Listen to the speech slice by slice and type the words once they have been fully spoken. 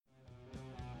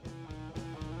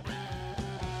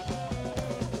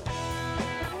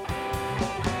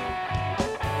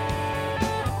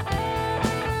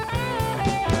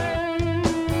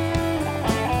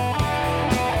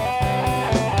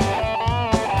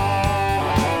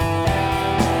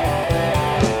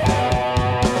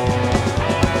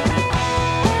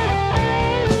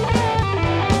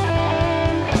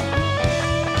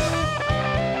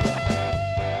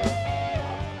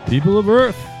People of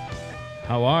Earth,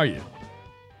 how are you?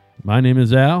 My name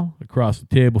is Al. Across the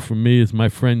table from me is my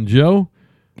friend Joe.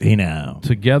 Hey now.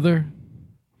 Together,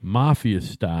 mafia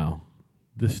style,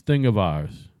 this thing of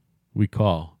ours we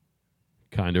call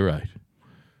Kinda Right.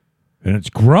 And it's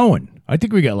growing. I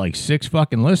think we got like 6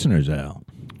 fucking listeners, Al.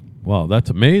 Well, that's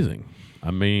amazing.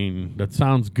 I mean, that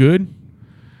sounds good.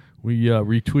 We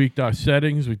retweaked our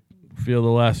settings. We feel the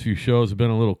last few shows have been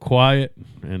a little quiet,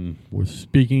 and we're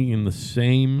speaking in the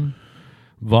same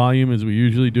volume as we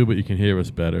usually do, but you can hear us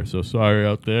better. So sorry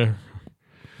out there.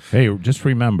 Hey, just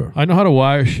remember. I know how to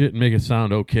wire shit and make it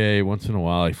sound okay. Once in a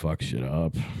while, I fuck shit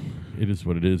up. It is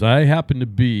what it is. I happen to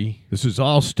be... This is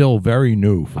all still very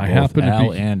new for both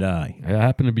Al and I. I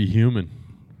happen to be human.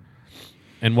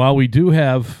 And while we do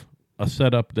have a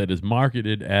setup that is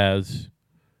marketed as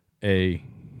a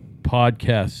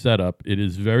podcast setup, it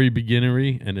is very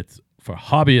beginnery, and it's for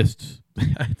hobbyists.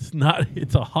 It's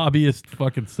a hobbyist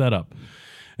fucking setup.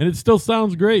 And it still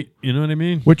sounds great. You know what I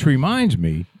mean? Which reminds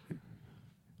me,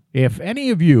 if any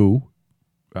of you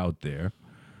out there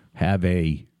have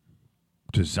a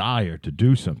desire to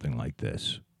do something like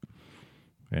this,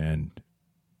 and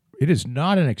it is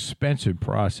not an expensive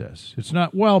process. It's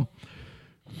not, well,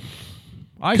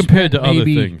 compared to other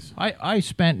things. I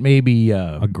spent maybe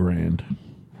 $1,000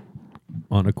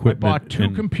 on equipment. I bought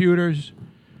 2 computers.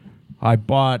 I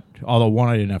bought, although one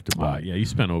I didn't have to buy. Yeah, you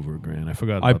spent over $1,000. I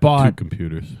forgot about the 2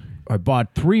 computers. I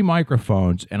bought 3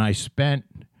 microphones, and I spent,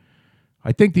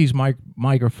 I think these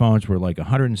microphones were like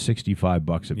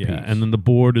 $165 a piece. Yeah, and then the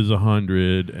board is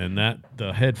 $100, and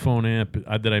the headphone amp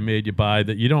that I made you buy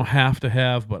that you don't have to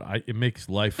have, but it makes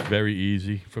life very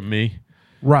easy for me.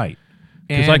 Right.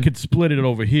 Because I could split it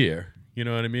over here. You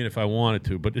know what I mean? If I wanted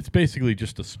to. But it's basically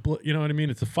just a split. You know what I mean?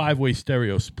 It's a 5-way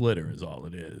stereo splitter is all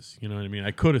it is. You know what I mean?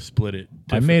 I could have split it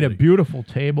differently. I made a beautiful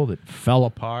table that fell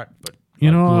apart, but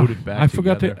glued it back I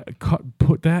forgot together. to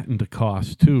put that into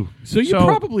cost, too. So you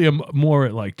probably are more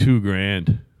at like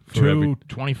 $2,000.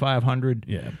 $2,500.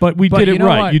 Yeah. But we did it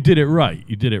right. You did it right.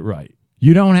 You did it right.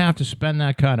 You don't have to spend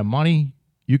that kind of money.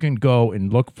 You can go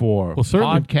and look for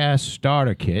podcast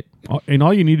starter kit. And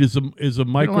all you need is a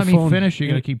microphone. Don't let me finish. You're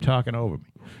going to keep talking over me.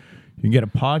 You can get a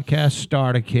podcast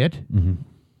starter kit. Mm-hmm.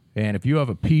 And if you have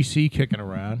a PC kicking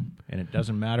around, and it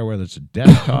doesn't matter whether it's a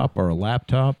desktop or a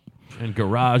laptop. And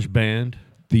GarageBand.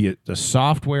 The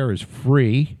software is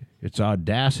free. It's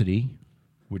Audacity,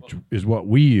 which is what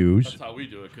we use. That's how we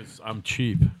do it because I'm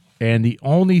cheap. And the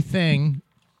only thing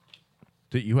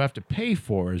that you have to pay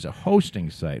for is a hosting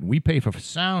site. We pay for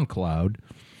SoundCloud,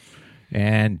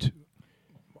 and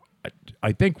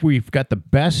I think we've got the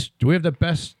best. Do we have the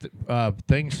best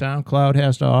thing SoundCloud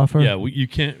has to offer? Yeah, you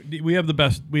can't. We have the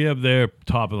best. We have their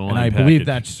top of the line, and I believe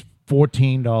that's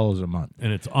 $14 a month,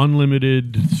 and it's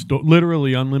unlimited,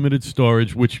 literally unlimited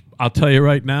storage. Which I'll tell you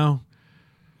right now,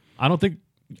 I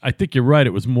think you're right.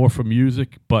 It was more for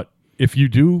music, but if you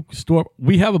do store,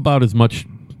 we have about as much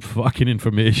fucking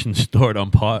information stored on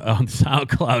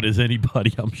SoundCloud as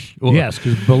anybody, I'm sure. Yes,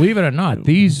 because believe it or not,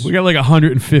 we got like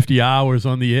 150 hours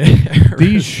on the air.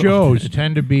 These shows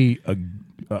tend to be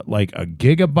like a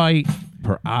gigabyte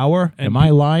per hour. Am I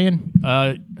lying?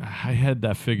 I had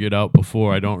that figured out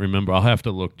before. I don't remember. I'll have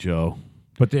to look, Joe.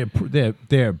 But they're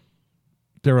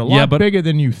a lot bigger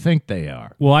than you think they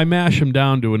are. Well, I mash them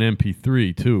down to an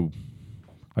MP3 too.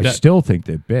 I still think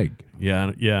they're big.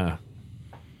 Yeah.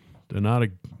 They're not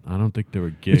I don't think they're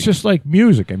a gig. It's just like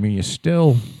music. I mean, you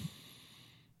still...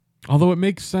 Although it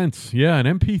makes sense. Yeah, an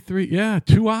MP3.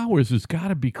 2 hours has got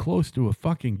to be close to a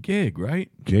fucking gig, right?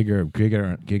 Gig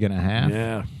and a half.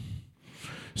 Yeah.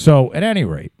 So, at any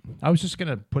rate, I was just going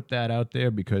to put that out there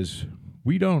because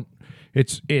we don't...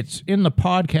 It's in the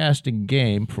podcasting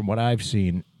game, from what I've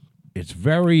seen, it's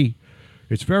very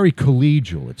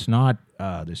collegial. It's not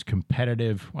this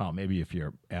competitive... Well, maybe if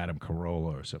you're Adam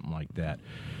Carolla or something like that.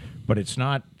 But it's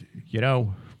not,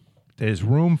 there's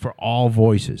room for all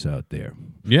voices out there.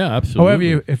 Yeah,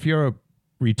 absolutely. However, if you're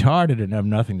retarded and have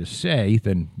nothing to say,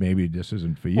 then maybe this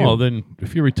isn't for you. Well, then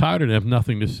if you're retarded and have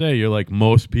nothing to say, you're like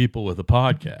most people with a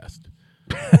podcast.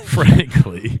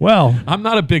 Frankly. Well, I'm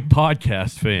not a big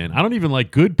podcast fan. I don't even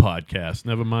like good podcasts,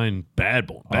 never mind bad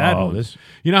ones.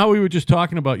 You know how we were just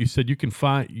talking about, you said you can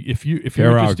find, if you're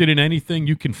interested in anything,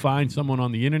 you can find someone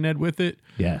on the internet with it.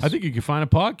 Yes. I think you can find a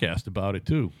podcast about it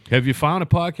too. Have you found a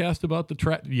podcast about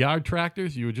the yard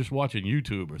tractors? You were just watching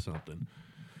YouTube or something.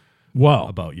 Well,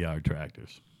 about yard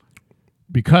tractors.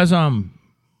 Because I'm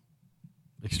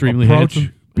extremely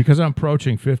handsome. Because I'm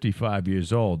approaching 55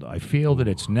 years old, I feel that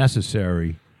it's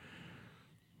necessary,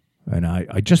 and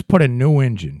I just put a new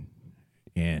engine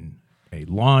in a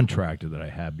lawn tractor that I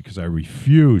have because I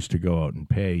refuse to go out and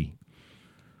pay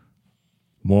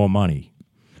more money.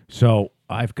 So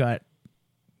I've got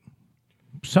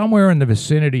somewhere in the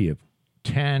vicinity of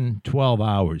 10, 12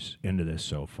 hours into this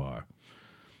so far.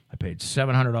 I paid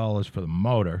 $700 for the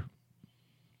motor.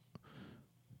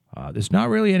 There's not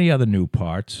really any other new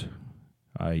parts.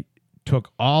 I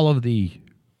took all of the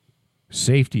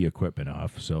safety equipment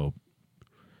off, so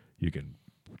you can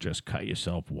just cut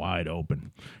yourself wide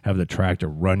open, have the tractor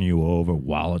run you over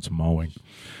while it's mowing.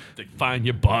 They find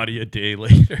your body a day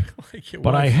later.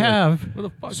 But I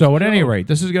have. So at any rate,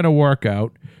 this is going to work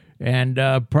out, and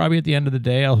probably at the end of the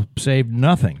day, I'll save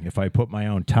nothing if I put my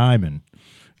own time in,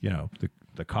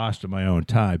 the cost of my own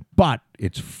time. But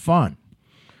it's fun.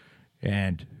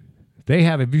 And they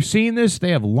have you seen this?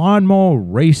 They have lawnmower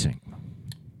racing.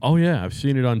 Oh, yeah. I've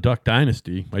seen it on Duck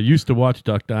Dynasty. I used to watch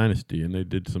Duck Dynasty, and they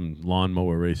did some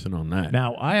lawnmower racing on that.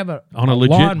 Now, I have on a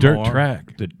legit dirt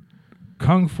track that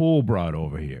Kung Fu brought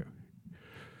over here.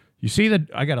 You see that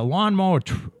I got a lawnmower,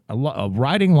 a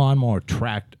riding lawnmower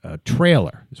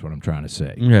trailer is what I'm trying to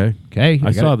say. Okay.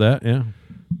 I saw that, yeah.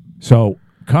 So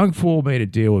Kung Fu made a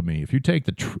deal with me. If you take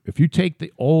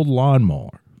the old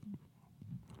lawnmower,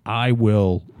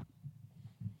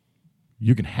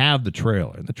 you can have the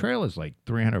trailer. And the trailer is like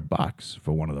 $300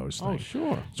 for one of those things. Oh,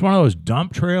 sure. It's one of those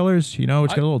dump trailers, it's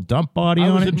got a little dump body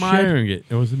on it.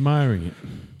 I was admiring it.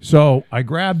 So I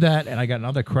grabbed that, and I got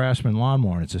another Craftsman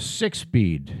lawnmower, and it's a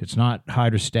 6-speed. It's not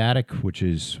hydrostatic, which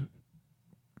is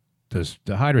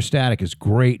the hydrostatic is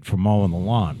great for mowing the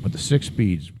lawn, but the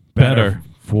 6-speed's better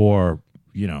for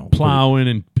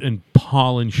plowing and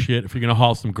hauling shit if you're gonna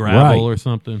haul some gravel or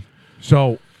something.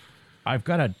 So I've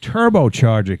got a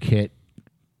turbocharger kit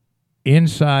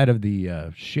inside of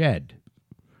the shed,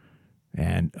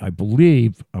 and I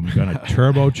believe I'm going to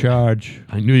turbocharge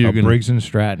a Briggs &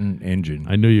 Stratton engine.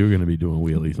 I knew you were going to be doing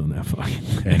wheelies on that fucking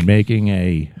thing. And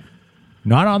making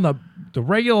not on the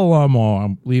regular lawnmower,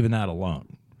 I'm leaving that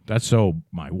alone. That's so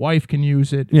my wife can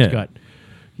use it. It's got,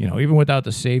 even without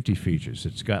the safety features,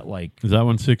 it's got like... Is that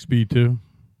one 6-speed too?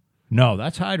 No,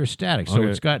 that's hydrostatic. So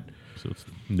it's got... So it's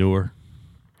newer.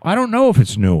 I don't know if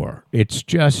it's newer. It's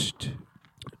just...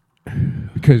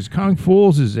 Because Kung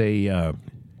Fu's is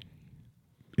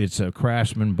it's a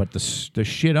Craftsman, but the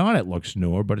shit on it looks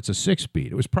newer, but it's a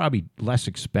 6-speed. It was probably less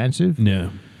expensive. Yeah.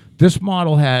 This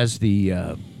model has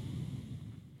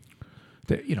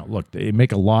look, they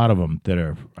make a lot of them that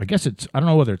are, I don't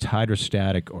know whether it's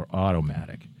hydrostatic or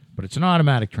automatic, but it's an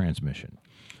automatic transmission.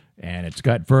 And it's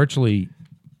got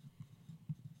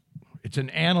it's an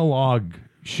analog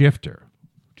shifter.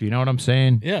 Do you know what I'm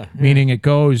saying? Yeah. Meaning it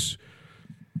goes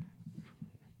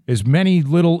as many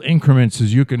little increments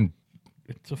as you can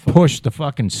push the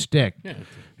fucking stick. Yeah.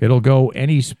 It'll go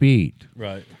any speed.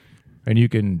 Right. And you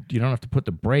don't have to put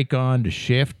the brake on to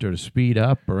shift or to speed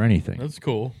up or anything. That's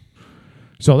cool.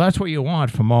 So that's what you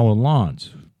want for mowing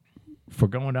lawns. For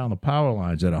going down the power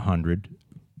lines at 100.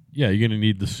 Yeah, you're going to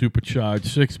need the supercharged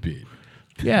 6-speed.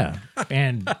 Yeah.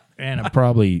 and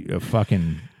probably a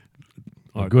fucking...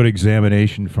 A good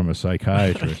examination from a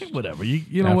psychiatrist. Whatever.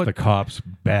 You know what? The cops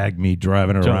bag me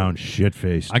driving around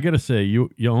shit-faced. I got to say, you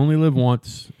only live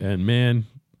once, and man,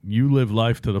 you live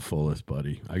life to the fullest,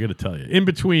 buddy. I got to tell you. In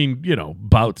between,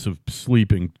 bouts of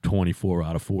sleeping 24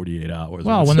 out of 48 hours.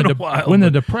 Well, when the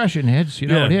depression hits, it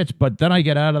hits. But then I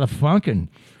get out of the funk, and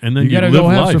then you got to go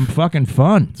have some fucking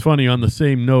fun. It's funny, on the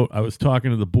same note, I was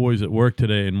talking to the boys at work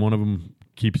today, and one of them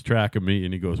keeps track of me,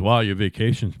 and he goes, "Wow, your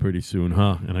vacation's pretty soon,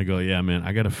 huh?" And I go, "Yeah, man,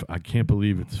 I can't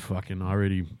believe it's fucking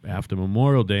already after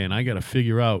Memorial Day, and I got to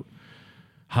figure out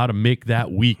how to make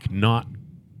that week not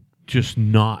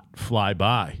fly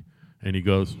by." And he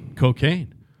goes,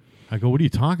 "Cocaine." I go, "What are you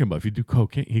talking about? If you do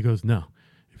cocaine?" He goes, "No,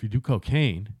 if you do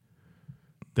cocaine,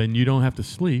 then you don't have to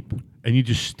sleep, and you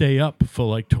just stay up for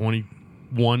like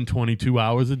 21, 22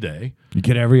 hours a day. You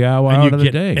get every hour out of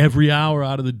the day. Every hour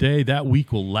out of the day. That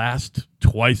week will last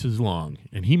twice as long."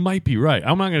 And he might be right.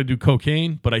 I'm not going to do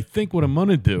cocaine, but I think what I'm going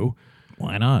to do,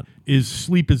 why not, is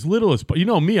sleep as little as. But you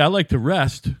know me, I like to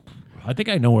rest. I think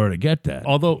I know where to get that.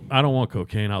 Although I don't want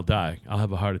cocaine, I'll die. I'll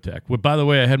have a heart attack. Well, by the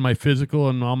way, I had my physical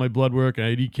and all my blood work. I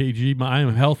had EKG. I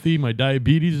am healthy. My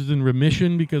diabetes is in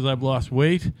remission because I've lost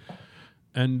weight,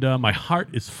 and my heart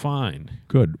is fine.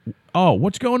 Good. Oh,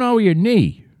 what's going on with your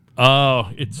knee? Oh,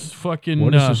 it's fucking...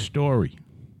 What is the story?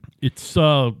 It's...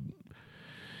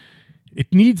 It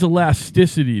needs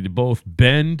elasticity to both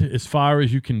bend as far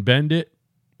as you can bend it,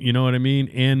 you know what I mean,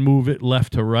 and move it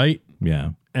left to right. Yeah.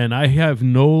 And I have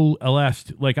no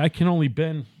elastic... Like, I can only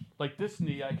bend... Like, this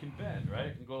knee I can bend, right?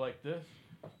 I can go like this.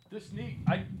 This knee,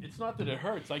 it's not that it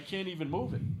hurts. I can't even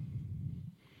move it.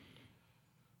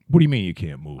 What do you mean you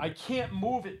can't move I it? can't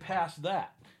move it past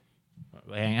that.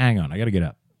 Hang on, I got to get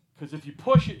up. Because if you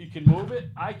push it, you can move it.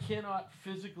 I cannot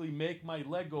physically make my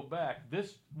leg go back.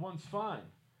 This one's fine.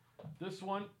 This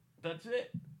one, that's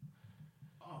it.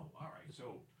 Oh, all right.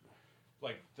 So,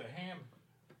 like the ham.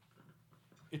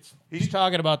 He's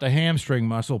talking about the hamstring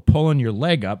muscle pulling your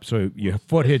leg up so your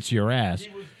foot hits your ass.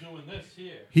 He was doing this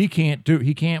here. He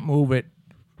can't move it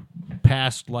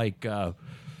past like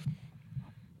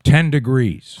 10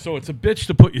 degrees. So it's a bitch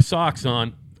to put your socks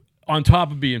on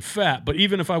top of being fat. But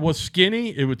even if I was skinny,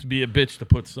 it would be a bitch to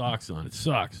put socks on. It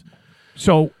sucks.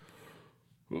 So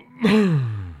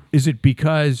is it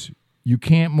because you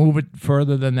can't move it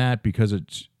further than that because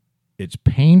it's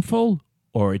painful,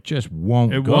 or it just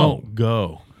won't go? It won't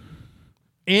go.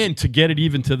 And to get it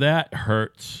even to that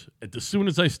hurts. As soon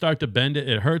as I start to bend it,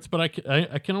 it hurts. But I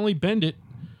can only bend it.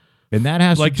 And that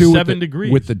has like to do 7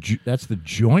 degrees. With that's the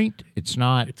joint. It's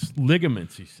not. It's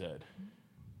ligaments, he said.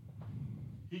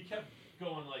 He kept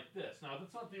going like this. Now,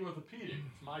 that's not the orthopedic.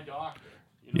 It's my doctor.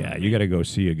 You know you got to go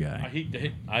see a guy.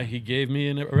 He gave me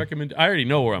a recommend. I already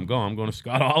know where I'm going. I'm going to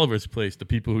Scott Oliver's place. The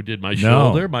people who did my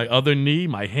shoulder, my other knee,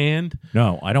 my hand.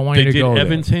 No, I don't want you to go They did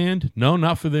Evan's there. hand. No,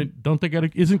 not for the. Don't they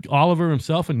got? Isn't Oliver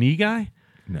himself a knee guy?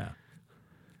 No.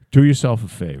 Do yourself a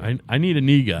favor. I need a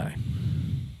knee guy.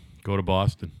 Go to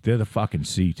Boston. They're the fucking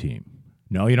C team.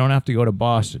 No, you don't have to go to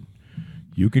Boston.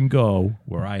 You can go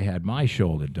where I had my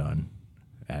shoulder done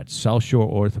at South Shore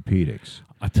Orthopedics.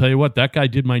 I tell you what, that guy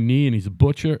did my knee, and he's a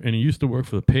butcher, and he used to work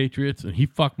for the Patriots, and he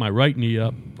fucked my right knee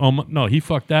up. Oh, no, he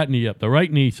fucked that knee up. The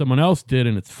right knee, someone else did,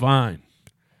 and it's fine.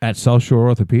 At South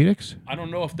Shore Orthopedics? I don't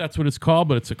know if that's what it's called,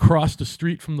 but it's across the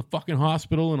street from the fucking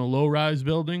hospital in a low-rise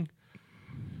building.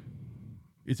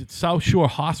 Is it South Shore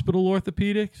Hospital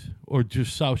Orthopedics, or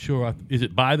just South Shore? Is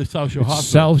it by the South Shore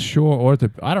Hospital? South Shore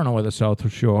I don't know where the South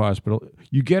Shore Hospital.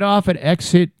 You get off at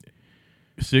exit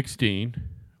 16.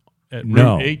 At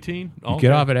no. Route 18? You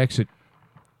get off at exit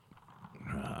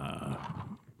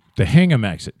the Hingham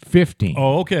exit, 15.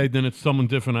 Oh, okay. Then it's someone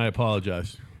different. I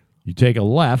apologize. You take a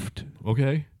left.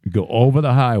 Okay. You go over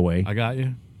the highway. I got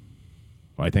you.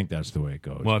 I think that's the way it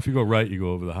goes. Well, if you go right, you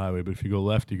go over the highway. But if you go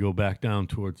left, you go back down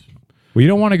towards... Well, you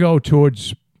don't want to go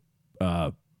towards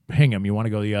Hingham. You want to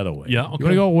go the other way. Yeah, okay. You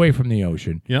want to go away from the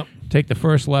ocean. Yep. Take the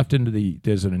first left into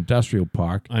there's an industrial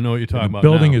park. I know what you're talking about. The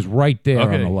building now. is right there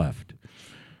on the left.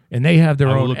 And they have their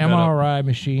own MRI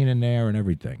machine in there and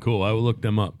everything. Cool. I will look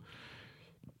them up.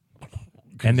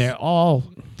 And they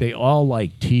all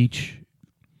like teach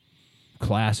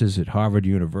classes at Harvard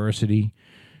University.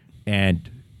 And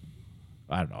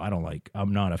I don't know.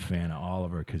 I'm not a fan of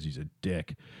Oliver because he's a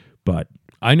dick. But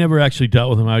I never actually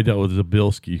dealt with him. I dealt with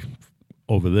Zabilski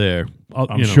over there.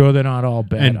 I'm sure they're not all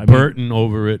bad. And Burton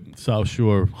over at South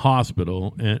Shore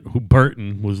Hospital, and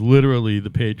Burton was literally the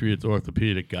Patriots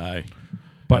orthopedic guy.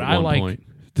 But I like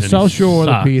the South Shore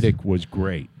Orthopedic was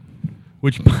great.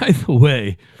 Which, by the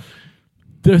way,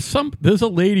 there's a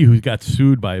lady who got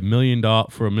sued by $1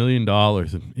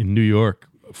 million in New York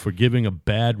for giving a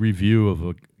bad review of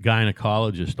a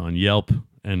gynecologist on Yelp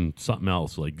and something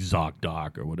else like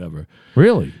ZocDoc or whatever.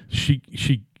 Really?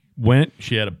 She went.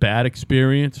 She had a bad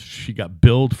experience. She got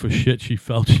billed for shit she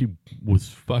felt she was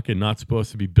fucking not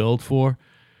supposed to be billed for.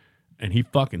 And he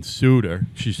fucking sued her.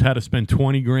 She's had to spend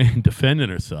 $20,000 defending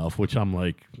herself, which I'm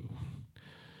like,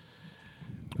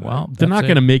 well, they're not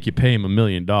going to make you pay him $1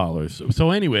 million. So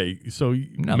anyway, no,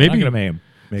 maybe they're not going to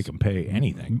make him pay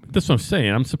anything. That's what I'm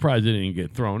saying. I'm surprised it didn't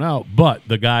get thrown out. But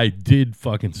the guy did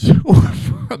fucking sue her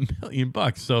for $1 million.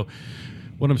 So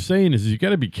what I'm saying is you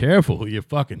got to be careful who you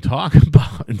fucking talk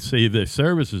about and say their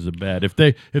services are bad. If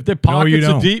their pockets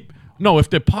are deep. No,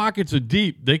 if their pockets are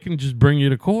deep, they can just bring you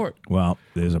to court. Well,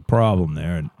 there's a problem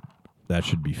there, and that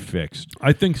should be fixed.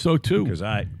 I think so, too. Because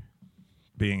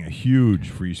being a huge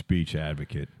free speech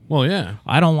advocate. Well, yeah.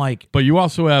 I don't like... But you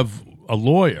also have a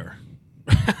lawyer.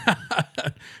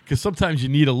 Because sometimes you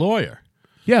need a lawyer.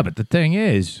 Yeah, but the thing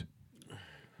is,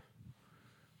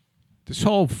 this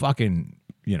whole fucking...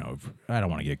 I don't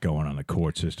want to get going on the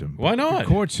court system. Why not? The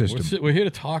court system... We're here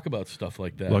to talk about stuff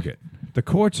like that. Look, the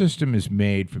court system is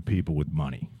made for people with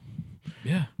money.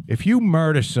 Yeah. If you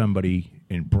murder somebody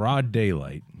in broad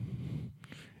daylight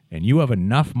and you have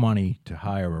enough money to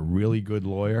hire a really good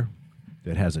lawyer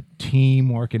that has a team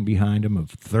working behind him of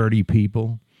 30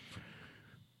 people,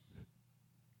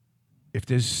 if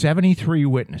there's 73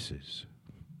 witnesses,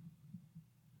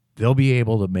 they'll be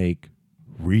able to make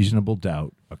reasonable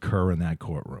doubt occur in that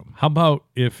courtroom. How about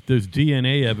if there's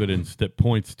DNA evidence that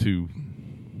points to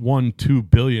 1/2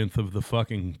 billionth of the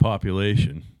fucking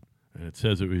population, and it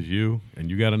says it was you, and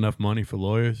you got enough money for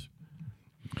lawyers?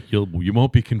 You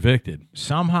won't be convicted.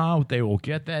 Somehow they will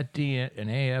get that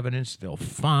DNA evidence. They'll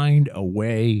find a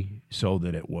way so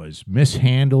that it was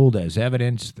mishandled as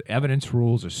evidence. The evidence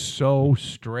rules are so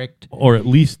strict. Or at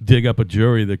least dig up a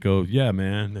jury that goes, yeah,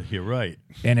 man, you're right.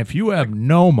 And if you have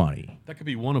no money, That could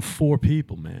be one of 4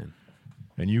 people, man.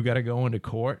 and you got to go into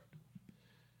court,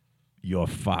 you're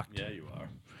fucked. Yeah, you are.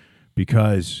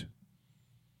 Because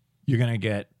you're going to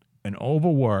get an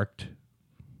overworked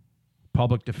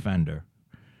public defender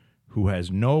who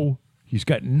he's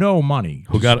got no money.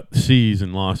 Who got C's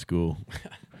in law school.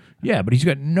 Yeah, but he's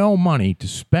got no money to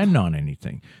spend on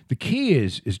anything. The key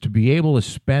is to be able to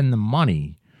spend the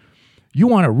money. You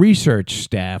want a research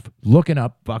staff looking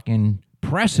up fucking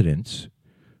precedents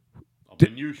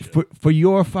for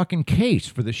your fucking case,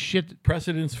 for the shit.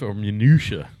 Precedents for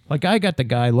minutia. Like I got the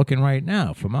guy looking right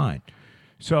now for mine.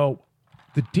 So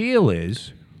the deal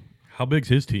is, How big's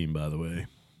his team, by the way?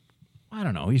 I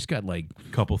don't know, he's got like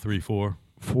Couple, 3, 4.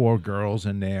 4 girls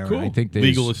in there. Cool. And I think there's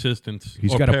Legal assistants.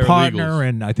 He's or got a partner, paralegals.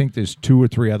 and I think there's 2 or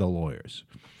 3 other lawyers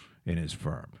in his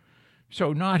firm.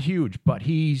 So not huge, but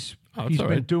he's all been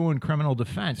right. doing criminal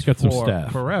defense He's got some for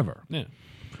staff. forever. Yeah.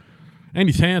 And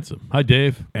he's handsome. Hi,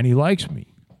 Dave. And he likes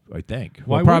me, I think.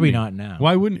 Why Well, probably wouldn't he? not now.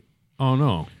 Why wouldn't? Oh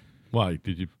no. Why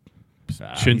did you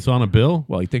chintz on a bill?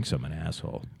 Well, he thinks I'm an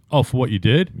asshole. Oh, for what you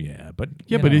did? Yeah, but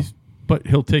Yeah, you but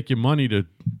know, he'll take your money to.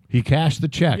 he cashed the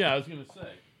check. Yeah, I was gonna say.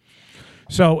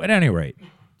 So at any rate,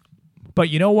 but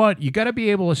you know what? You got to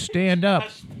be able to stand up.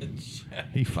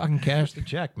 He fucking cashed the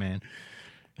check, man.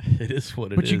 It is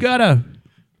what it is. But you gotta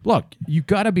look. You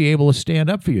gotta be able to stand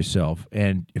up for yourself.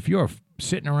 And if you're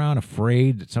sitting around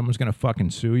afraid that someone's gonna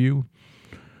fucking sue you,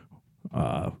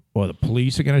 or the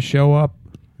police are gonna show up,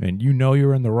 and you know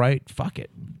you're in the right, fuck it.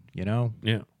 You know.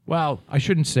 Yeah. Well, I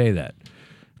shouldn't say that.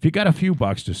 If you got a few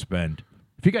bucks to spend,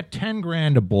 if you got 10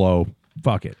 grand to blow,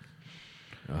 fuck it.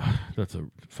 That's a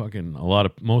lot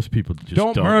of. Most people just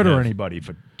Don't don't murder have- anybody.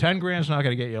 For 10 grand's not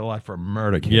gonna get you a lot for a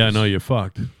murder case. Yeah, no, you're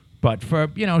fucked. But for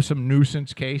some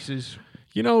nuisance cases,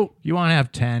 You know, you want to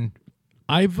have 10,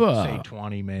 I've say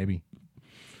 20 maybe.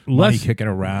 Money less kicking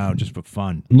around just for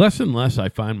fun. less and less. I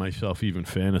find myself even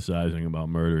fantasizing about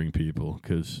murdering people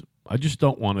because I just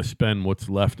don't want to spend what's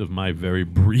left of my very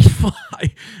brief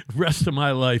rest of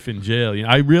my life in jail. You know,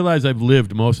 I realize I've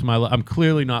lived most of my life. I'm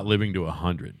clearly not living to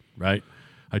 100, right?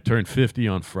 I turned 50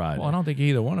 on Friday. Well, I don't think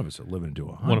either one of us are living to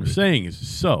 100. What I'm saying is,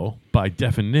 so by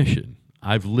definition,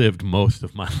 I've lived most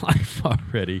of my life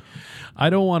already. I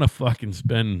don't want to fucking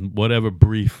spend whatever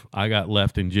brief I got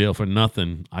left in jail for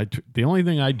nothing. The only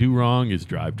thing I do wrong is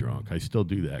drive drunk. I still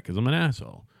do that because I'm an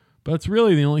asshole. But it's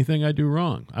really the only thing I do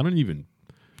wrong. I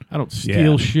don't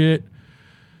steal shit.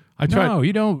 I try. No,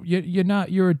 you don't. You're not.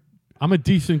 I'm a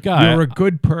decent guy. You're a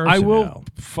good person. I will Al.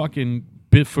 fucking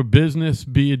bit for business,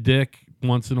 be a dick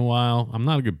once in a while. I'm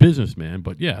not a good businessman,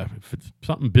 but yeah, if it's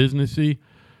something businessy,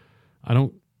 I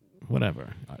don't.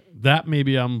 Whatever. That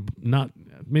maybe I'm not.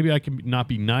 Maybe I can not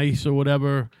be nice or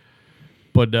whatever.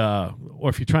 But or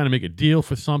if you're trying to make a deal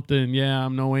for something, yeah,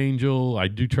 I'm no angel. I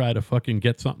do try to fucking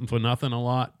get something for nothing a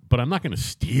lot, but I'm not going to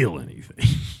steal anything.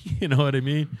 You know what I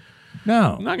mean?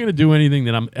 No. I'm not going to do anything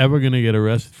that I'm ever going to get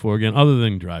arrested for again, other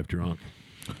than drive drunk.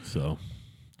 So,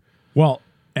 Well,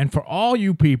 and for all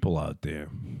you people out there,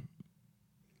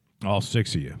 all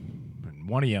 6 of you, and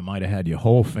one of you might have had your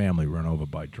whole family run over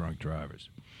by drunk drivers.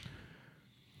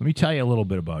 Let me tell you a little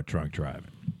bit about drunk driving.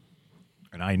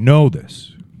 And I know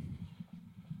this.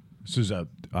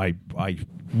 I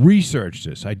researched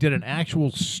this. I did an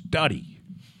actual study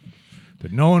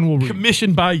that no one will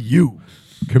commissioned by you.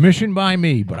 Commissioned by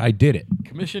me, but I did it.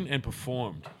 Commissioned and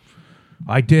performed.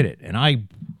 I did it, and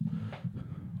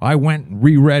I went and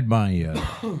reread my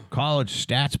college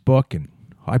stats book, and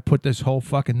I put this whole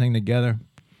fucking thing together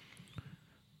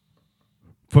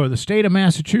for the state of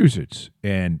Massachusetts.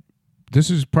 And this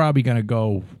is probably going to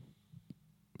go,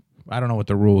 I don't know what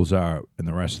the rules are in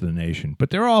the rest of the nation, but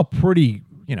they're all pretty,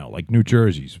 like New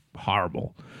Jersey's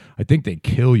horrible. I think they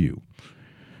kill you.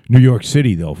 New York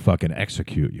City, they'll fucking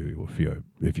execute you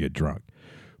if you're drunk.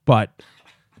 But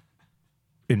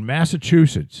in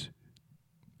Massachusetts,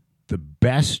 the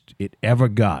best it ever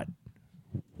got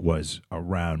was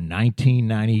around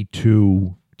 1992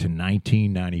 to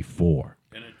 1994.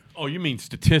 You mean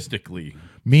statistically?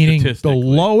 Meaning the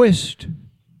lowest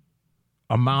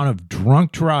amount of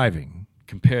drunk driving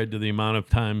compared to the amount of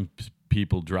times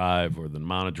people drive or the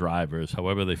amount of drivers,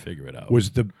 however they figure it out.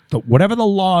 Was the whatever the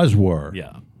laws were.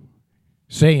 Yeah.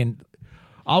 Saying,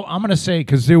 I'm going to say,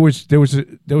 because there was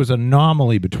an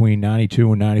anomaly between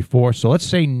 92 and 94. So let's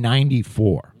say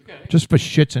 94, just for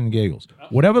shits and giggles.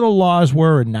 Whatever the laws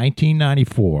were in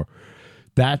 1994,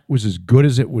 that was as good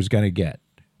as it was going to get.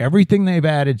 Everything they've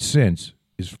added since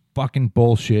is fucking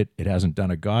bullshit. It hasn't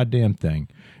done a goddamn thing.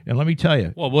 And let me tell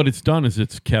you. Well, what it's done is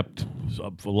it's kept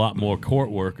a lot more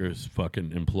court workers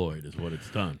fucking employed is what it's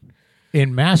done.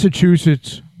 In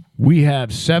Massachusetts, we have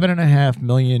 7.5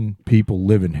 million people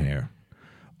living here.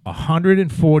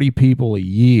 140 people a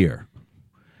year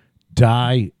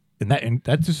die, and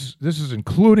this is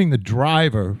including the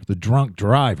driver, the drunk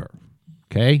driver.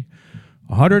 Okay,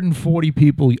 140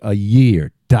 people a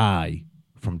year die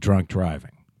from drunk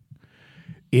driving.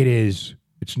 It's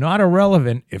not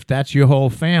irrelevant if that's your whole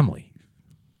family.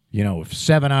 You know, if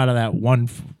 7 out of that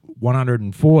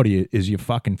 140 is your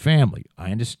fucking family.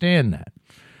 I understand that.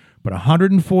 But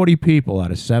 140 people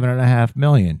out of 7.5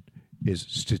 million is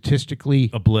statistically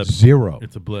a blip. Zero.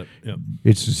 It's a blip. Yep.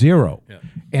 It's zero. Yep.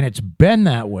 And it's been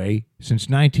that way since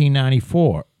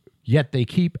 1994. Yet they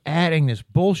keep adding this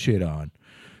bullshit on.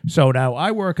 So now I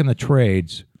work in the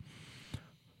trades.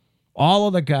 All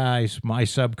of the guys, my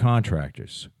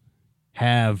subcontractors,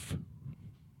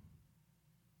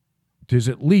 there's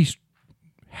at least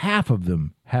half of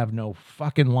them have no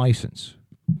fucking license.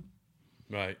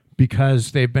 Right.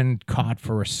 Because they've been caught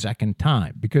for a second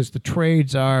time. Because the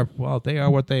trades are, well, they are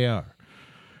what they are.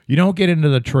 You don't get into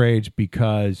the trades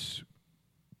because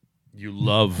you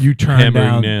love you turn hammering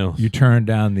down nails. You turn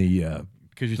down the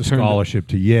scholarship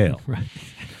to Yale. Right.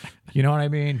 You know what I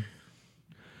mean?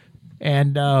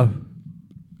 And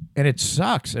it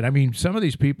sucks. And I mean, some of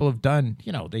these people have done,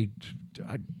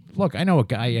 look, I know a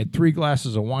guy, he had 3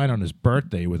 glasses of wine on his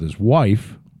birthday with his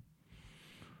wife.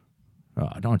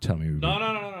 Don't tell me.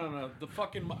 No. The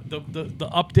fucking the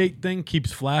update thing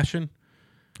keeps flashing.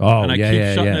 Oh, and I yeah,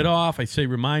 keep shutting it off. I say,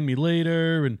 remind me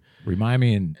later. And remind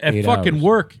me in at 8 fucking hours.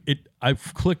 work,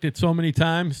 I've clicked it so many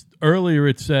times. Earlier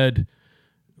it said,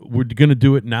 we're going to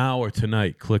do it now or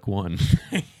tonight. Click 1.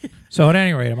 So at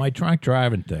any rate, my drunk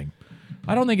driving thing,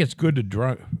 I don't think it's good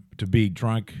to be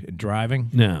drunk and driving.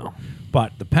 No.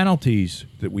 But the penalties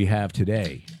that we have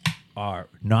today are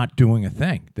not doing a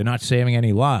thing. They're not saving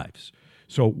any lives.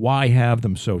 So why have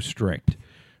them so strict?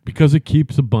 Because it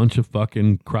keeps a bunch of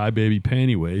fucking crybaby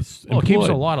panty wastes. Well, it keeps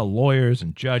a lot of lawyers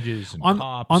and judges and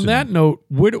cops. On that note,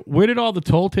 where did all the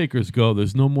toll takers go?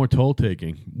 There's no more toll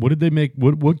taking. What did they make?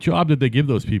 What job did they give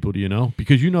those people? Do you know?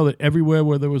 Because you know that everywhere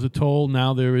where there was a toll,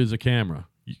 now there is a camera.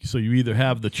 So you either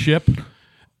have the chip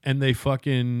and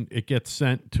it gets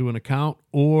sent to an account,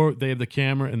 or they have the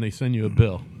camera and they send you a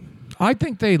bill. I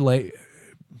think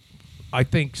I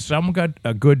think some got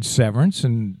a good severance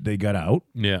and they got out.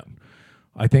 Yeah.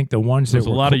 I think the ones There's that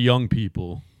were a lot of young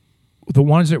people. The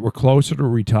ones that were closer to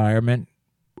retirement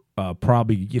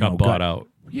probably got bought out.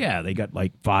 Yeah, they got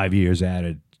like 5 years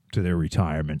added to their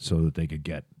retirement so that they could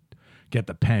get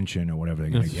the pension or whatever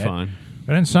they're going to get. That's fine.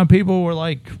 And then some people were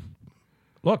like,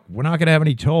 look, we're not going to have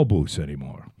any toll booths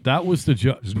anymore. That was the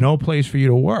There's no place for you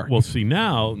to work. Well, see,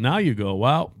 now you go,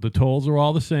 well, the tolls are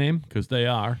all the same, because they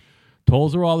are.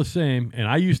 Tolls are all the same, and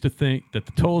I used to think that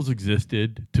the tolls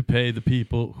existed to pay the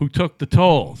people who took the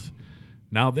tolls.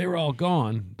 Now they're all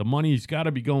gone. The money's got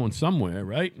to be going somewhere,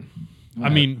 right? I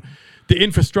mean, the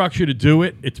infrastructure to do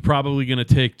it, it's probably going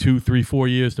to take 2, 3, 4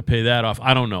 years to pay that off.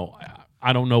 I don't know.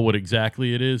 I don't know what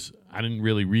exactly it is. I didn't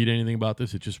really read anything about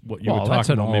this. It's just what you were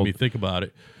talking about made me think about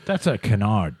it. That's a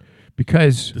canard.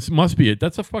 Because this must be it.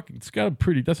 That's a pretty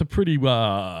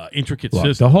intricate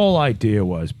system. The whole idea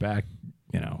was back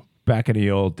in the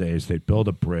old days, they'd build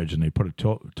a bridge and they'd put a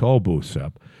toll booths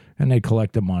up, and they'd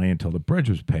collect the money until the bridge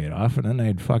was paid off, and then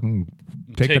they'd fucking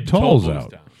take the tolls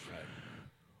out. Right.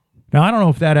 Now, I don't know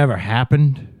if that ever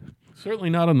happened. Certainly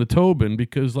not on the Tobin,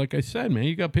 because, like I said, man,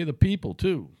 you got to pay the people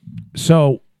too.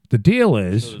 So the deal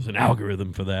is, there's an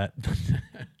algorithm for that.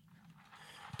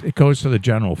 It goes to the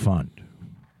general fund.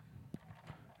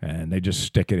 And they just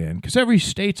stick it in. Because every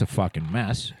state's a fucking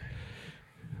mess.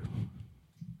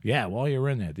 Yeah, while you're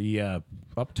in there. The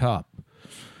up top.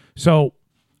 So,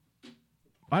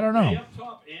 I don't know. Way up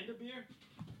top and a beer?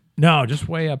 No, just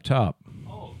way up top.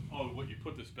 Oh, what, you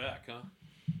put this back, huh?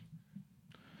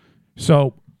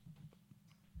 So,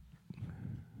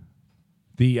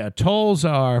 the tolls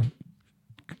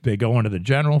they go into the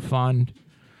general fund,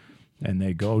 and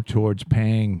they go towards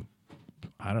paying,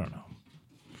 I don't know,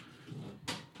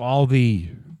 all the,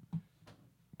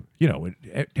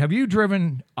 have you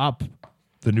driven up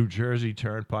the New Jersey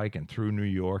Turnpike and through New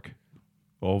York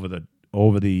over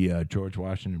the George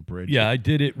Washington Bridge? Yeah, I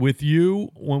did it with you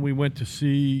when we went to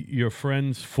see your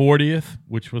friend's 40th,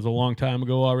 which was a long time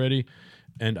ago already.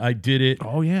 And I did it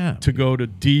to go to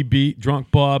DB, Drunk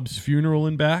Bob's funeral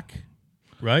and back,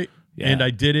 right? Yeah. And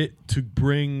I did it to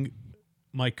bring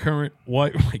my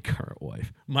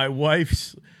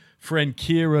wife's friend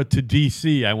Kira to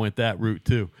D.C. I went that route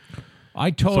too.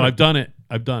 So I've done it.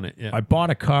 Yeah. I bought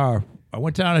a car. I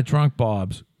went down to Drunk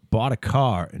Bob's, bought a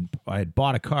car, and I had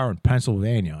bought a car in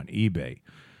Pennsylvania on eBay.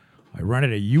 I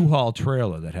rented a U-Haul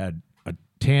trailer that had a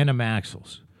tandem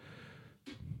axles.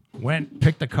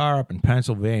 Picked the car up in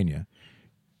Pennsylvania.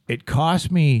 It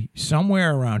cost me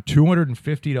somewhere around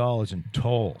 $250 in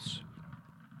tolls.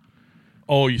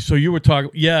 Oh, so you were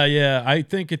talking? Yeah. I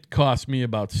think it cost me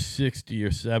about 60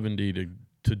 or 70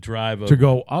 to drive to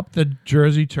go up the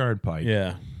Jersey Turnpike.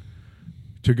 Yeah.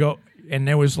 To go, and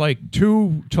there was like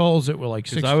 2 tolls that were like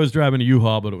 60. I was driving a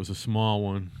U-Haul, but it was a small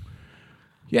one.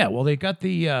 Yeah, well, they got the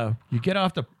you get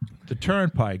off the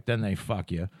turnpike, then they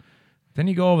fuck you. Then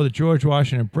you go over the George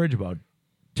Washington Bridge about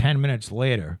 10 minutes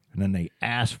later, and then they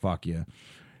ass fuck you.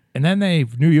 And then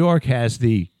New York has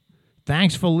the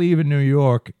thanks for leaving New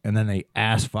York, and then they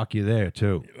ass fuck you there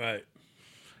too. Right.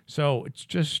 So it's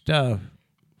just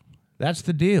that's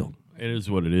the deal. It is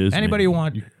what it is. Anybody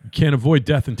want? You can't avoid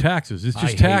death and taxes. It's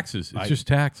just taxes. It's just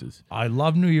taxes. I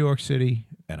love New York City,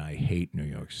 and I hate New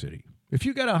York City. If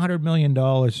you got $100 million,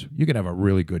 you can have a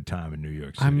really good time in New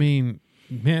York City. I mean,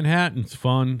 Manhattan's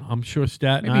fun. I'm sure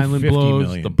Staten Maybe Island 50 blows.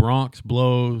 million. The Bronx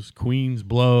blows. Queens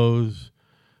blows.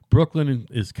 Brooklyn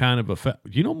is kind of do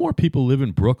you know more people live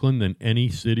in Brooklyn than any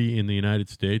city in the United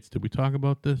States? Did we talk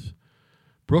about this?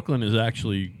 Brooklyn is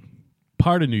actually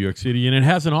part of New York City, and it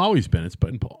hasn't always been. It's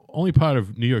been only part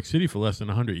of New York City for less than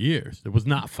 100 years. There was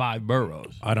not 5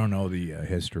 boroughs. I don't know the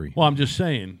history. Well, I'm just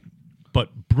saying.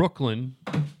 But Brooklyn,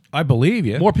 I believe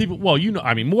you. more people. Well,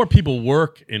 more people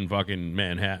work in fucking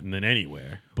Manhattan than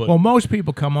anywhere. But most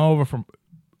people come over from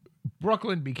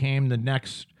Brooklyn. Became the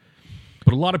next.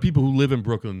 But a lot of people who live in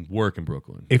Brooklyn work in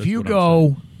Brooklyn. If you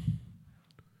go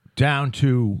down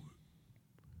to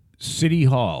City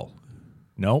Hall,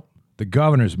 nope, the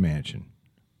governor's mansion.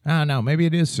 No, maybe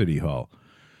it is City Hall.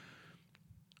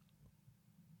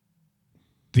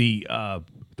 The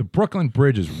Brooklyn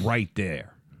Bridge is right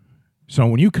there. So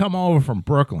when you come over from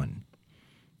Brooklyn,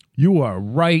 you are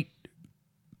right.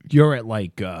 You're at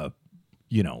like, you're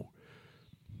at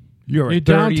 30th,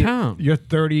 downtown. You're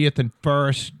 30th and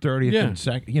 1st, 30th and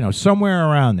 2nd. Somewhere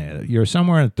around there. You're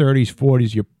somewhere in the 30s,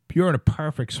 40s. You're in a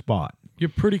perfect spot. You're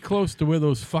pretty close to where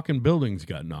those fucking buildings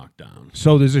got knocked down.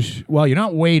 So there's you're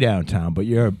not way downtown, but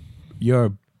you're.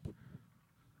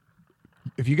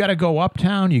 If you got to go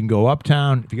uptown, you can go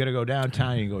uptown. If you got to go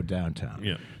downtown, you can go downtown.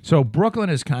 Yeah. So Brooklyn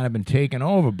has kind of been taken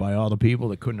over by all the people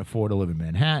that couldn't afford to live in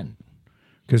Manhattan,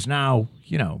 because now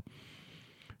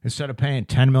instead of paying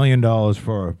 $10 million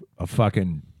for a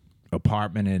fucking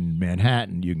apartment in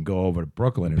Manhattan, you can go over to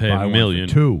Brooklyn and Pay buy $1 million. one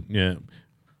for 2. Yeah.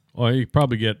 Or you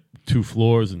probably get 2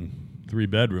 floors and 3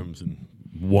 bedrooms and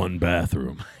 1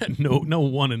 bathroom. no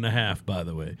 1.5, by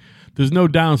the way. There's no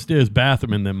downstairs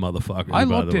bathroom in them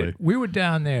motherfuckers, We were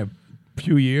down there a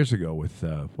few years ago with,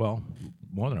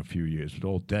 more than a few years, with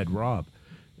old Dead Rob.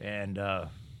 And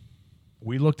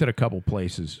we looked at a couple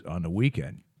places on the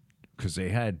weekend because they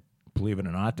had, believe it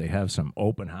or not, they have some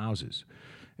open houses.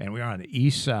 And we were on the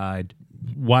east side.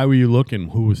 Why were you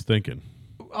looking? Who was thinking?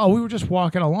 Oh, we were just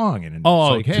walking along. And it's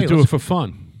like, hey, to do it for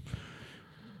fun.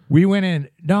 We went in,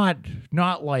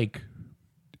 not like,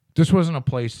 this wasn't a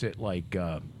place that like,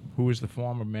 who was the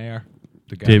former mayor?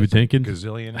 The guy David Dinkins?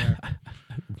 Gazillionaire?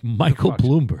 Michael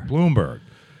Bloomberg. Bloomberg.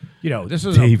 This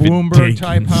is David a Bloomberg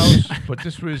type Dinkins. house, but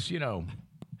this was,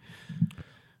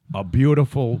 a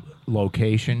beautiful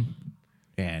location.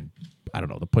 And I don't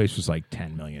know, the place was like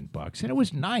 $10 million. And it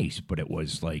was nice, but it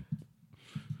was like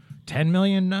 $10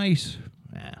 million nice.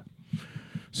 Yeah.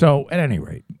 So at any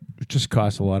rate, it just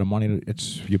costs a lot of money.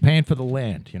 You're paying for the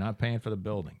land. You're not paying for the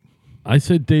building. I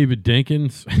said David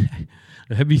Dinkins.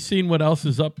 Have you seen what else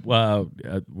is up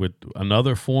with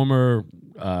another former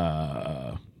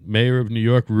mayor of New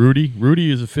York, Rudy?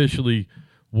 Rudy is officially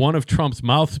one of Trump's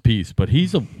mouthpiece, but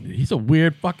he's a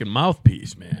weird fucking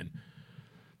mouthpiece, man.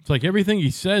 It's like everything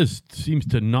he says seems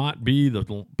to not be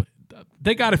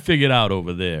they got to figure it out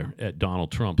over there at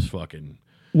Donald Trump's fucking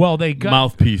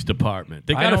mouthpiece department.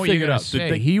 They got to figure it out.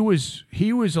 He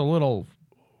was a little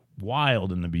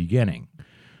wild in the beginning,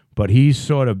 but he's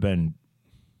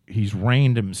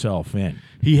reined himself in.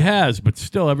 He has, but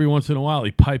still, every once in a while,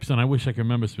 he pipes in. I wish I could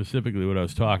remember specifically what I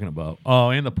was talking about. Oh,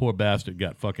 and the poor bastard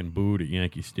got fucking booed at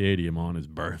Yankee Stadium on his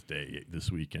birthday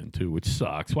this weekend, too, which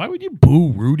sucks. Why would you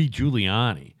boo Rudy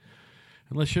Giuliani?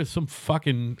 Unless you're some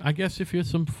fucking, I guess if you're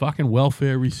some fucking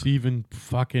welfare receiving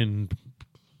fucking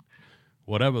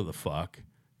whatever the fuck,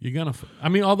 you're going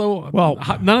to, although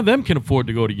none of them can afford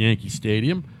to go to Yankee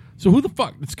Stadium. So who the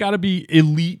fuck? It's got to be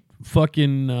elite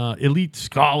fucking elite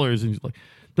scholars, and like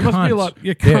there must be a lot.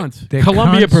 Yeah, They're cunts.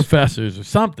 Columbia cunts. professors or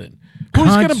something. Who's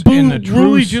Cunts gonna boo in the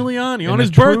Rudy true- Giuliani in on the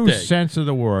his true birthday? sense of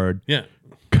the word. Yeah,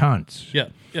 Cunts. yeah,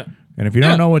 yeah. And if you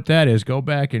don't know what that is, go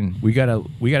back and we got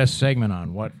a segment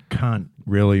on what cunt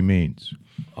really means.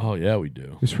 Oh yeah, we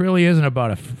do. This really isn't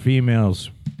about a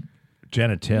female's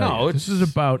genitalia. No, this is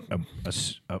about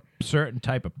a certain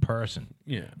type of person.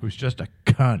 Yeah, Who's just a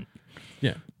cunt,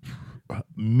 yeah.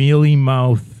 mealy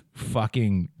mouth,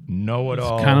 fucking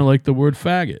know-it-all. It's kind of like the word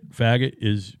faggot. Faggot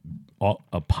is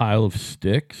a pile of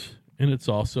sticks, and it's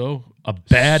also a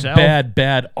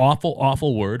bad,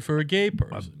 awful word for a gay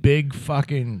person. Big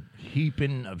fucking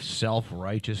heaping of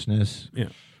self-righteousness. Yeah.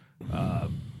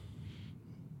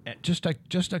 Just a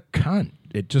cunt.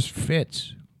 It just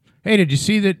fits. Hey, did you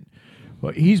see that?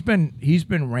 Well, he's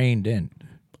been reined in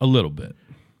A little bit.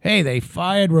 Hey, they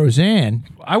fired Roseanne.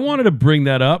 I wanted to bring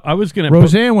that up. I was going to.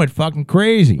 Roseanne went fucking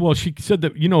crazy. Well, she said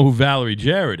that you know who Valerie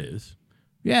Jarrett is.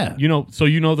 Yeah. So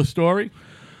you know the story?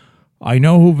 I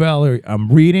know who Valerie.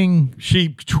 I'm reading. She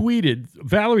tweeted.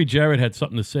 Valerie Jarrett had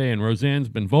something to say, and Roseanne's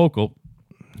been vocal.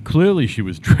 Clearly, she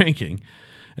was drinking,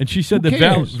 and she said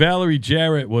that Valerie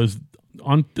Jarrett was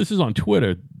on. This is on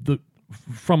Twitter.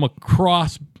 From a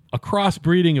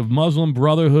crossbreeding of Muslim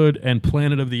Brotherhood and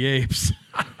Planet of the Apes.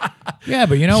 Yeah,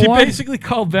 but you know what? She basically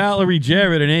called Valerie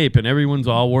Jarrett an ape, and everyone's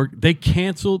all They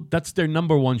canceled. That's their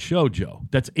number one show, Joe.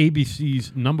 That's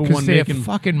ABC's number one. They're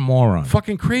fucking morons.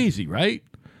 Fucking crazy, right?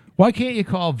 Why can't you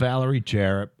call Valerie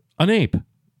Jarrett an ape?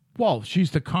 Well,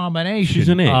 she's the combination She's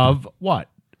an ape. of what?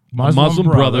 Muslim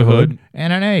Brotherhood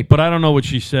and an ape. But I don't know what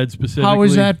she said specifically. How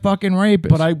is that fucking rapist?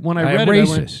 But when I read racist.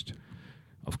 I went,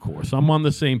 of course, I'm on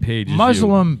the same page as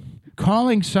Muslim.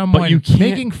 Calling someone, you can't,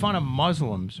 making fun of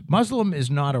Muslims. Muslim is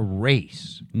not a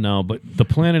race. No, but the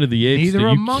Planet of the Apes, Neither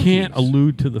are you monkeys. can't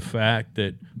allude to the fact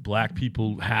that black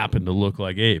people happen to look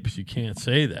like apes. You can't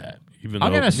say that. Even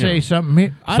I'm though, going to say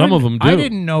something. Some of them do. I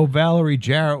didn't know Valerie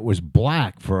Jarrett was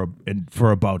black for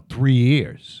about 3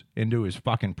 years into his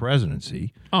fucking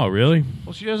presidency. Oh, really?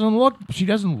 Well, she doesn't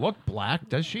look black,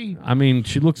 does she? I mean,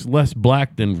 she looks less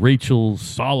black than Rachel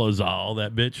Salazar,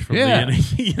 that bitch from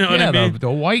the you know what I mean? The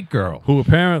white girl. Who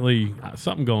apparently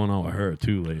something going on with her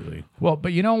too lately. Well,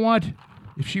 but you know what?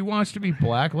 If she wants to be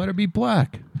black, let her be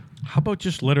black. How about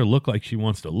just let her look like she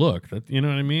wants to look? You know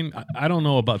what I mean? I don't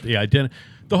know about the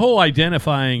whole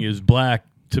identifying as black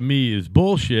to me is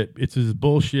bullshit. It's as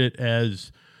bullshit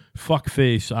as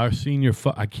fuckface, our senior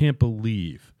I can't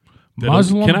believe.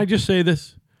 Muslim? Can I just say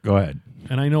this? Go ahead.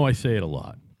 And I know I say it a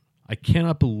lot. I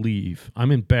cannot believe, I'm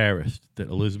embarrassed that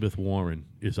Elizabeth Warren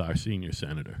is our senior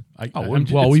senator.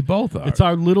 We both are. It's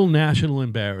our little national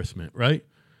embarrassment, right?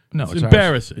 No, it's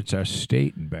embarrassing. It's our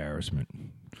state embarrassment.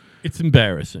 It's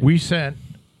embarrassing. We sent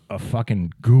a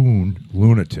fucking goon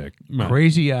lunatic, right.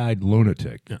 Crazy-eyed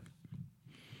lunatic. Yeah.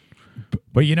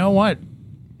 But you know what?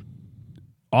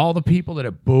 All the people that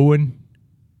are booing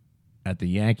at the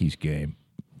Yankees game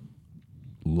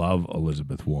love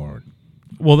Elizabeth Warren.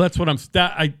 Well, that's what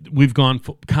we've gone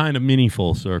kind of mini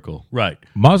full circle. Right.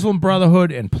 Muslim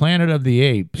Brotherhood and Planet of the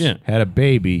Apes had a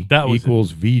baby that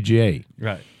equals VJ.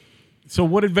 Right. So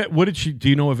what did she? Do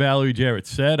you know what Valerie Jarrett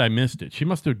said? I missed it. She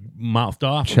must have mouthed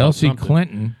off. Chelsea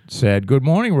Clinton said, "Good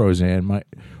morning, Roseanne."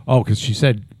 Because she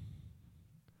said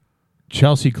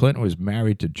Chelsea Clinton was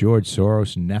married to George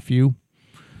Soros' nephew,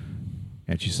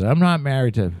 and she said, "I'm not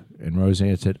married to." And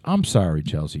Roseanne said, "I'm sorry,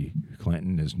 Chelsea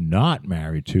Clinton is not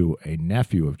married to a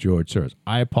nephew of George Soros.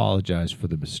 I apologize for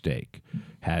the mistake.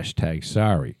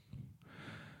 #sorry."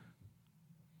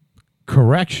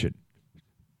 Correction.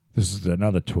 This is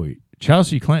another tweet.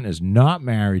 Chelsea Clinton is not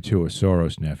married to a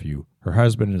Soros nephew. Her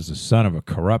husband is the son of a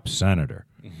corrupt senator.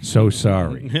 So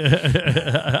sorry.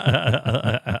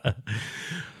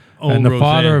 And the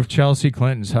father of Chelsea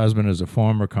Clinton's husband is a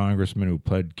former congressman who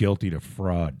pled guilty to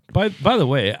fraud. By the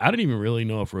way, I didn't even really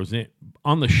know if Roseanne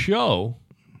on the show.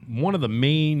 One of the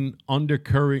main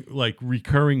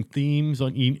recurring themes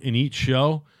in each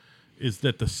show is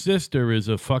that the sister is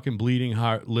a fucking bleeding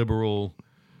heart liberal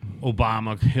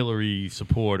Obama Hillary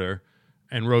supporter,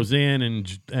 and Roseanne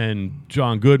and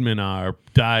John Goodman are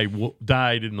dyed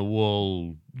in the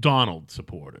wool Donald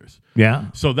supporters. Yeah.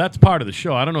 So that's part of the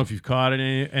show. I don't know if you've caught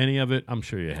any of it. I'm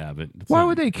sure you haven't. Why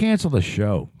would they cancel the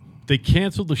show? They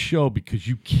canceled the show because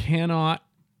you cannot,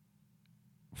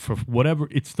 for whatever,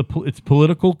 it's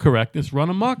political correctness run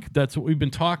amok. That's what we've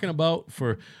been talking about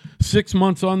for 6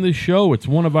 months on this show. It's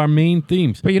one of our main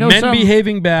themes. But you know, men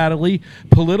behaving badly,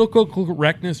 political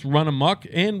correctness run amok,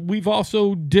 and we've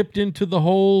also dipped into the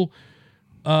whole.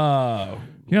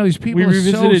 These people are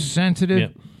so sensitive. Yeah.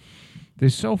 They're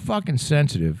so fucking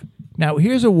sensitive. Now,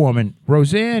 here's a woman,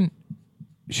 Roseanne.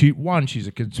 She's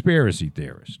a conspiracy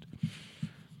theorist.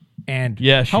 And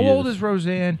Yeah, she how old is. is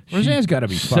Roseanne? Roseanne's got to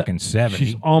be fucking 70.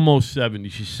 She's almost 70.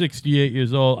 She's 68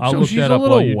 years old. I'll look she's that a up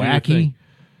little while you do your wacky. thing.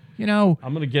 You know.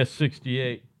 I'm going to guess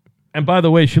 68. And by the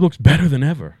way, she looks better than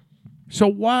ever. So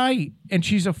why? And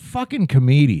she's a fucking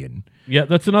comedian. Yeah,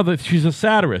 that's another. She's a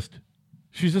satirist.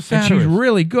 She's a And satirist. she's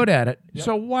really good at it. Yep.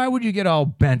 So why would you get all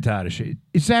bent out of shit?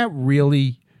 Is that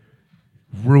really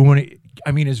ruining?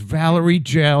 I mean, is Valerie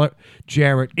Jarrett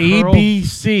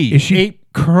ABC? Is she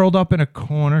curled up in a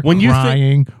corner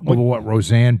crying over what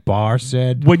Roseanne Barr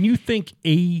said? When you think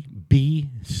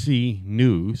ABC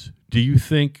News, do you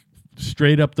think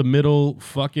straight up the middle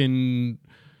fucking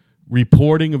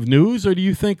reporting of news, or do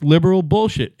you think liberal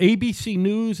bullshit? ABC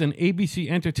News and ABC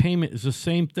Entertainment is the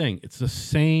same thing. It's the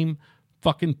same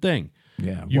fucking thing.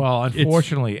 Yeah. Well,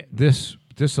 unfortunately, this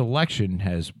election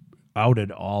has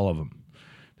outed all of them.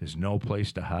 There's no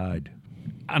place to hide.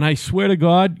 And I swear to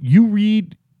God, you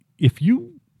read if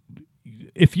you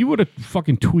were to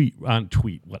fucking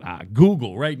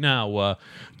Google right now,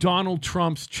 Donald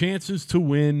Trump's chances to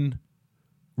win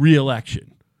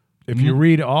re-election. If you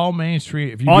read all mainstream,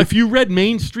 if you read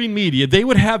mainstream media, they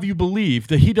would have you believe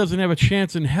that he doesn't have a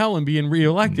chance in hell in being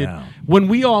reelected. No. When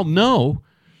we all know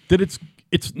that it's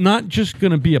not just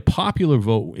going to be a popular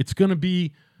vote. It's going to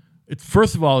be,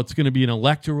 first of all, it's going to be an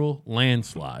electoral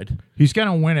landslide. He's going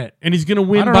to win it, and he's going to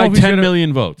win by 10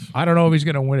 million votes. I don't know if he's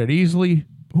going to win it easily.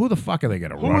 Who the fuck are they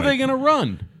going to run? Who are they going to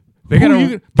run?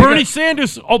 Bernie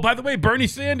Sanders. Oh, by the way, Bernie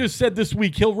Sanders said this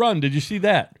week he'll run. Did you see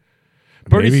that?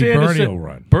 Bernie will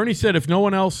run. Bernie said if no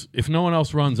one else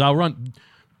runs, I'll run.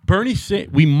 Bernie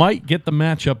said we might get the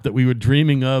matchup that we were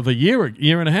dreaming of a year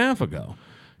and a half ago.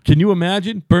 Can you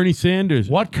imagine Bernie Sanders?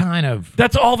 What kind of?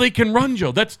 That's all they can run,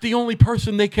 Joe. That's the only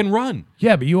person they can run.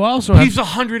 Yeah, but you also he's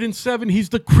 107. He's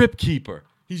the crypt keeper.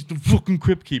 He's the fucking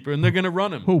crypt keeper, and they're gonna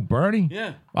run him. Who, Bernie?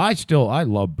 Yeah. I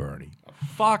love Bernie.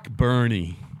 Fuck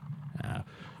Bernie.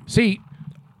 See,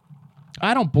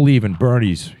 I don't believe in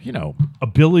Bernie's,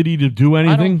 ability to do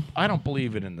anything. I don't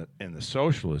believe it in the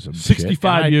socialism.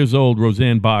 65 years old,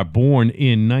 Roseanne Barr, born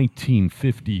in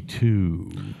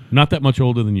 1952. Not that much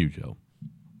older than you, Joe.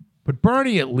 But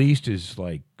Bernie at least is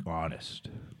like honest.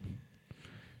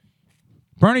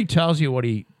 Bernie tells you what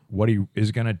he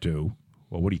is going to do,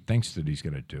 or what he thinks that he's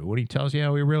going to do. When he tells you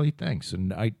how he really thinks,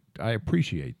 and I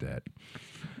appreciate that.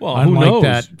 Well, unlike who knows?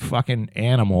 that fucking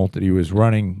animal that he was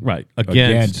running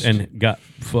against and got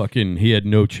fucking. He had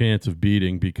no chance of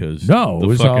beating because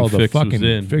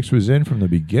the fix was in from the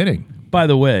beginning. By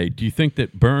the way, do you think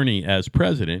that Bernie, as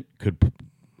president, could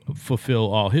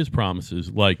fulfill all his promises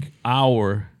like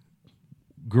our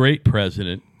great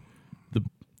president,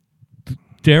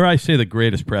 dare I say the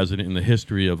greatest president in the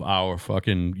history of our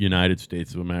fucking United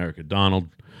States of America, Donald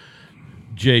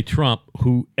J. Trump,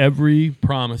 who every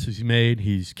promise he's made,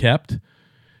 he's kept.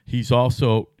 He's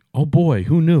also, oh boy,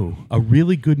 who knew? A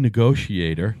really good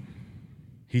negotiator.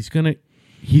 He's gonna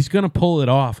pull it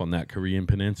off on that Korean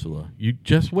Peninsula. You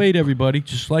just wait, everybody.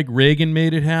 Just like Reagan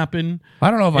made it happen.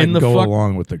 I don't know if I can go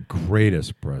along with the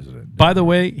greatest president. By the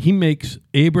way, he makes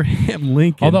Abraham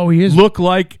Lincoln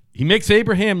he makes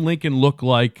Abraham Lincoln look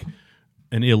like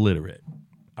an illiterate.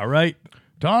 All right?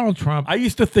 Donald Trump. I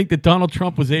used to think that Donald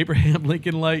Trump was Abraham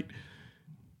Lincoln light.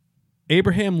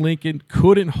 Abraham Lincoln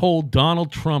couldn't hold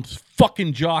Donald Trump's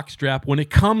fucking jockstrap when it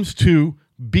comes to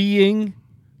being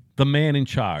the man in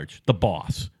charge, the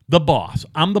boss. The boss.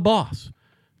 I'm the boss.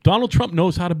 Donald Trump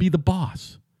knows how to be the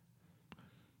boss.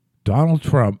 Donald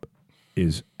Trump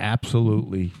is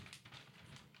absolutely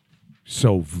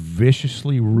so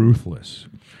viciously ruthless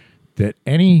that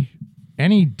any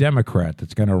Democrat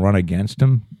that's going to run against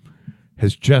him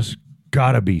has just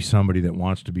got to be somebody that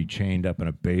wants to be chained up in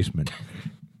a basement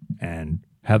and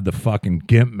have the fucking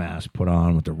gimp mask put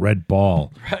on with the red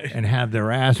ball and have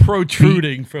their ass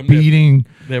protruding from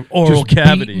their oral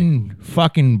cavity, beaten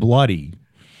fucking bloody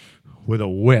with a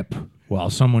whip while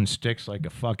someone sticks like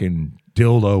a fucking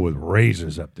dildo with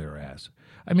razors up their ass.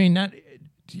 I mean,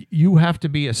 you have to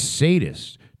be a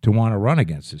sadist to want to run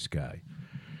against this guy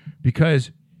because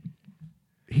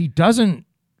he doesn't.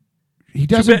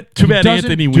 Too bad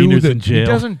Anthony Weiner's in jail. He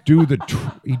doesn't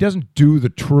do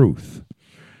the truth.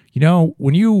 You know,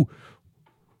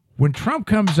 when Trump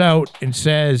comes out and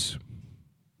says,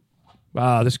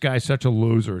 this guy's such a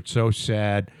loser, it's so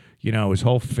sad, his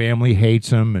whole family hates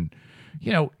him, and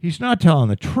he's not telling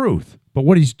the truth. But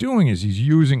what he's doing is he's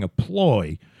using a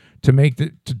ploy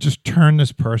to just turn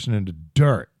this person into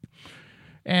dirt.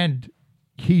 And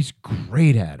he's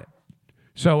great at it.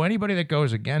 So anybody that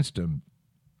goes against him,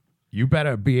 you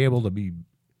better be able to be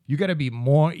You got to be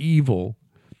more evil.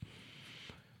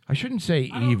 I shouldn't say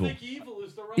evil. I don't think evil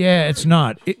is the right Yeah, word. it's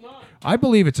not. It's not. I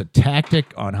believe it's a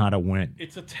tactic on how to win.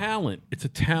 It's a talent. It's a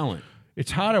talent.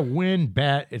 It's how to win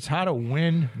It's how to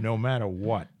win no matter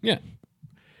what. Yeah.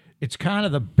 It's kind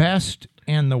of the best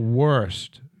and the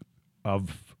worst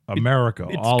of America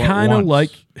It's all at kind of once.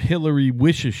 like Hillary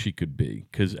wishes she could be,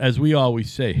 because as we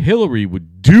always say, Hillary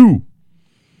would do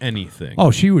anything.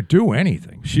 Oh, she would do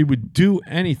anything. She would do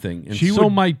anything, and She so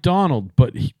would- might Donald.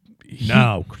 But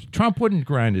No, Trump wouldn't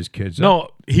grind his kids up. no,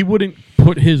 he wouldn't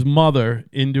put his mother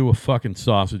into a fucking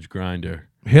sausage grinder.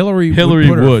 Hillary Hillary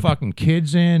would put her would. fucking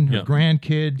kids in, her Yep.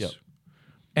 grandkids, Yep.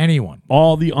 anyone.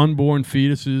 All the unborn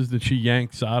fetuses that she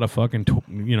yanks out of fucking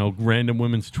random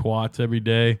women's twats every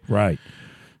day. Right.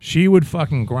 She would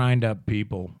fucking grind up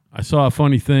people I saw a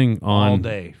funny thing on all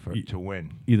day to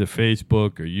win. either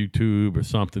Facebook or YouTube or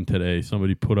something today.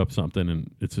 Somebody put up something, and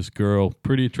it's this girl,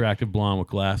 pretty attractive blonde with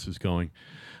glasses, going,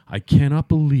 I cannot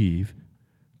believe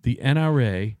the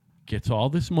NRA gets all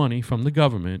this money from the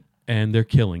government and they're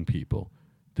killing people.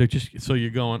 They're just, so you're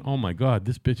going, oh my God,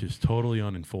 this bitch is totally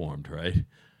uninformed, right?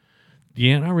 The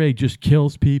NRA just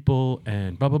kills people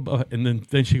and blah, blah, blah. And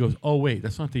then she goes, oh wait,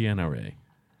 that's not the NRA.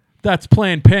 That's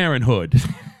Planned Parenthood.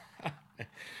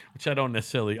 Which I don't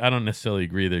necessarily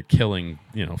agree. They're killing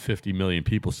 50 million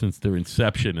people since their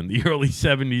inception in the early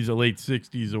 70s or late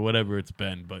 60s or whatever it's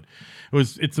been. But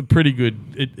it's a pretty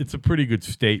good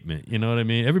statement. You know what I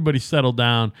mean? Everybody settle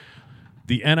down.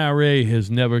 The NRA has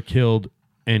never killed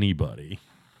anybody.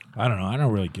 I don't know. I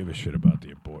don't really give a shit about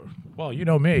the abortion. Well, you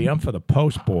know me. I'm for the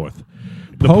post-birth.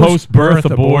 The post-birth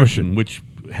abortion, which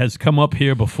has come up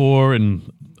here before.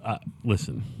 And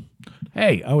listen,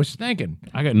 Hey, I was thinking,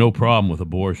 I got no problem with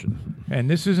abortion. and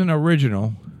this isn't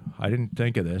original. I didn't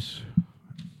think of this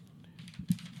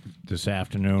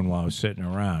afternoon while I was sitting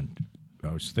around.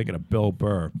 I was thinking of Bill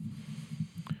Burr.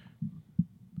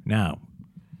 Now,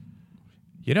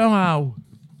 you know how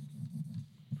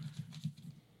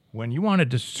when you want to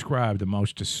describe the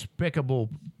most despicable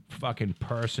fucking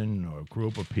person or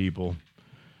group of people,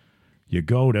 you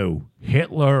go to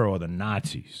Hitler or the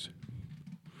Nazis.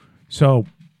 So,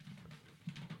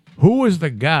 who was the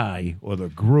guy or the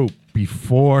group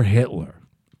before Hitler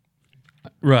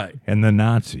Right. and the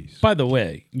Nazis? By the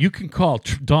way, you can call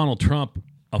Donald Trump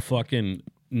a fucking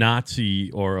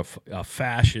Nazi or a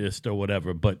fascist or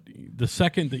whatever, but the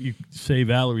second that you say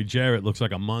Valerie Jarrett looks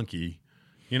like a monkey,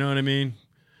 you know what I mean?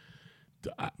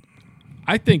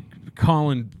 I think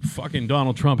calling fucking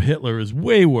Donald Trump Hitler is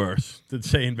way worse than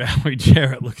saying Valerie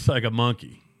Jarrett looks like a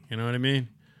monkey. You know what I mean?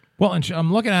 Well, and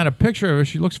I'm looking at a picture of her.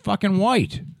 She looks fucking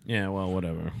white. Yeah, well,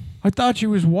 whatever. I thought she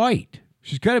was white.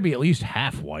 She's got to be at least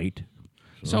half white.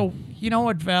 So, you know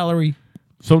what, Valerie?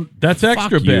 So that's Fuck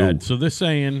extra you. bad. So they're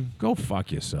saying, Go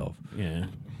fuck yourself. yeah.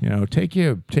 You know, take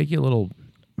your little.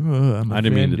 I'm I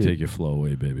didn't mean to offended." take your flow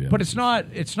away, baby. But it's not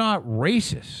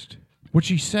racist. What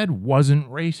she said wasn't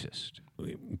racist.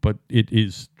 But it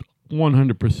is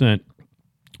 100%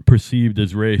 perceived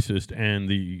as racist, and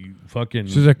the fucking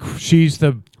She's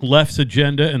the left's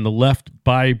agenda and the left,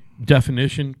 by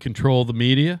definition, control the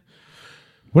media.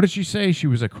 what did she say? She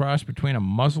was a cross between a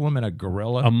Muslim and a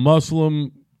gorilla. A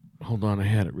Muslim. Hold on, I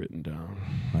had it written down.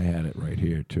 I had it right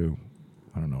here too.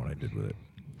 I don't know what I did with it.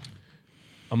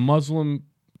 A Muslim,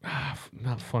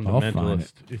 not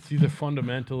fundamentalist. It's either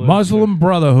fundamentalist. Muslim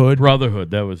Brotherhood.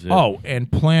 Brotherhood. That was it. Oh,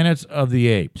 and Planets of the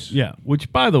Apes. Yeah,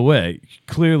 which, by the way,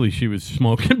 clearly she was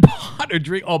smoking pot or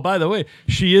drink. Oh, by the way,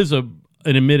 she is an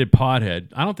admitted pothead.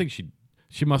 I don't think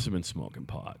she must have been smoking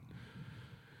pot.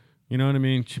 You know what I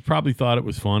mean? She probably thought it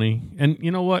was funny. And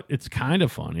you know what? It's kind of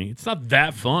funny. It's not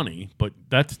that funny, but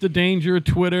that's the danger of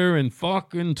Twitter and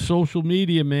fucking social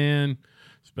media, man.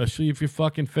 Especially if you're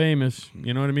fucking famous.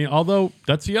 You know what I mean? Although,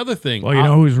 that's the other thing. Well, you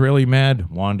know who's really mad?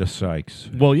 Wanda Sykes.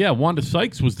 Well, yeah, Wanda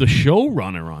Sykes was the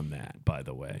showrunner on that, by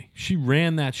the way. She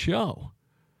ran that show.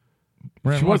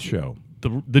 Ran what show?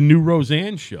 The new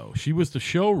Roseanne show. She was the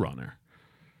showrunner.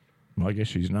 Well, I guess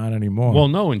she's not anymore. Well,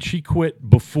 no, and she quit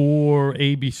before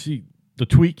ABC. The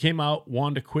tweet came out,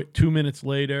 Wanda quit 2 minutes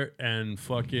later, and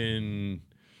fucking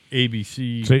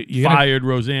ABC So you fired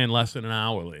Roseanne less than an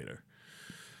hour later.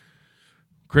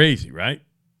 Crazy, right?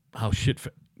 How shit...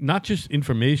 not just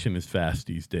information is fast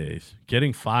these days.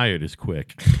 Getting fired is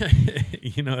quick.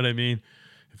 You know what I mean?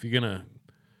 If you're going to...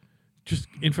 just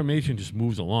information just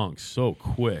moves along so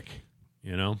quick,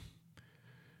 you know?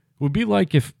 It would be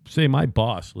like if, say, my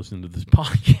boss listened to this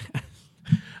podcast.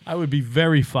 I would be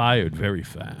very fired very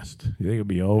fast. You think it'll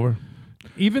be over?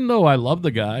 Even though I love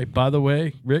the guy, by the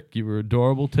way, Rick, you were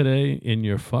adorable today in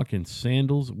your fucking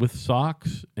sandals with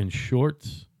socks and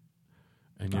shorts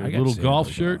and your I got little golf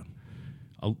sandals shirt.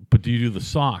 on. But do you do the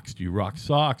socks? Do you rock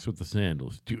socks with the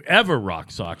sandals? Do you ever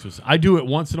rock socks with? I do it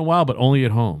once in a while, but only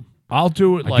at home. I'll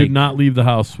do it I like do not leave the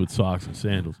house with socks and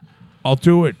sandals. I'll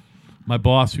do it. My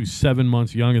boss, who's 7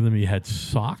 months younger than me, had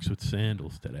socks with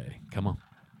sandals today. Come on.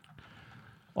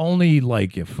 Only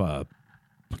like if And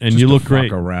just you to look fuck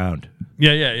great. around.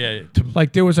 Yeah.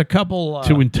 Like there was a couple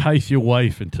To entice your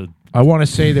wife into. I want to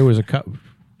say there was a couple.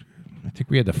 I think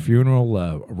we had the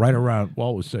funeral right around.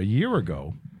 Well, it was a year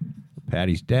ago.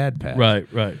 Patty's dad passed.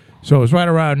 Right. So it was right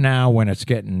around now when it's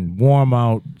getting warm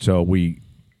out. So we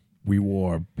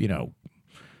wore,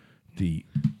 the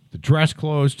dress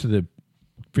clothes to the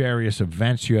various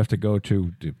events you have to go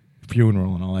to, the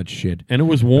funeral and all that shit. And it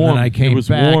was warm. And then I came it was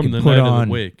back warm and the put night on of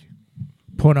the wake.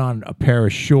 Put on a pair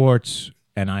of shorts,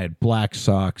 and I had black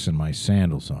socks and my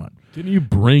sandals on. Didn't you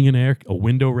bring a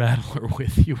window rattler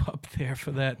with you up there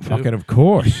for that too? Fucking of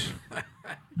course.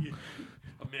 A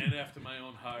man after my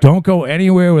own heart. Don't go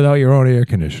anywhere without your own air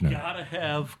conditioner. Gotta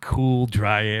have cool,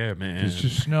 dry air, man. It's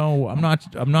just no. I'm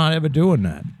not ever doing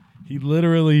that. He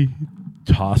literally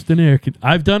tossed an air.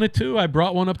 I've done it too. I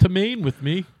brought one up to Maine with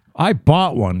me. I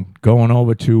bought one going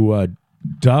over to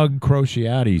Doug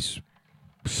Crociati's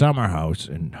summer house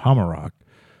in Hummerock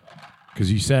because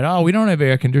he said, "Oh, we don't have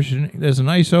air conditioning. There's a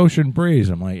nice ocean breeze."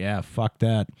 I'm like, "Yeah, fuck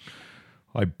that."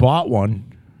 I bought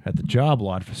one at the job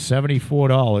lot for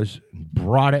 $74 and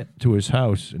brought it to his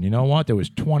house. And you know what? There was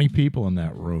 20 people in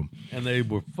that room. And they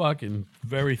were fucking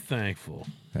very thankful.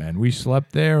 And we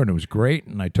slept there, and it was great.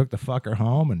 And I took the fucker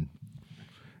home, and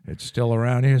it's still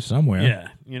around here somewhere. Yeah.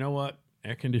 You know what?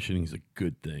 Air conditioning's a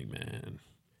good thing, man.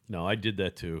 No, I did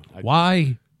that too.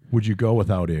 Why would you go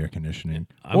without air conditioning?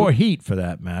 Or heat, for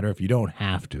that matter, if you don't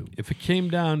have to? If it came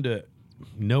down to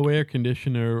no air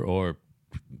conditioner or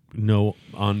no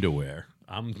underwear,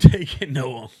 I'm taking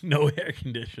no air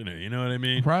conditioner. You know what I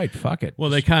mean? Right, fuck it. Well,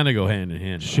 they kind of go hand in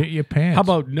hand. Shit your pants. How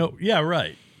about no? Yeah,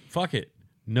 right. Fuck it.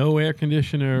 No air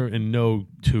conditioner and no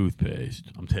toothpaste.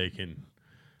 I'm taking.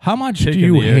 How much do taking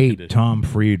you the air hate conditioner. Tom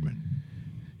Friedman?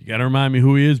 You got to remind me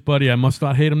who he is, buddy. I must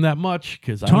not hate him that much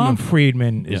because Tom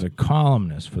Friedman is Yeah. a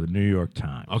columnist for the New York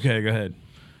Times. Okay, go ahead.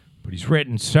 But he's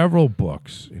written several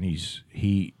books, and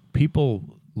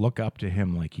people look up to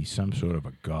him like he's some sort of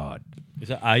a god. Is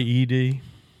that IED?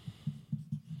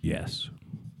 Yes.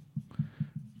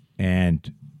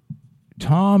 And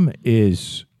Tom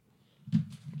is...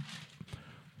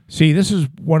 See, this is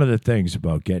one of the things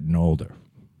about getting older.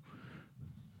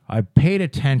 I paid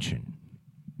attention,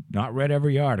 not read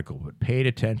every article, but paid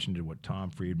attention to what Tom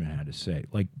Friedman had to say.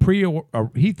 Like,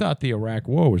 he thought the Iraq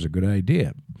War was a good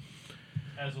idea.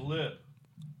 As a lip.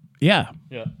 Yeah.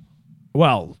 Yeah.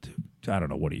 Well, I don't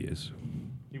know what he is.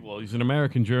 Well, he's an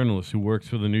American journalist who works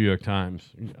for the New York Times.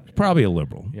 He's probably a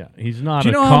liberal. Yeah, he's not. Do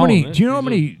you know how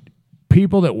many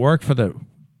people that work for the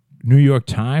New York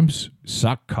Times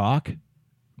suck cock?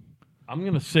 I'm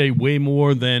going to say way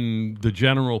more than the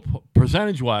general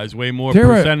percentage-wise. Way more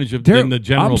percentage than the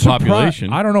general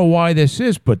population. I don't know why this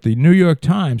is, but the New York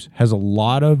Times has a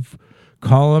lot of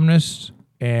columnists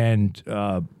and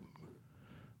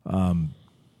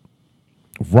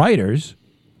writers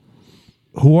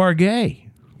who are gay.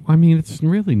 I mean, it's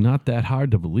really not that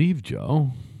hard to believe,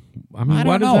 Joe. I mean, I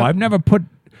don't know. I've never put.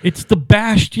 It's the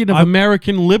bastion of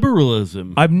American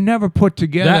liberalism. I've never put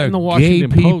together That and the gay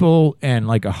Washington people and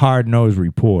like a hard-nosed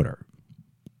reporter.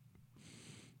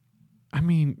 I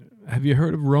mean, have you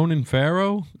heard of Ronan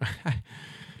Farrow?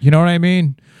 You know what I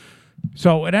mean?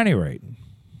 So, at any rate,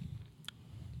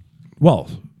 well,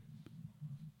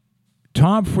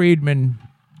 Tom Friedman.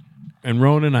 And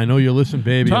Ronan, I know you listen,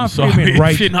 baby. Tom I'm sorry Friedman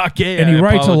if you're not gay. and he I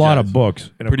writes a lot of apologize.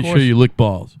 books. And Pretty sure you lick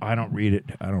balls. I don't read it.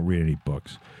 I don't read any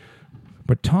books.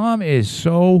 But Tom is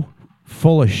so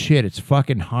full of shit. It's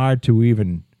fucking hard to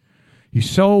even. He's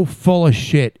so full of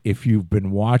shit. If you've been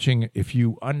watching, if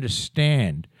you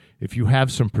understand, if you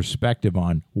have some perspective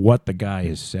on what the guy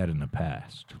has said in the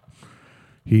past,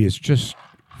 he is just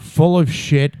full of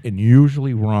shit and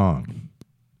usually wrong.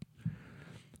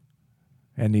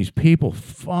 And these people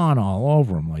fawn all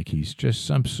over him like he's just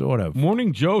some sort of...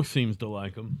 Morning Joe seems to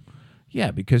like him.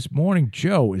 Yeah, because Morning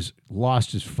Joe has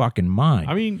lost his fucking mind.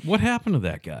 I mean, what happened to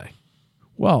that guy?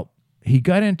 Well, he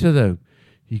got into the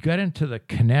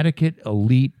Connecticut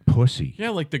elite pussy.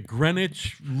 Yeah, like the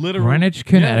Greenwich, literal... Greenwich,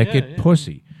 Connecticut yeah.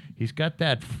 pussy. He's got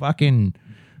that fucking...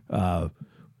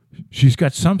 she's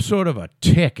got some sort of a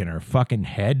tick in her fucking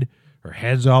head. Her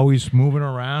head's always moving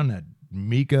around. That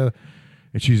Mika...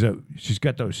 And she's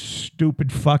got those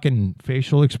stupid fucking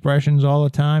facial expressions all the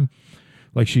time.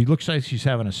 Like she looks like she's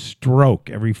having a stroke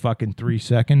every fucking 3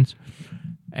 seconds.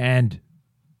 And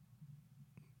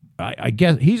I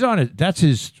guess he's on it. That's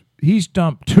his. He's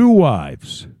dumped 2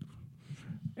 wives,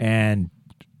 and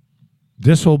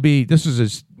this is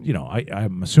his. You know,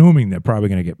 I'm assuming they're probably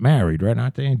going to get married, right?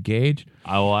 Aren't they engaged?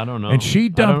 Oh, I don't know. And she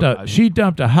dumped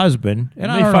a husband.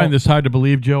 And I find this hard to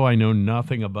believe, Joe. I know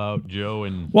nothing about Joe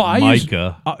and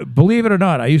Micah. Believe it or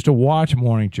not, I used to watch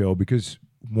Morning Joe because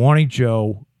Morning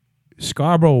Joe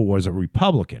Scarborough was a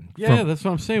Republican. Yeah, that's what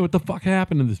I'm saying. What the fuck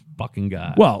happened to this fucking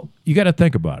guy? Well, you got to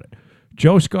think about it.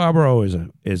 Joe Scarborough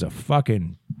is a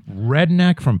fucking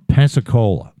redneck from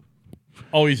Pensacola.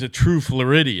 Oh, he's a true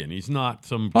Floridian. He's not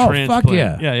some Oh, transplant. fuck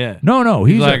yeah. Yeah. No.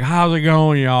 He's like, how's it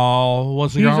going, y'all?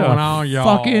 What's going on,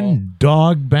 y'all? Fucking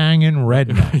dog banging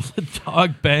redneck. He's a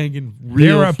dog banging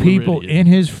real There are Floridian. people in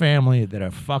his family that are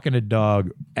fucking a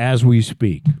dog as we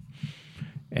speak.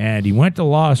 And he went to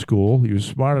law school. He was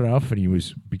smart enough, and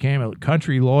he became a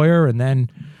country lawyer, and then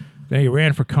he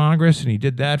ran for Congress, and he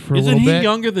did that for a little bit. Isn't he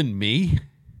younger than me?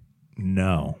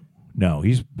 No,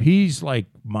 he's like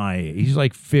he's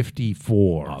like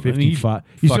 54, 55.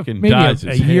 He's fucking maybe dyes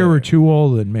a his year hair. or two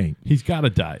older than me. He's got to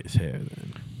dye his hair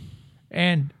then.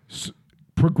 And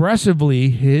progressively,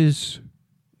 he's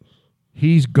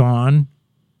gone,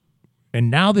 and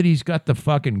now that he's got the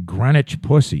fucking Greenwich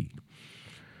pussy,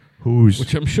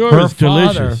 which I'm sure is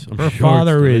delicious. Her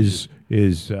father is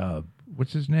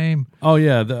what's his name? Oh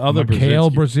yeah, the other Mikhail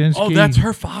Brzezinski. Oh, that's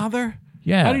her father.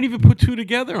 Yeah, I didn't even put two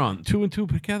and two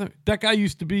together. That guy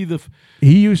used to be the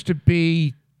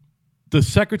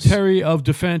Secretary of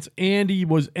Defense, and he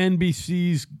was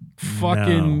NBC's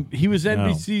fucking. He was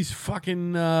NBC's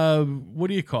fucking. What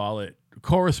do you call it?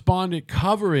 Correspondent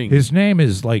covering. His name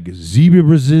is like Ziba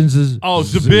Brzezinski. Oh,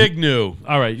 Zbigniew.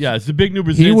 All right, yeah, Zbigniew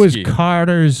Brzezinski. He was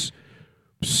Carter's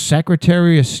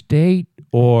Secretary of State,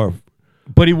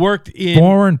 but he worked in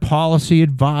foreign policy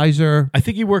advisor. I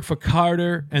think he worked for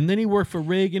Carter, and then he worked for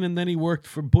Reagan, and then he worked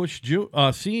for Bush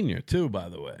Senior too. By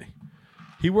the way,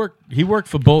 he worked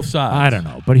for both sides. I don't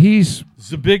know, but he's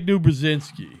Zbigniew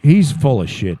Brzezinski. He's full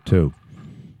of shit too.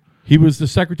 He was the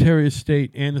Secretary of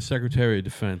State and the Secretary of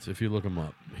Defense. If you look him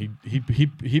up,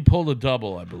 he pulled a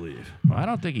double, I believe. I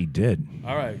don't think he did.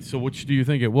 All right, so which do you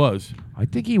think it was? I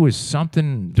think he was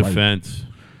something Defense,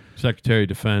 Secretary of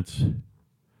Defense.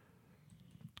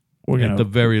 At the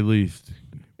very least.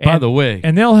 By the way.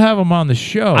 And they'll have him on the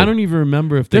show. I don't even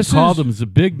remember if they called him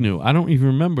Zbigniew. I don't even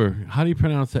remember. How do you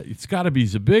pronounce that? It's got to be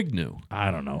Zbigniew.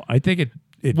 I don't know. I think it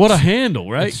what a handle,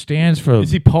 right? It stands for...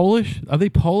 Is he Polish? Are they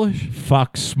Polish?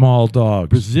 Fuck small dogs.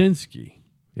 Brzezinski.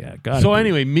 Yeah, got So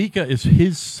anyway, Mika is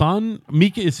his son.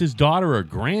 Mika is his daughter or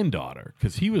granddaughter?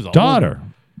 Because he was a daughter.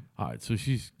 All right, so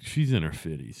she's in her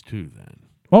 50s too then.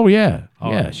 Oh, yeah.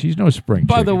 All yeah, right. she's no spring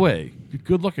By chicken. the way,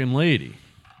 good-looking lady.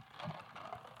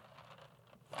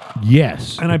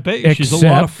 Yes. And I bet you she's a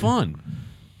lot of fun.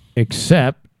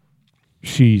 Except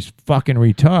she's fucking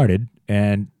retarded,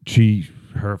 and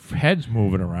her head's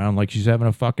moving around like she's having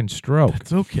a fucking stroke.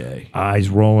 That's okay. Eyes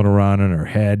rolling around in her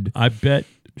head. I bet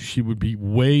she would be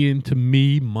way into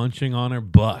me munching on her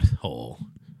butthole.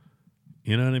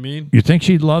 You know what I mean? You think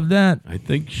she'd love that? I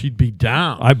think she'd be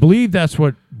down. I believe that's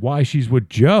why she's with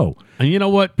Joe. And you know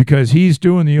what? Because he's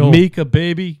doing the old Mika,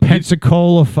 baby.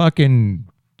 Pensacola fucking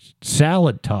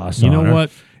salad toss. You know on her,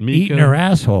 what? Mika, eating her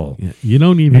asshole. Yeah, you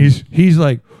don't even. He's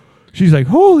like, she's like,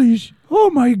 oh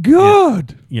my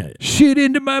God. Yeah. Shit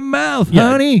into my mouth,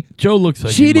 honey. Joe looks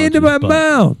like shit into my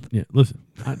mouth. Yeah, listen.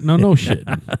 No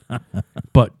shitting.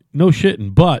 But no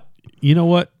shitting. But you know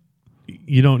what?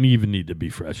 You don't even need to be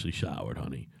freshly showered,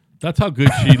 honey. That's how good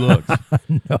she looks.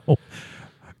 No.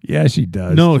 Yeah, she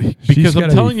does. No, because I'm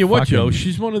telling you what, fucking... Joe,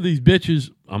 she's one of these bitches.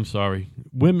 I'm sorry,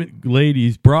 women,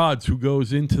 ladies, broads who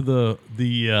goes into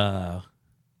the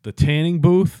tanning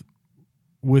booth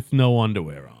with no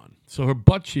underwear on. So her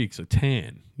butt cheeks are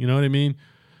tan. You know what I mean?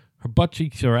 Her butt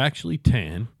cheeks are actually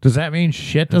tan. Does that mean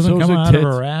shit doesn't come out of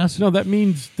her ass? No, that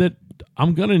means that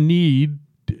I'm gonna need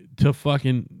to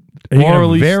fucking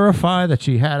orally verify that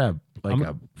she had a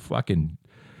fucking.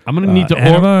 I'm gonna need to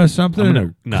enema or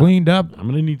something cleaned up. I'm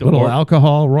gonna need to little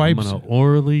alcohol wipes. I'm gonna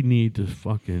orally need to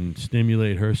fucking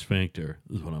stimulate her sphincter.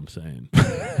 Is what I'm saying.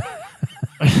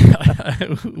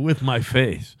 With my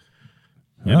face.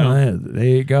 You know? There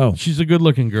you go. She's a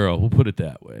good-looking girl. We'll put it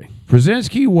that way.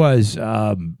 Brzezinski was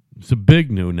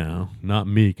Zbigniew now, not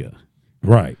Mika.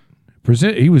 Right.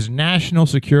 He was National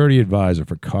Security Advisor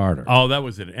for Carter. Oh, that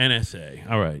was an NSA.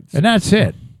 All right. And that's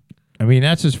it. I mean,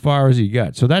 that's as far as he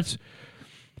got. So that's...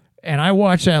 And I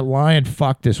watched that lion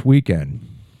fuck this weekend.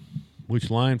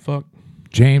 Which lion fuck?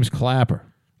 James Clapper.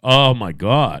 Oh, my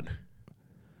God.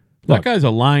 Look, that guy's a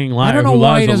lying liar. I don't know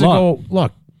why he doesn't go...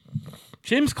 Look.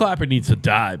 James Clapper needs to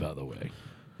die, by the way.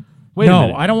 Wait a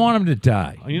minute. I don't want him to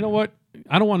die. You know what?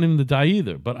 I don't want him to die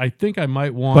either, but I think I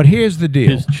might want But here's the deal.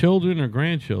 his children or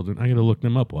grandchildren. I got to look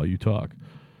them up while you talk.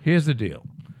 Here's the deal.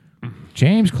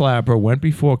 James Clapper went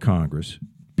before Congress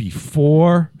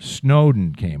before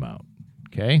Snowden came out.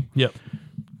 Okay? Yep.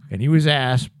 And he was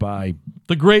asked by...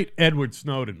 The great Edward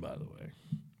Snowden, by the way.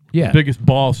 Yeah. The biggest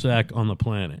ball sack on the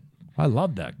planet. I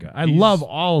love that guy. I love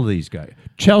all of these guys.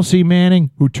 Chelsea Manning,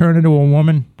 who turned into a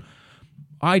woman.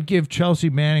 I'd give Chelsea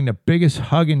Manning the biggest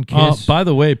hug and kiss. By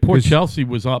the way, poor Chelsea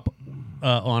was up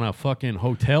on a fucking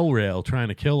hotel rail trying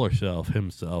to kill herself.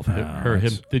 Him.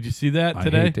 Did you see that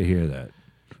today? I hate to hear that.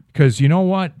 Because you know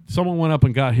what? Someone went up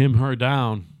and got her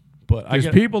down. But there's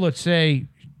people that say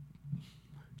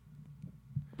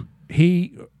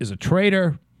he is a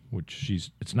traitor, which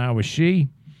it's now a she.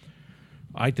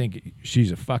 I think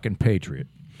she's a fucking patriot.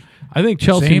 I think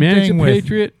Chelsea Manning's a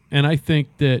patriot, and I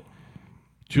think that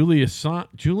Julian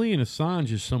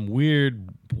Assange is some weird,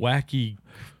 wacky,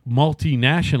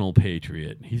 multinational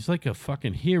patriot. He's like a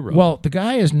fucking hero. Well, the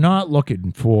guy is not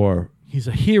looking for... He's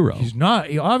a hero. He's not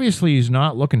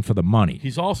looking for the money.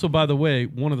 He's also, by the way,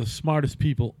 one of the smartest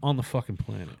people on the fucking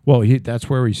planet. Well, that's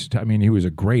where he was a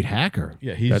great hacker.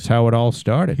 Yeah, that's how it all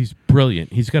started. He's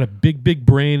brilliant. He's got a big, big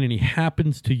brain, and he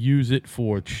happens to use it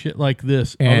for shit like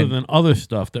this other than other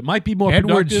stuff that might be more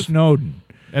productive.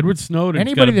 Edward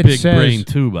Snowden's got a big brain,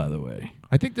 too, by the way.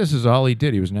 I think this is all he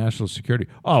did. He was national security.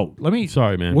 Oh,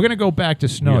 Sorry, man. We're going to go back to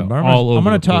Snowden. Yeah, I'm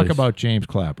going to talk about James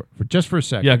Clapper just for a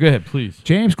second. Yeah, go ahead, please.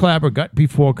 James Clapper got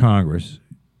before Congress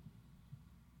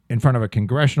in front of a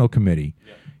congressional committee.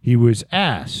 Yeah. He was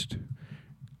asked,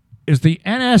 is the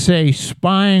NSA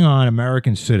spying on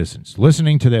American citizens,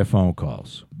 listening to their phone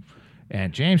calls?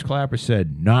 And James Clapper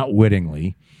said, not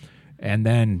wittingly. And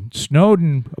then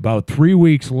Snowden, about 3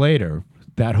 weeks later,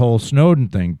 that whole Snowden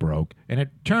thing broke, and it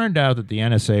turned out that the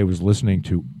NSA was listening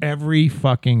to every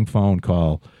fucking phone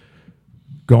call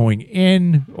going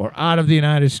in or out of the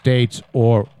United States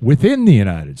or within the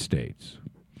United States.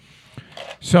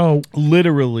 So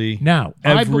literally now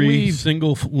every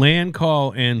single land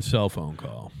call and cell phone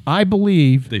call. I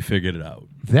believe they figured it out.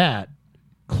 That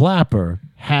Clapper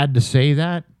had to say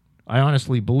that. I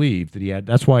honestly believe that he had.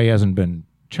 That's why he hasn't been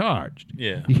charged.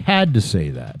 Yeah. He had to say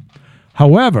that.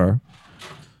 However,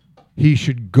 he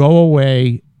should go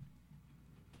away.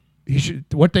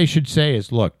 What they should say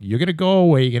is, look, you're going to go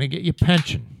away. You're going to get your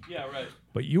pension. Yeah, right.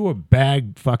 But you were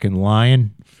bagged fucking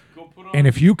lying. And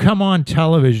if you come on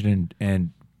television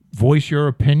and voice your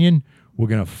opinion, we're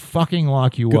going to fucking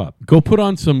lock you up. Go put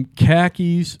on some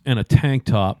khakis and a tank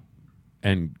top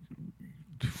and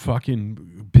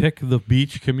fucking pick the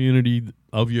beach community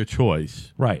of your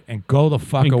choice. Right, and go the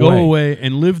fuck away. And go away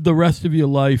and live the rest of your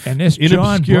life and this in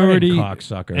John obscurity Brennan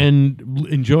cocksucker, and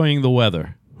enjoying the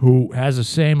weather. Who has the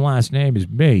same last name as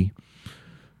me.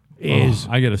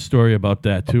 I got a story about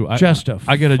that, too. I got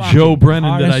a Joe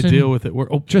Brennan that I deal with it.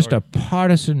 A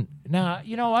partisan... Nah,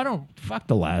 I don't... Fuck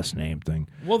the last name thing.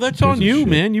 Well, that's on you,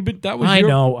 man. I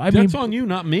know. That's on you,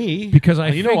 not me. Because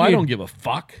I don't give a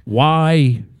fuck.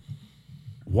 Why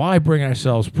bring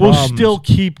ourselves problems? We'll still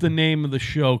keep the name of the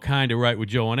show kind of right with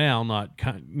Joe and Al, not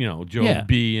Joe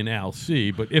B and Al C.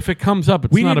 But if it comes up,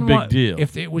 it's not a big deal.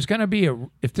 If it was going to be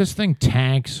if this thing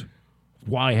tanks,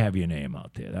 why have your name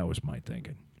out there? That was my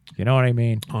thinking. You know what I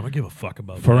mean? I don't give a fuck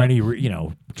about for that. any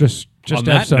just on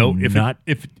have that note,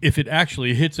 if it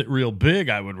actually hits it real big,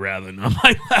 I would rather not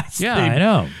my last name. Yeah, I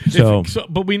know.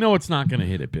 But we know it's not going to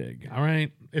hit it big. All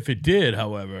right. If it did,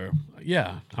 however,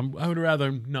 yeah, I would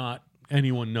rather not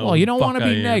anyone know. Well, you don't want to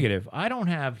be negative. I don't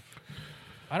have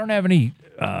any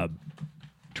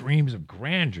dreams of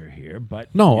grandeur here,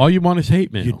 but no, all you want is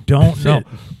hate mail. You don't know.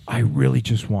 I really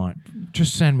just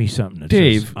send me something that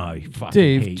Dave, says, I fucking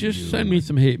Dave, hate just you. send me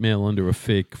some hate mail under a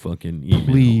fake fucking email.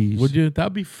 Please. Would you?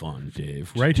 That'd be fun,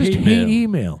 Dave. Right? Just hate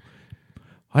email.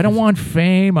 I don't want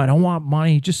fame. I don't want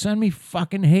money. Just send me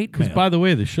fucking hate mail. Because, by the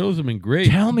way, the shows have been great.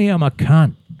 Tell me I'm a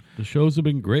cunt. The shows have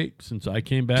been great since I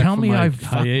came back. Tell from me my I've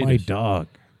fucked my dog.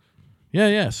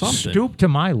 Yeah, something. Stoop to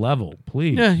my level,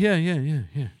 please.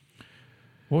 Yeah.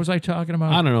 What was I talking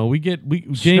about? I don't know.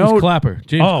 James Clapper.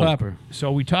 Clapper.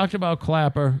 So we talked about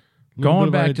Clapper.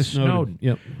 Going back to Snowden.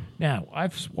 Yep. Now,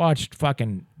 I've watched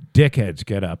fucking dickheads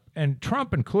get up, and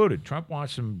Trump included. Trump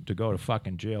wants him to go to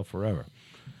fucking jail forever.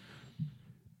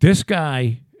 This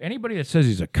guy, anybody that says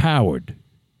he's a coward,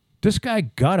 this guy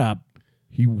got up.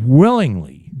 He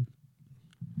willingly.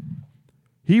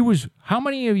 How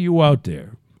many of you out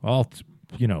there, all,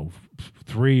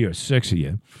 3 or 6 of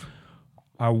you,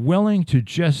 are willing to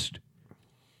just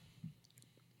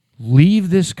leave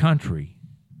this country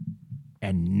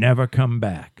and never come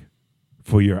back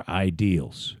for your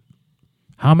ideals?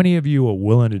 How many of you are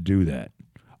willing to do that?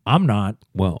 I'm not.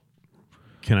 Well,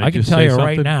 I can just tell say you something?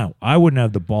 right now, I wouldn't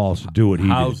have the balls to do what he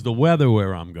How's did. the weather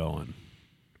where I'm going?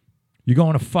 You're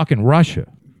going to fucking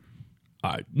Russia.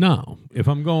 No. If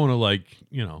I'm going to, like,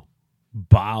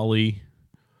 Bali,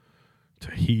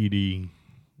 Tahiti,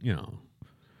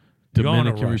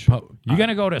 Dominican Republic. You're going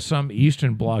to go to some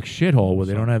Eastern Bloc shithole where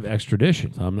they don't have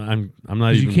extradition. I'm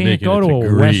not even you can't making go it to a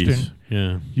Greece. Western.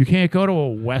 Yeah. You can't go to a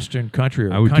Western country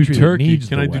or I a would do country that Turkey. needs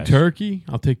Can the I do West. Turkey?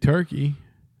 I'll take Turkey.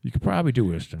 You could probably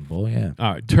do Istanbul, yeah.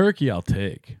 All right, Turkey I'll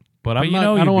take. But I you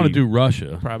don't want to do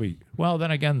Russia. Probably. Well,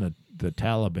 then again, the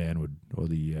Taliban would, or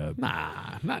the...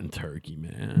 Nah, not in Turkey,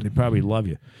 man. They'd probably love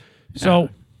you. So...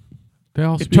 They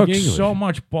all It speak took English. so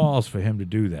much balls for him to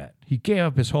do that. He gave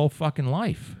up his whole fucking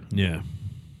life. Yeah.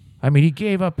 I mean, he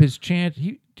gave up his chance.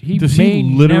 He Does may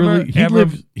he literally never,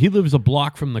 he lives a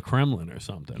block from the Kremlin or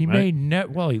something. He right?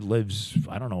 he lives.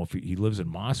 I don't know if he lives in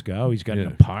Moscow. He's got an Yeah.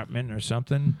 apartment or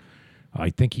something. I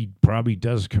think he probably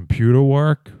does computer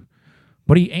work,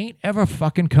 but he ain't ever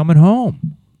fucking coming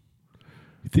home.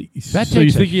 That so takes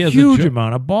you think he has huge a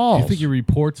amount of balls. You think he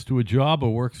reports to a job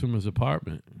or works from his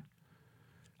apartment?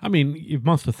 I mean, you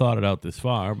must have thought it out this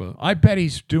far, but I bet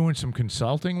he's doing some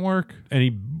consulting work. and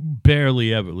he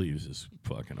barely ever leaves his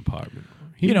fucking apartment.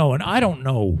 And I don't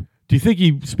know. Do you think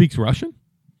he speaks Russian?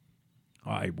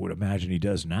 I would imagine he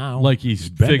does now. Like he's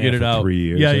been figured there it for out. 3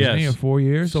 years, Yeah, hasn't he, yes. or 4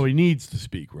 years. So he needs to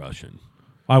speak Russian.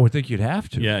 I would think you'd have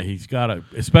to. Yeah, he's got to,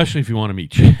 especially if you want to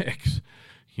meet chicks.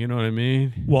 You know what I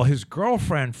mean? Well, his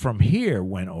girlfriend from here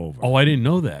went over. Oh, I didn't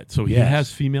know that. So he Yes.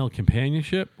 has female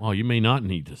companionship? Oh, you may not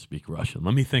need to speak Russian.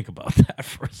 Let me think about that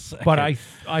for a second. But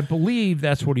I believe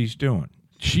that's what he's doing.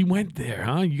 She went there,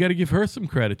 huh? You got to give her some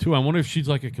credit, too. I wonder if she's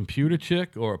like a computer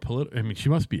chick or a political... I mean, she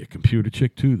must be a computer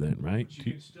chick, too, then, right? She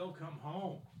can still come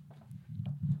home.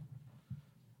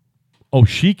 Oh,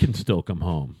 she can still come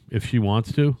home if she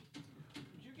wants to? Did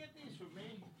you get these for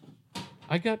me?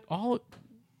 I got all...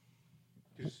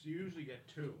 Because you usually get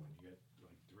two. And you get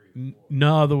like three or four.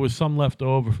 No, there was some left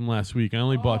over from last week. I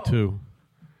only bought two.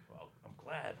 Well, I'm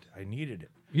glad. I needed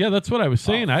it. Yeah, that's what I was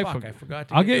saying. I forgot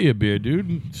to I'll get get you a beer,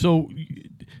 dude. So,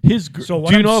 do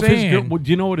what you I'm know saying-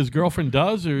 do you know what his girlfriend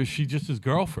does, or is she just his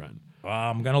girlfriend?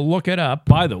 I'm going to look it up.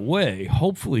 By the way,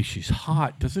 hopefully she's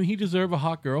hot. Doesn't he deserve a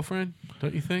hot girlfriend?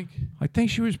 Don't you think? I think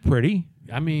she was pretty.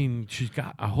 I mean, she's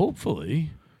got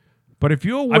hopefully. But if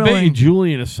you're I bet you willing,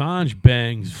 Julian Assange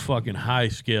bangs fucking high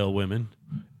scale women.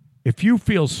 if you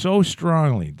feel so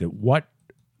strongly that what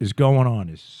is going on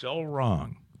is so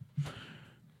wrong,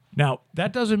 now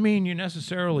that doesn't mean you're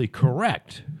necessarily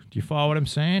correct. Do you follow what I'm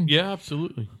saying? Yeah,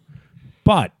 absolutely.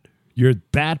 But you're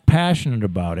that passionate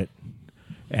about it,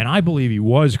 and I believe he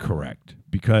was correct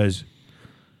because,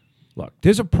 look,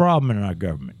 there's a problem in our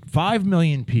government. 5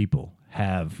 million people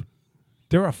have...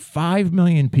 There are 5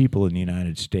 million people in the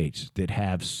United States that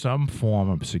have some form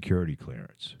of security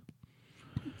clearance.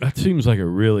 That seems like a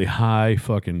really high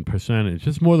fucking percentage.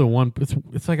 It's more than one.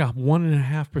 It's like a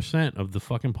 1.5% of the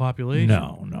fucking population.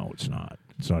 No, it's not.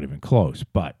 It's not even close.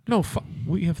 But No,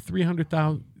 we have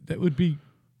 300,000. That would be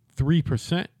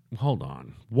 3%. Hold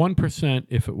on, 1%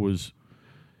 if it was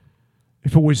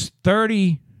if it was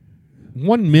 30,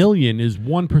 1 million is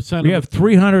 1%. we have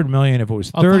 300 million. If it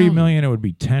was 30 1,000. million, it would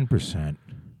be 10%.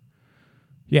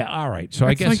 Yeah, all right. So I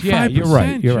That's guess, like yeah, you're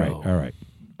right. 5%, You're right. Joe. All right.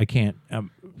 I can't.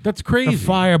 That's The crazy.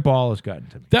 fireball has gotten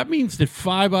to me. That means that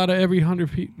 5 out of every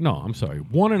 100 people. No, I'm sorry,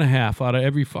 1.5 out of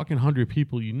every fucking 100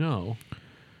 people you know.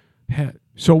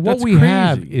 So what That's we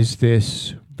have crazy. is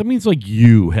this That means like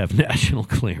you have national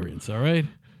clearance. All right.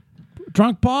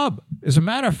 Drunk Bob. As a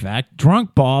matter of fact,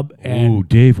 Drunk Bob and Oh,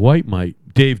 Dave White might.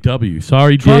 Dave W.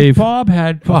 Sorry, Drunk Dave. Bob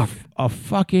had Fuck. a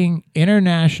fucking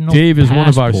international Dave is one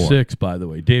of our passport. 6, by the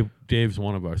way. Dave's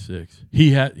one of our 6.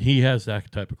 He has that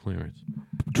type of clearance.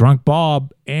 Drunk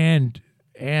Bob and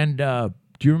do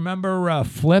you remember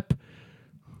Flip?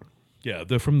 Yeah,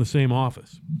 they're from the same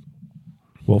office.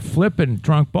 Well, Flip and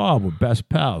Drunk Bob were best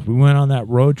pals. We went on that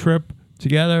road trip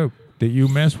together that you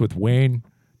missed with Wayne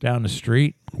down the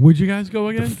street. Where'd you guys go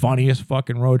The again? funniest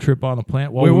fucking road trip on the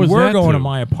planet. Well, Where we was were that going to? to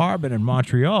my apartment in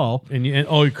Montreal.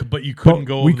 But you couldn't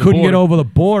go. We over the couldn't get border. over the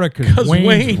border because 'Cause Wayne's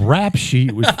Wayne- rap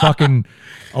sheet was fucking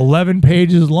 11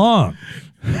 pages long.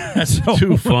 That's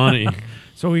too funny.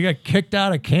 So we got kicked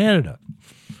out of Canada.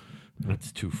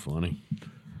 That's too funny.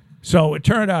 So it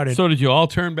turned out So did you all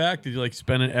turn back? Did you like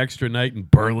spend an extra night in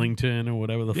Burlington or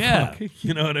whatever the Yeah. fuck?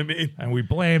 You know what I mean? and we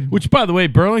blamed. Which, by the way,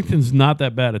 Burlington's not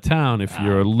that bad a town if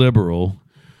you're a liberal.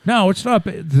 No, it's not.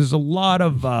 There's a lot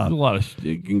of.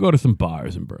 You can go to some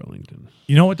bars in Burlington.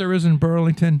 You know what there is in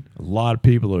Burlington? A lot of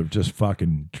people have just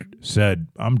fucking said,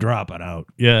 "I'm dropping out."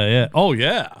 Yeah, yeah. Oh,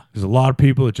 yeah. There's a lot of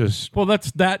people that just Well,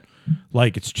 that's that.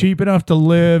 like it's cheap enough to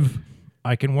live.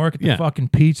 I can work at the Yeah. fucking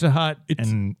Pizza Hut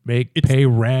and pay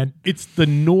rent. It's the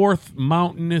North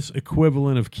Mountainous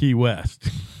equivalent of Key West.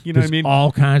 You know There's what I mean?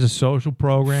 all kinds of social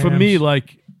programs.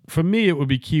 For me, it would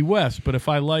be Key West. But if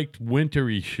I liked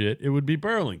wintry shit, it would be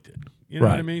Burlington. You know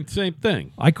what I Right. mean? Same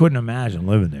thing. I couldn't imagine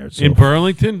living there. It's In so,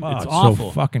 Burlington, oh, it's so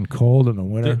awful. fucking cold in the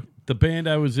winter. The band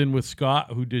I was in with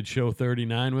Scott, who did Show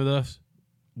 39 with us,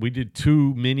 we did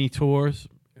 2 mini tours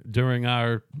during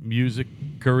our music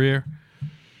career.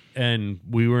 And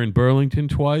we were in Burlington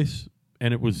twice,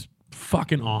 and it was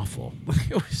fucking awful.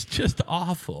 It was just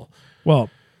awful. Well,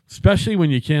 Especially when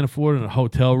you can't afford a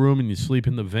hotel room and you sleep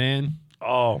in the van.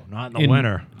 oh, not in the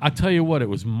winter. I tell you what, it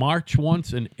was March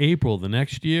once and April the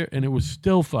next year, and it was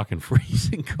still fucking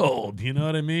freezing cold. You know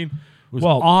what I mean? It was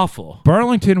awful.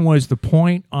 Burlington was the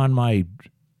point on my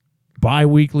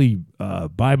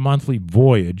bi-monthly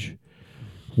voyage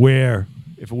where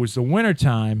if it was the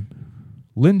wintertime,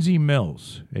 Lindsay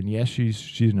Mills, and yes,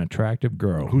 she's an attractive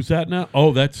girl. Who's that now?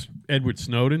 Oh, that's Edward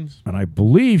Snowden's. And I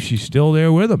believe she's still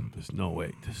there with him. There's no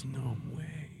way. There's no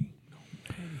way. No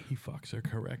way he fucks her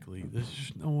correctly. There's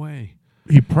just no way.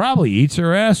 He probably eats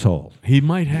her asshole. He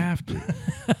might have to.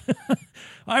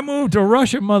 I moved to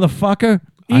Russia, motherfucker.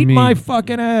 I Eat mean- my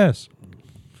fucking ass.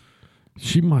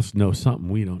 She must know something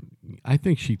we don't. I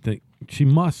think she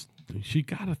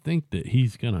got to think that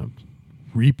he's going to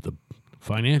reap the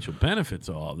financial benefits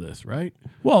of all this, right?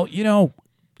 Well,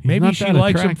 maybe not she that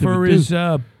likes him attractive for a his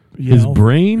His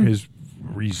brain? his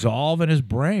resolve and his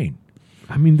brain.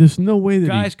 I mean, there's no way that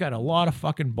Guy's got a lot of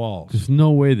fucking balls. there's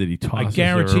no way that he tosses I her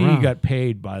guarantee he around. got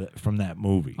paid from that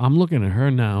movie. I'm looking at her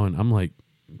now, and I'm like,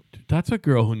 that's a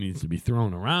girl who needs to be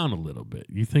thrown around a little bit.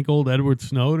 You think old Edward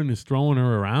Snowden is throwing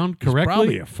her around He's correctly?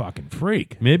 probably a fucking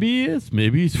freak. Maybe he is.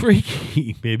 Maybe he's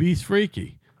freaky. Maybe he's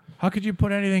freaky. How could you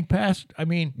put anything past? I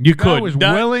mean, You the guy could. was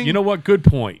willing. You know what? Good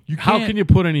point. How can't- can you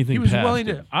put anything He was past willing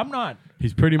him? to. I'm not.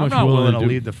 He's pretty I'm much not willing to do-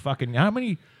 leave the fucking. How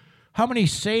many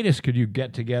sadists could you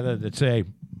get together that say,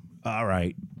 "All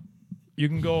right, you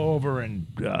can go over and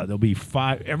there'll be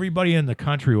 5. Everybody in the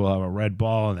country will have a red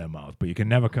ball in their mouth, but you can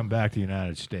never come back to the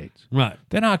United States." Right.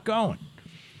 They're not going.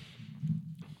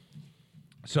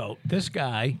 So this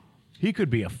guy, he could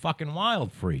be a fucking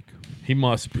wild freak, He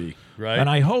must be, right? and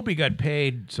I hope he got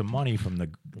paid some money from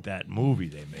that movie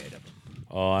they made of him.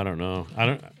 Oh, I don't know. I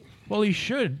don't. Well, he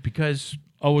should because.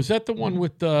 Oh, was that the one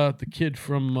with the kid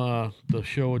from the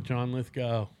show with John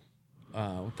Lithgow?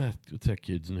 What's that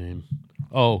kid's name?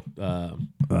 Oh,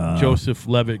 Joseph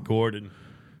Levitt Gordon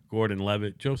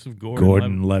Levitt. Joseph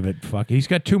Gordon Levitt. Fuck, he's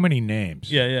got too many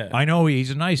names. Yeah, yeah. I know he's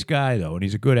a nice guy though, and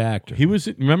he's a good actor. He was.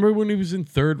 Remember when he was in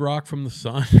Third Rock from the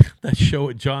Sun? That show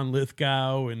with John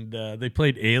Lithgow, and they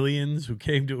played aliens who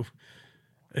came to.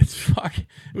 It's fuck. It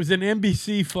was an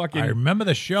NBC fucking. I remember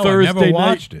the show. Thursday I never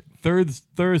watched night, it.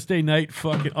 Thursday night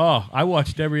fucking. Oh, I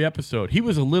watched every episode. He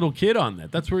was a little kid on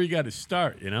that. That's where he got his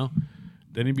start.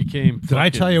 Then he became. Did I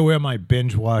tell you where my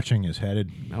binge watching is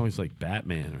headed? Now he's like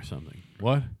Batman or something.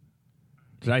 What?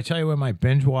 Did I tell you where my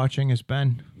binge watching has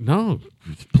been? No,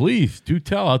 please do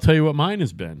tell. I'll tell you what mine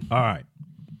has been. All right.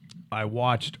 I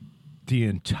watched the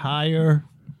entire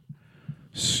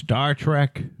Star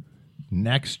Trek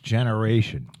Next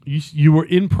Generation. You were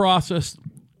in process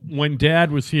when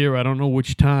Dad was here. I don't know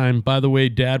which time. By the way,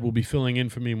 Dad will be filling in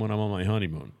for me when I'm on my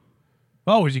honeymoon.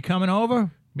 Oh, is he coming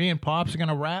over? Me and Pops are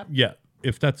gonna rap? Yeah,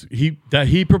 if that's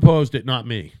he proposed it, not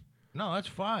me. No, that's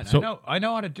fine. So- I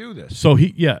know how to do this. So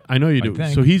I know you do.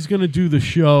 think. So he's going to do the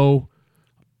show.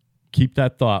 Keep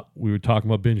that thought. We were talking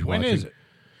about binge When watching. is it?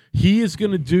 He is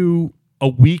going to do a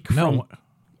week from. No.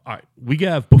 All right, we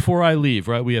have before I leave.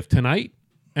 Right, we have tonight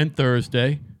and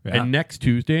Thursday, Yeah. and next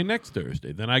Tuesday and next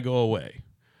Thursday. Then I go away.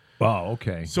 Oh,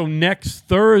 okay. So next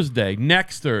Thursday,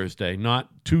 not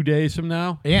 2 days from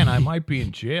now, And I might be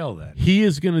in jail then. he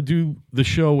is going to do the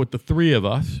show with the 3 of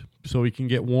us, so he can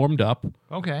get warmed up,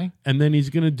 Okay. and then he's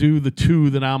going to do the 2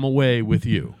 that I'm away with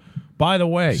you. By the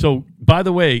way, So, by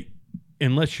the way,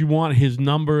 unless you want his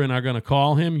number and are going to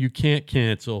call him, you can't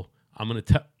cancel. I'm going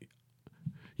to tell.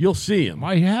 You'll see him.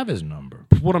 I have his number.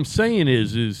 What I'm saying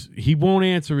is he won't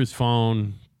answer his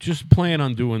phone. Just plan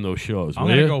on doing those shows. I'm will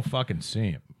gonna ya? go fucking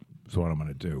see him. That's what I'm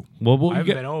gonna do. Well, we'll I haven't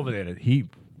get- been over there. He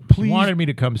Please- wanted me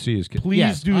to come see his kid. please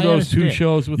Yes, do I those 2 understand.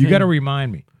 shows with you him. got to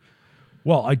remind me.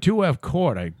 Well, I do have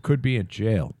court. I could be in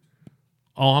jail.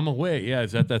 Oh, I'm away. Yeah,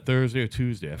 is that Thursday or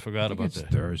Tuesday? I forgot about It's that.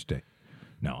 Thursday.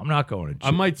 No, I'm not going to jail.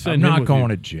 I might send I'm him not with going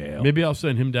you. to jail. Maybe I'll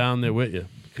send him down there with you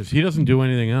because he doesn't do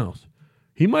anything else.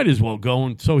 He might as well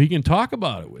go so he can talk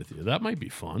about it with you. That might be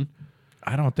fun.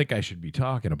 I don't think I should be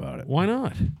talking about it. Why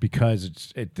not?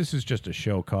 Because this is just a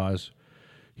show cause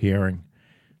hearing.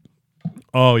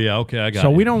 Oh, yeah, okay, I got So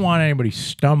you. we don't want anybody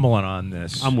stumbling on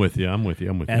this. I'm with you.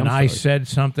 And And I said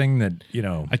something that,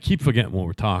 I keep forgetting what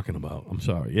we're talking about. I'm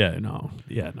sorry. Yeah, no.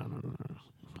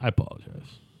 I apologize.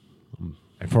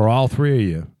 and for all three of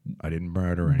you, I didn't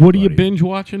murder anybody. What are you binge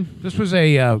watching? This was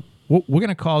we're going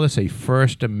to call this a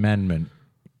First Amendment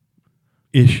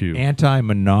Issue.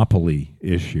 anti-monopoly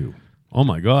issue. Oh,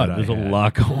 my God. that I There's a had.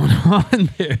 lot going on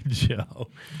there, Joe.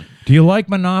 Do you like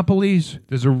monopolies?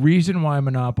 There's a reason why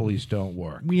monopolies don't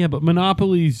work. Yeah, but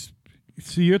monopolies...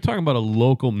 See, you're talking about a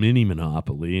local mini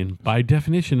monopoly, and by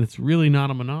definition, it's really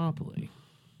not a monopoly.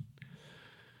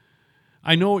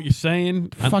 I know what you're saying.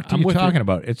 The fuck are you talking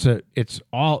about? It's the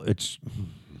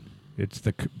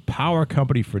power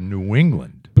company for New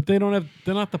England. But they're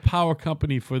not the power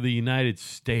company for the United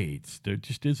States. There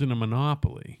just isn't a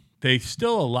monopoly. They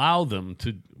still allow them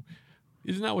to.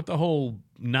 Isn't that what the whole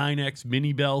 9X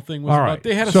mini bell thing was All about? right.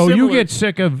 They had a so similar, you get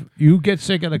sick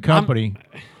of the company.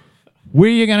 Where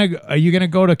are you gonna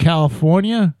go to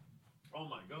California? Oh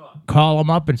my God! Call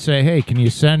them up and say, hey, can you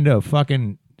send a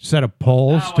fucking set of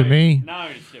polls to me? Now I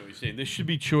understand what you're saying. There should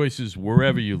be choices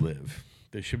wherever you live.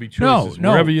 There should be No, choices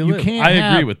wherever you live. can't. I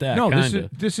have- agree with that. No,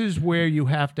 kinda. this is where you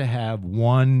have to have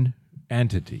one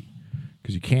entity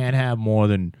because you can't have more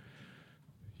than.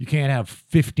 You can't have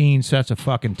 15 sets of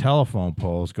fucking telephone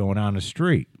poles going on the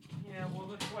street. Yeah, well,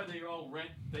 that's why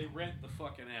they rent the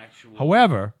fucking actual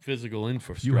However, physical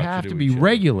infrastructure. you have to be each other.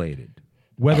 regulated,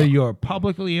 whether you're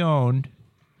publicly owned,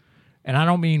 and I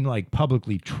don't mean like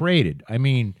publicly traded. I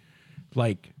mean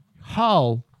like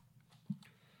Hull,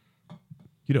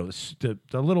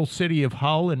 the little city of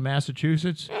Hull in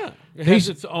Massachusetts. Yeah, it has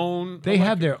its own. They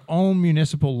have their own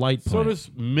municipal light plant. So does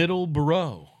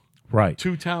Middleborough, right.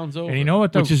 2 towns over. And you know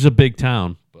what? Which is a big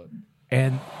town. But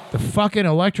And the fucking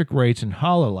electric rates in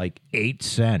Hull are like 8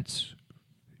 cents.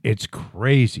 It's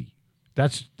crazy.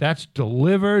 That's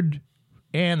delivered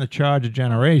and the charge of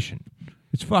generation.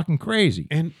 It's fucking crazy.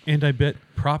 and I bet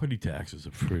property taxes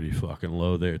are pretty fucking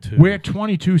low there too. We're at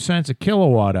 22 cents a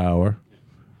kilowatt hour.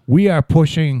 We are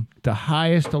pushing the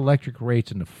highest electric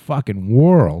rates in the fucking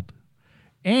world.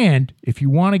 And if you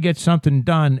want to get something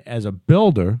done as a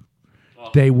builder,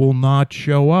 they will not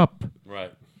show up.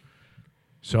 Right.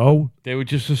 So They would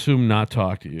just assume not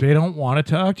talk to you. they don't want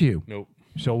to talk to you. Nope.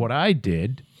 So what I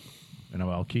did, and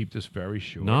I'll keep this very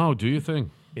short, No, do your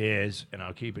thing. and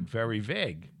I'll keep it very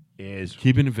vague, is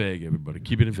Keep it vague, everybody.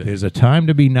 Keep it vague. there's a time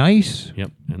to be nice,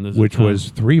 Yep. And there's which a time. was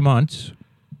 3 months,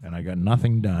 and I got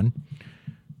nothing done.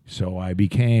 So I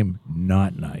became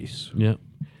not nice. Yep.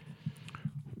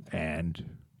 And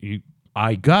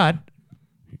I got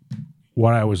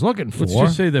what I was looking for. Let's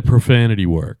just say that profanity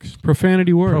works.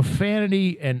 Profanity works.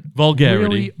 Profanity and Vulgarity.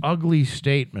 really ugly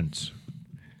statements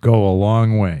go a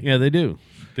long way. Yeah, they do.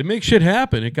 They make shit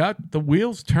happen. It got the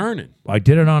wheels turning. I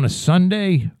did it on a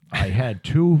Sunday. I had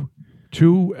two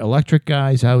electric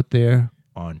guys out there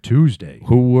on Tuesday.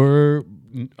 Who were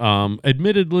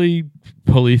admittedly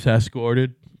police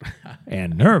escorted.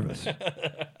 And nervous.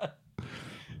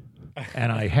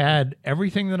 And I had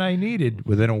everything that I needed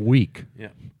within a week Yeah.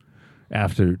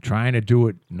 after trying to do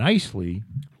it nicely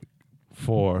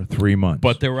for 3 months.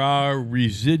 But there are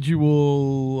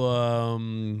residual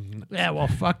yeah, well,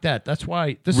 fuck that. That's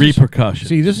why this repercussions.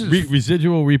 See, this is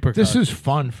residual repercussions. this is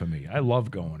fun for me. I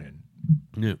love going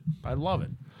in. Yeah. I love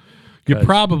it. You're 'Cause-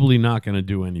 probably not going to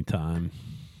do any time.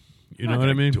 You know I'm what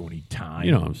I not gonna mean? Do any time?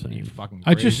 You know what I'm saying. You fucking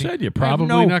I just crazy? said you're I have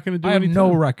probably not gonna do I have any no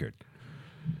time. record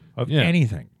of Yeah.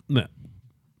 anything. No. Of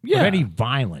Yeah. any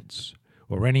violence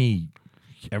or any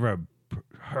ever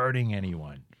hurting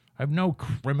anyone. I have no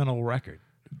criminal record.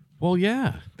 Well,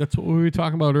 yeah. That's what we were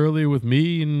talking about earlier with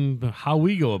me and how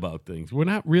we go about things. We're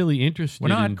not really interested We're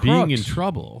not in being in crooks.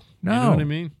 trouble. No. You know what I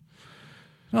mean?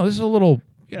 No, this is a little,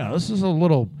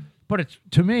 but it's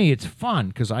to me it's fun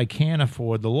because I can't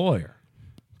afford the lawyer.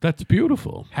 That's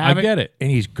beautiful. I get it. And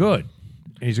he's good.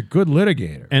 And he's a good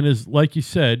litigator. And as like you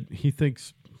said, he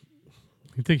thinks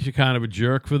you're kind of a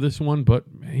jerk for this one, but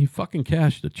he fucking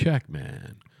cashed the check,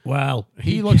 man. Well,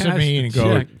 He he looks at cashed me the and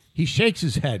goes, check. he shakes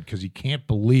his head because he can't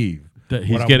believe That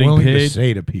he's what I'm getting willing to paid?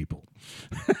 say to people.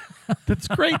 That's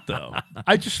great though.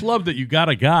 I just love that you got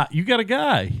a guy. You got a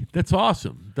guy. That's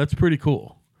awesome. That's pretty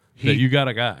cool. That you got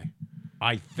a guy.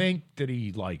 I think that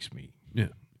he likes me. Yeah.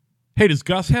 Hey, does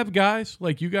Gus have guys?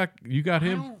 Like you got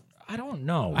him? I don't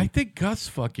know. I think Gus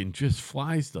fucking just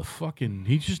flies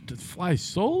he just flies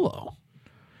solo.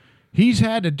 He's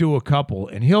had to do a couple,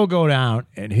 and he'll go down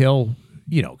and he'll,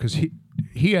 because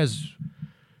he has.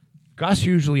 Gus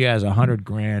usually has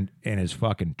 $100,000 in his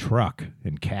fucking truck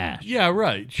in cash. Yeah,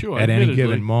 right. Sure. At any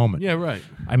given moment. Yeah, right.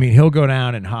 I mean, he'll go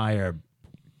down and hire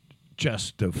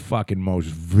just the fucking most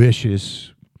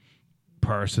vicious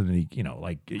person.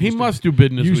 He must do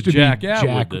business with Jack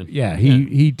Atwood. Then. Yeah,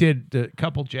 he did a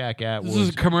couple Jack Atwoods. This is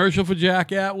a commercial for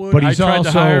Jack Atwood. But I tried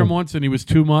to hire him once, and he was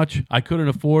too much. I couldn't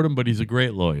afford him, but he's a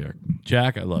great lawyer.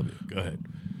 Jack, I love you. Go ahead.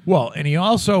 Well, and he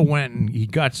also went and he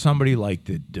got somebody like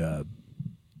that.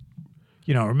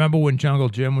 Remember when Jungle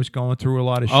Jim was going through a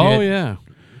lot of shit? Oh, yeah.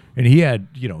 And he had,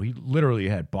 he literally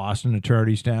had Boston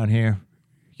attorneys down here,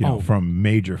 from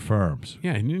major firms.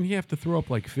 Yeah, and didn't he have to throw up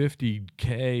like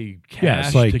 $50K cash yeah,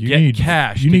 it's like to you get need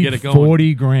cash you to need get it going?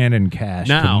 $40,000 in cash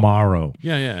tomorrow.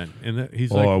 Yeah. And he's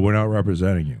we're not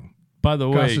representing you. By the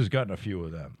way, Gus has gotten a few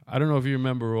of them. I don't know if you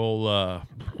remember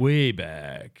way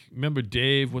back. Remember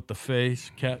Dave with the face?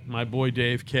 My boy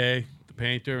Dave K, the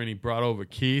painter, and he brought over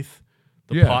Keith,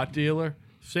 the pot dealer.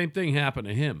 Same thing happened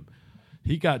to him.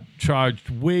 He got charged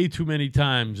way too many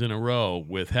times in a row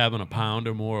with having a pound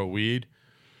or more of weed.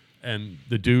 And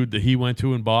the dude that he went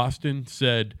to in Boston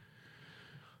said,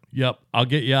 "Yep, I'll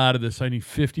get you out of this. I need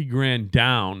 $50,000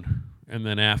 down, and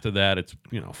then after that, it's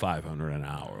 $500 an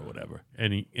hour or whatever."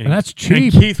 And that's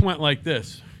cheap. And Keith went like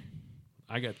this: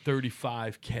 "I got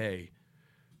 $35K.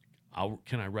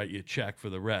 Can I write you a check for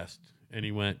the rest?" And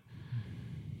he went,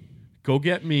 "Go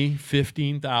get me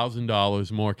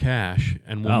 $15,000 more cash,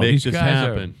 and we'll make this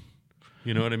happen."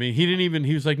 You know what I mean?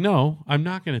 He was like, "No, I'm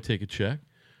not going to take a check.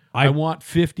 I want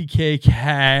 $50K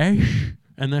cash,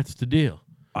 and that's the deal."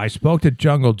 I spoke to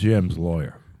Jungle Jim's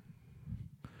lawyer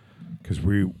because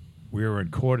we were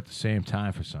in court at the same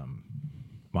time for something.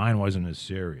 Mine wasn't as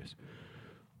serious,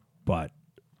 but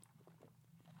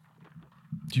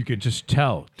you can just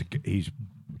tell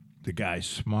the guy's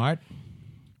smart.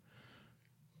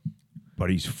 But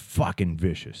he's fucking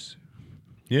vicious.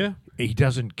 Yeah. He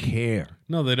doesn't care.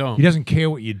 No, they don't. He doesn't care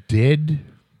what you did.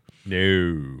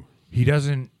 No. He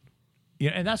doesn't.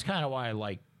 And that's kind of why I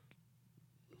like,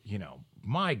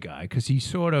 my guy, because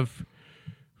he's a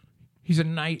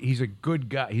good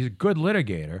guy. He's a good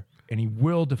litigator, and he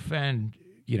will defend.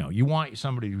 You want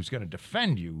somebody who's going to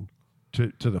defend you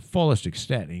to the fullest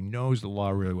extent. He knows the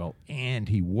law really well, and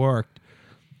he worked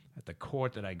at the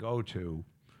court that I go to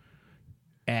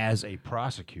as a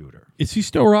prosecutor. Is he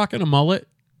still rocking a mullet?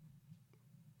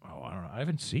 Oh, I don't know. I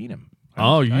haven't seen him.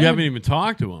 You haven't even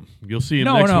talked to him. You'll see him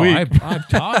next week. No, I've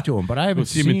talked to him, but I haven't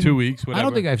seen him in 2 weeks. Whatever. I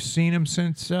don't think I've seen him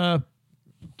since the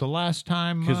last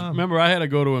time. Because remember, I had to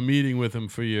go to a meeting with him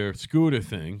for your scooter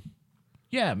thing.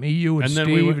 Yeah, me, you, and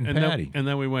Steve, and Patty. And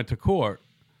then we went to court.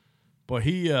 But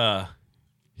he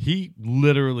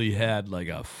literally had like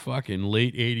a fucking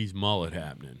late 80s mullet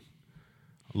happening.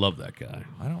 I love that guy.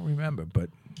 I don't remember, but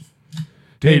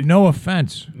Dave, no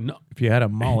offense. No, if you had a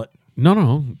mullet.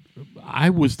 No. I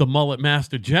was the mullet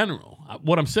master general.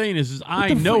 What I'm saying is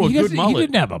I know a good mullet. He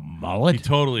didn't have a mullet. He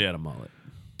totally had a mullet.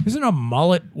 Isn't a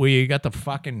mullet where you got the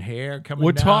fucking hair coming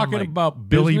We're down? talking like about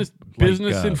Billy,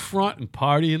 business in front and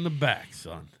party in the back,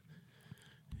 son.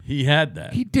 He had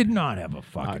that. He did not have a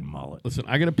fucking mullet. Listen,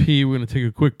 I got to pee. We're going to take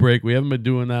a quick break. We haven't been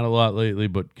doing that a lot lately,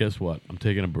 but guess what? I'm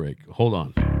taking a break. Hold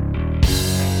on.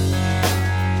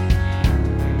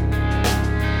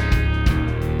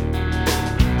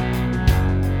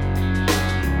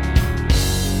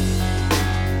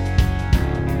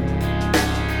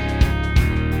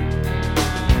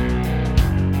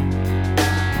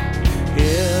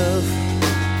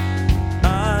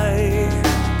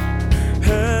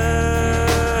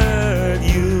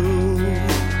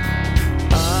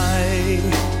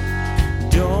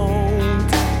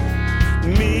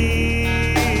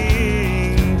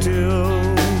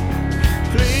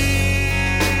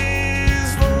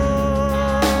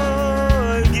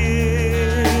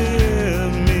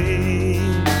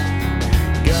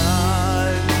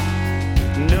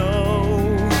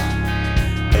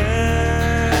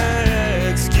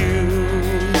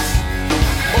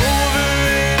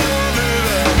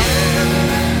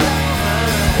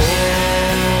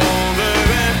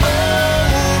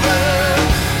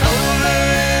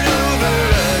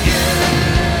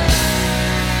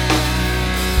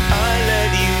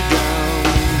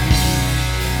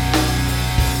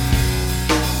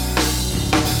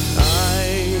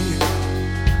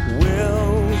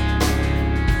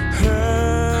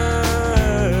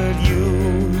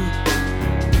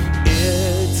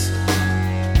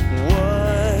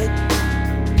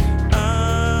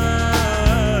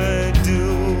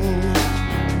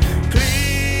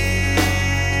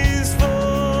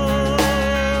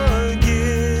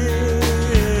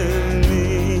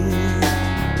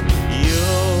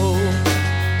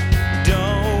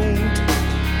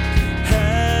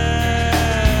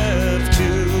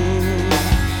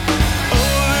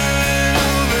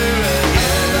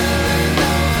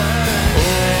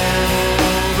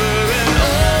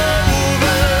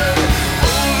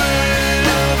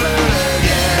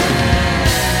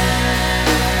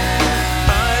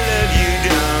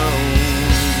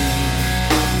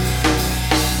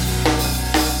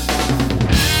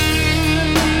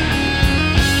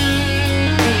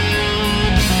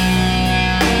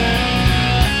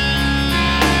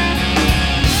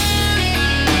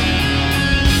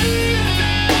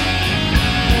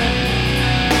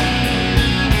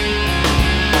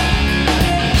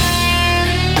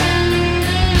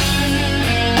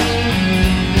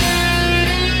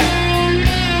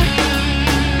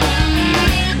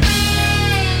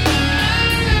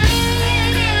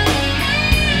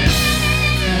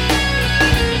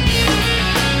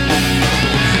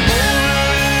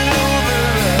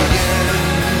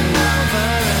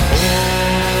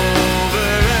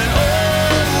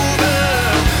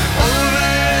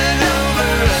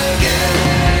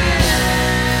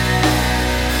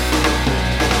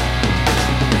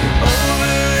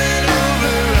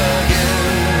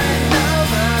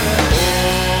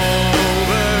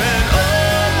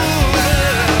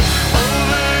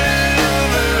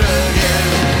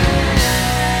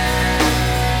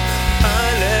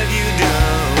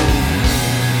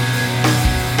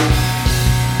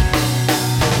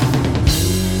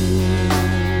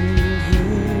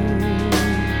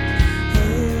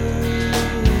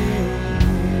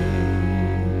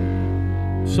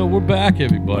 So we're back,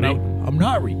 everybody. I'm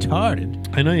not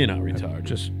retarded. I know you're not retarded. I'm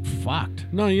just fucked.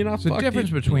 No, you're not. There's a difference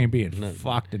between being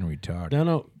fucked and retarded.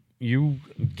 No. You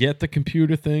get the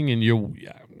computer thing, and you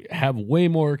have way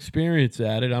more experience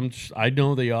at it. I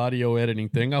know the audio editing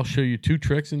thing. I'll show you 2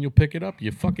 tricks, and you'll pick it up.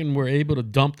 You fucking were able to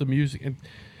dump the music. And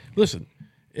listen,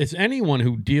 it's anyone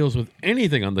who deals with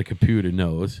anything on the computer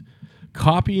knows.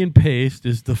 Copy and paste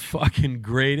is the fucking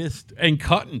greatest, and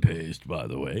cut and paste, by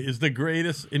the way, is the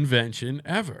greatest invention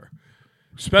ever.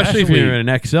 Especially if you're an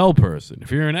Excel person.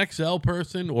 If you're an Excel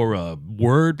person or a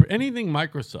Word, anything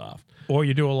Microsoft. Or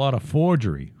you do a lot of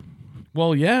forgery.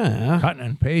 Well, yeah. Cutting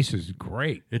and paste is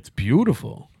great. It's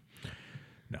beautiful.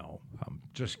 No, I'm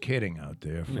just kidding out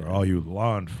there for all you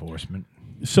law enforcement.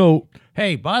 So,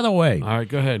 hey, by the way. All right,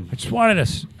 go ahead.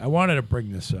 I wanted to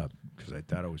bring this up because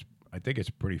I think it's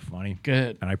pretty funny. Go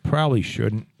ahead. And I probably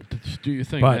shouldn't. Just do your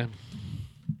thing, but, man.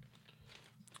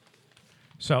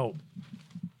 So,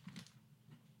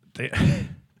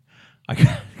 I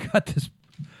got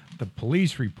the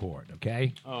police report,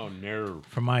 okay? Oh, no.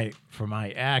 For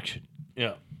my action.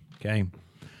 Yeah. Okay?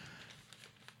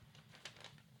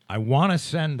 I want to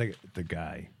send the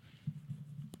guy,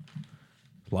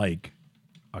 like,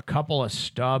 a couple of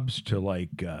stubs to, like,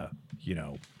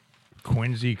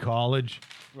 Quincy College.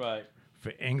 Right.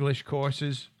 For English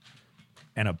courses,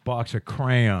 and a box of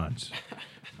crayons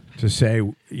to say,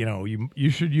 you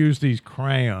should use these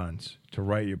crayons to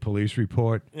write your police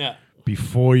report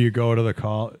before you go to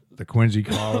the Quincy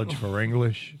College for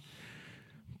English,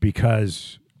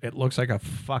 because it looks like a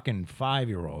fucking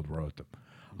 5-year-old wrote them.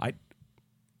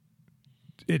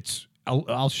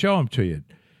 I'll show them to you.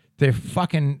 They're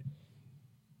fucking.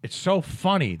 It's so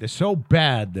funny. They're so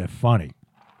bad. They're funny.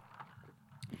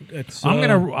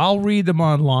 I'll read them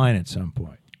online at some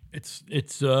point.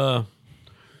 It's a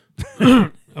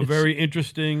very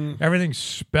interesting. Everything's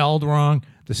spelled wrong.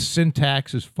 The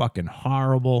syntax is fucking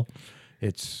horrible.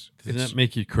 Doesn't that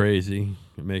make you crazy?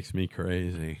 It makes me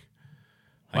crazy.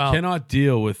 Well, I cannot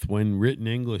deal with when written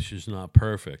English is not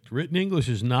perfect. Written English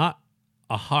is not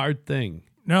a hard thing.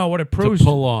 No, what it proves to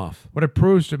pull off. What it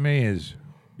proves to me is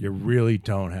you really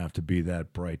don't have to be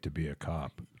that bright to be a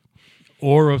cop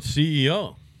or a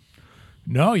CEO.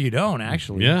 No, you don't,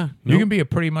 actually. Yeah. You can be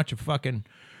pretty much a fucking...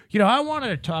 I wanted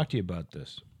to talk to you about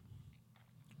this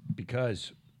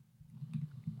because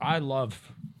I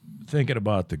love thinking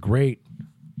about the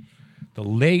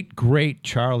late, great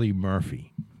Charlie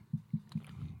Murphy,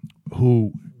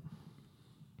 who,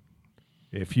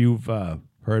 if you've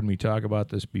heard me talk about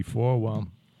this before, well,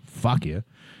 fuck you.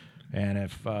 And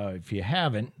if you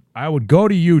haven't, I would go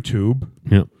to YouTube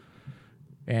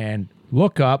and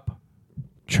look up,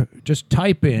 just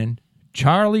type in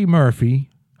Charlie Murphy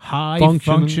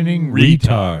high-functioning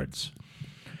retards.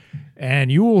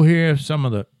 And you will hear some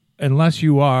of unless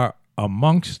you are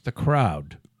amongst the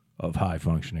crowd of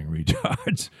high-functioning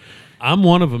retards. I'm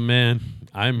one of them, man.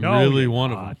 I'm really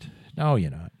one of them. No,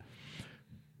 you're not.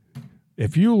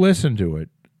 If you listen to it,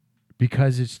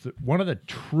 because it's one of the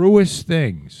truest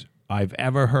things I've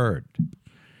ever heard.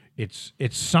 It's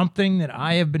something that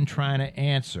I have been trying to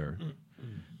answer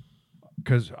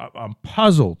because I'm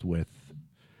puzzled with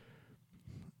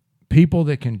people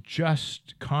that can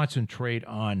just concentrate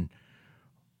on,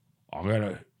 I'm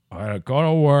gonna go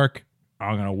to work,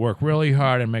 I'm gonna work really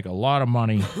hard and make a lot of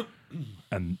money,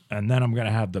 and then I'm gonna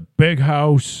have the big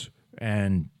house,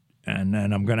 and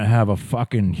then I'm gonna have a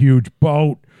fucking huge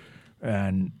boat,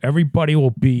 and everybody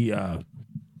will be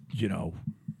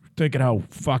thinking how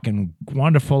fucking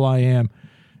wonderful I am,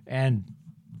 and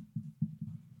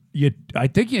I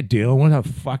think you're dealing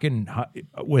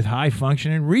with high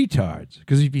functioning retards.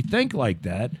 Because if you think like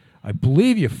that, I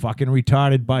believe you're fucking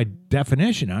retarded by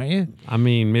definition, aren't you? I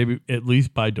mean, maybe at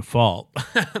least by default.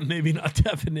 Maybe not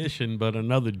definition, but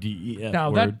another DEF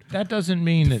word. That doesn't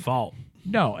mean default.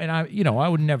 No, and I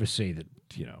would never say that.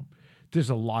 There's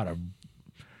a lot of.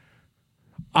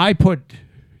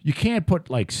 You can't put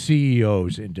like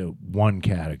CEOs into one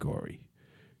category.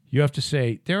 You have to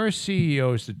say there are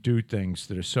CEOs that do things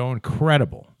that are so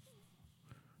incredible,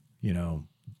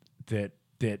 that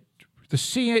the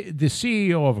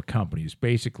CEO of a company is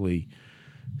basically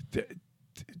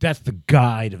that's the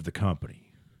guide of the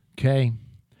company. Okay,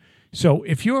 so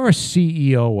if you're a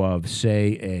CEO of,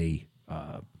 say,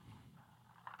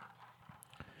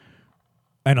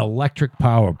 an electric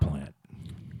power plant,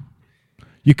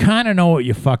 you kind of know what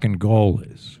your fucking goal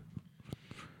is.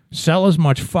 Sell as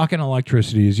much fucking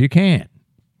electricity as you can.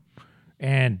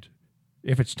 And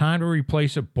if it's time to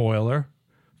replace a boiler,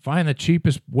 find the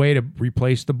cheapest way to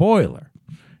replace the boiler.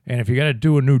 And if you got to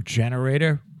do a new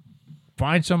generator,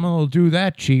 find someone who'll do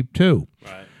that cheap too.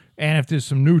 Right. And if there's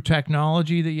some new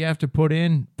technology that you have to put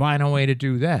in, find a way to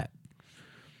do that.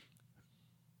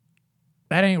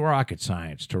 That ain't rocket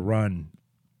science to run,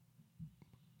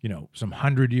 some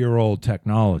 100-year-old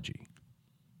technology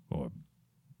or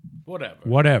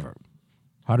whatever,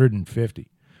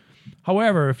 150.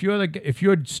 However, if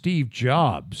you're Steve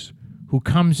Jobs, who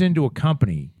comes into a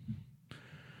company,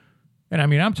 and I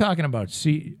mean, I'm talking about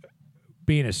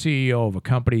being a CEO of a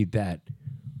company that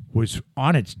was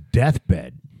on its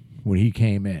deathbed when he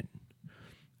came in,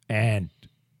 and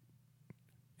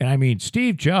I mean,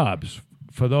 Steve Jobs,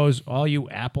 for all you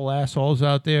Apple assholes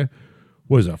out there,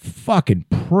 was a fucking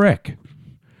prick.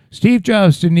 Steve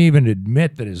Jobs didn't even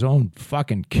admit that his own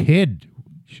fucking kid.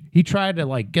 He tried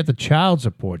to get the child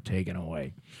support taken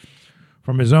away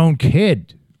from his own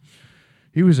kid.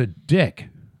 He was a dick.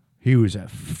 He was a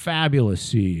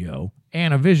fabulous CEO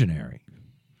and a visionary.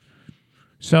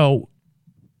 So,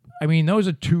 I mean, those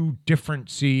are two different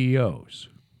CEOs,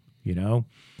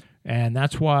 and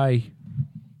that's why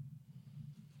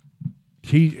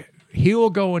he will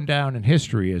go down in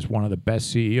history as one of the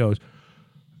best CEOs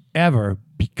ever,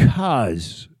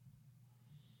 because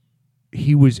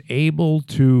he was able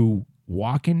to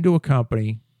walk into a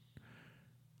company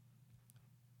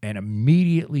and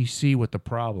immediately see what the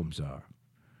problems are.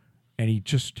 And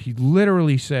he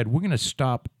literally said, we're going to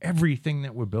stop everything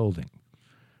that we're building.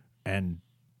 And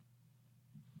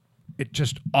it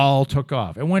just all took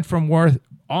off. It went from worth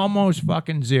almost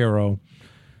fucking zero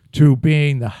to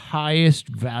being the highest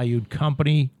valued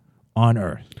company on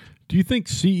earth. Do you think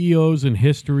CEOs in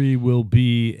history will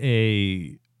be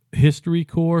a history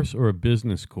course or a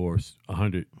business course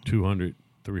 100, 200,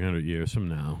 300 years from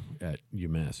now at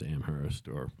UMass Amherst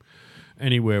or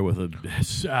anywhere with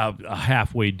a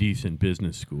halfway decent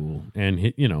business school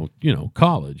and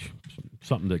college,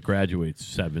 something that graduates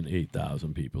 7,000,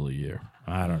 8,000 people a year?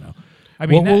 I don't know. I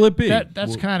mean, what will it be?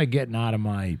 That's kind of getting out of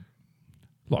my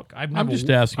look. I'm just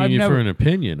asking you for an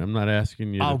opinion. I'm not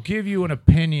asking you. I'll give you an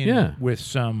opinion with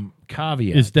some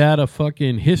caveats. Is that a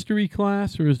fucking history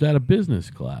class or is that a business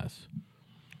class?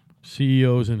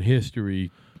 CEOs in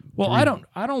history. Well, I don't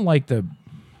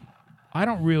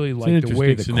really like the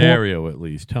way the scenario at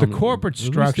least. The corporate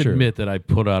structure. Just admit that I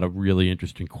put out a really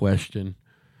interesting question.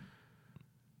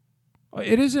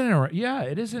 It is an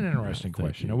interesting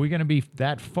question. Are we going to be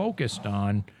that focused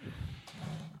on?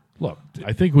 Look,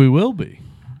 I think we will be.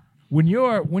 When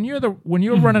you're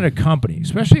running a company,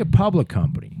 especially a public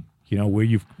company, where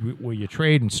you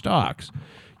trade in stocks,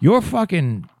 your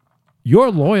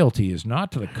loyalty is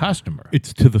not to the customer.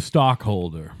 It's to the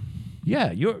stockholder.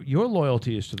 Yeah, your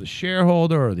loyalty is to the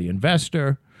shareholder or the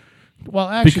investor. Well,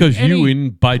 actually,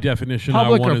 because by definition,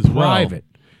 are one as private.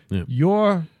 Well.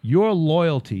 Yeah. Your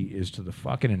loyalty is to the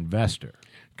fucking investor.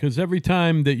 Because every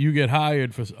time that you get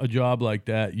hired for a job like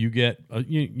that, you get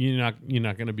you're not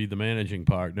going to be the managing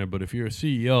partner. But if you're a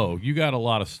CEO, you got a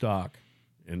lot of stock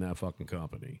in that fucking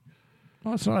company.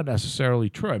 Well, it's not necessarily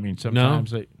true. I mean,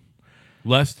 sometimes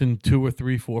less than 2 or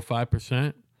 3, 4,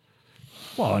 5%.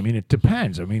 Well, I mean, it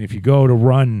depends. I mean, if you go to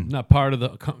run, not part of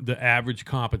the average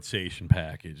compensation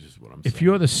package is what I'm saying. If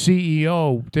you're the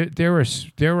CEO,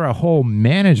 there are whole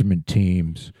management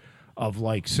teams of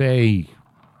say.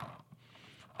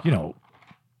 I'm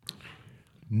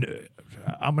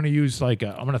going to use I'm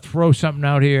going to throw something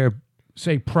out here,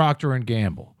 say Procter and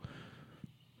Gamble,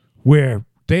 where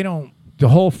the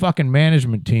whole fucking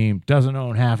management team doesn't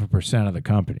own 0.5% of the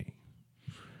company.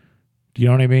 Do you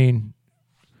know what I mean?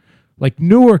 Like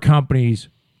newer companies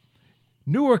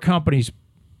or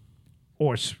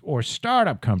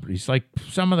startup companies, like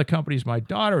some of the companies my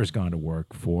daughter has gone to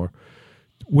work for,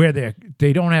 where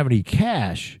they don't have any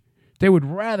cash. They would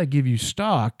rather give you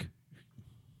stock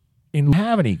and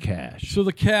have any cash. So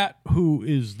the cat who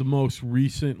is the most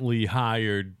recently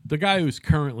hired, the guy who's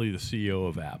currently the CEO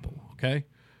of Apple, okay?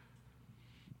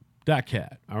 That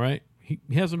cat, all right? He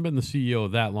hasn't been the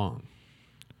CEO that long.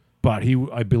 But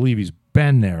I believe he's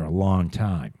been there a long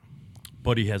time.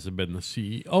 But he hasn't been the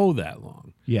CEO that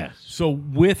long. Yes. So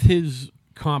with his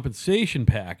compensation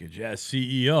package as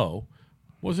CEO,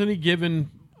 wasn't he given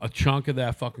a chunk of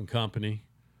that fucking company?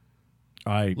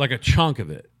 Like a chunk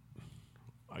of it.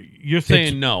 You're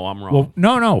saying no, I'm wrong. Well,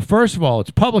 no. First of all,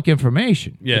 it's public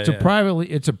information. Yeah,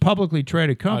 it's a publicly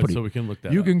traded company. So we can look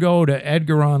that You up. can go to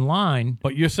Edgar online.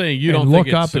 But you're saying you don't look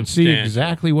think it's up and see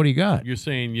exactly what he got. You're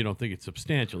saying you don't think it's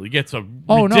substantial. He gets a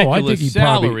ridiculous I think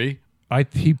salary. I'm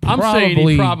saying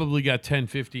he probably got 10,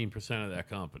 15% of that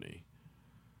company.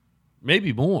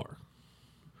 Maybe more.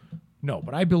 No,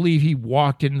 but I believe he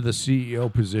walked into the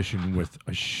CEO position with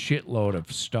a shitload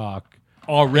of stock.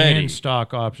 Already. And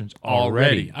stock options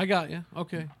already. I got you.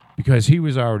 Okay. because he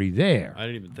was already there. I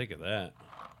didn't even think of that.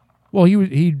 Well,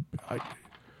 he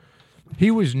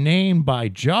was named by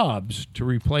Jobs to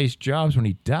replace Jobs when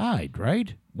he died,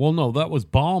 right? Well, no, that was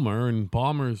Ballmer, and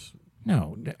Ballmer's...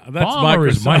 No, That's Ballmer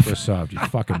is Microsoft. Microsoft, you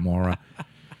fucking moron.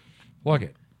 Look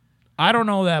it, I don't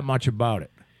know that much about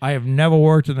it. I have never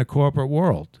worked in the corporate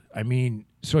world. I mean,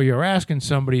 so you're asking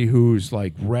somebody who's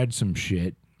like read some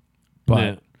shit,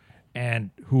 but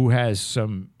and who has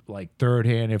some like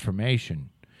third-hand information.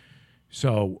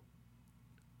 So,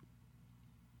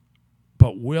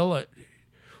 but will it?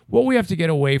 What we have to get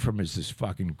away from is this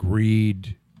fucking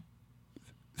greed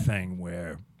thing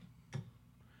where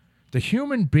the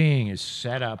human being is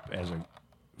set up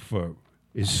for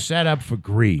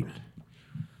greed.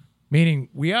 Meaning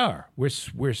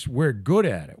we're good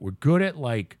at it. We're good at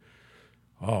like,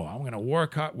 oh, I'm going to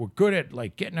work hard. We're good at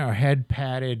like getting our head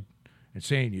patted and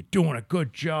saying you're doing a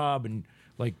good job and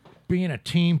like being a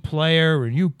team player,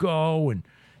 and you go and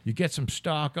you get some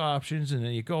stock options and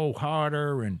then you go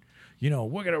harder and, you know,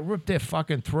 we're going to rip their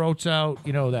fucking throats out.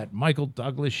 You know, that Michael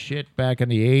Douglas shit back in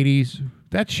the 80s.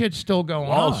 That shit's still going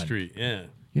on. Wall Street, yeah.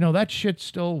 You know, that shit's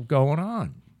still going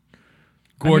on.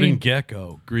 Gordon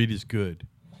Gekko, greed is good.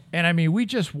 And I mean, we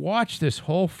just watched this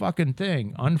whole fucking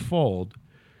thing unfold.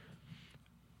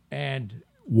 And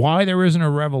why there isn't a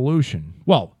revolution.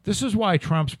 Well, this is why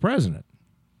Trump's president.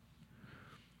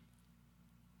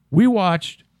 We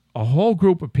watched a whole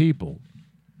group of people,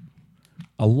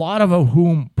 a lot of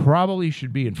whom probably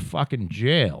should be in fucking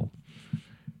jail,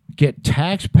 get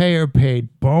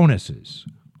taxpayer-paid bonuses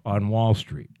on Wall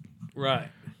Street. Right.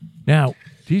 Now,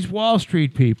 these Wall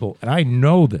Street people, and I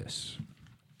know this,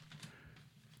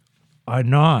 are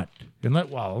not,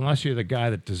 unless you're the guy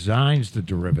that designs the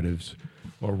derivatives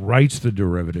or writes the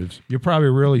derivatives, you're probably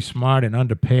really smart and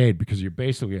underpaid because you're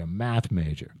basically a math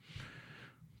major.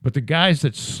 But the guys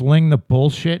that sling the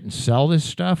bullshit and sell this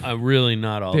stuff, I'm really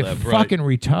not all they're that bright. fucking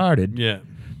retarded. Yeah.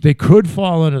 They could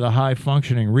fall into the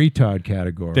high-functioning retard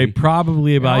category. They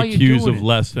probably have all you're IQs doing of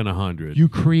less than 100. You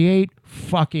create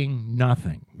fucking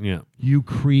nothing. Yeah. You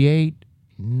create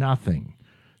nothing.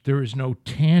 There is no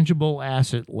tangible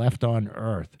asset left on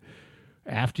Earth.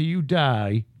 After you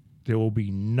die, there will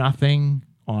be nothing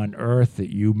on Earth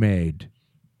that you made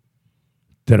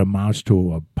that amounts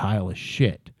to a pile of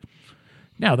shit.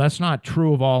 Now, that's not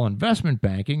true of all investment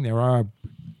banking. There are,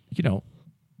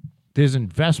 there's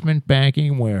investment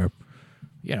banking where,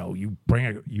 you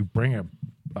bring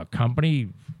a company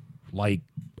like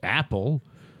Apple,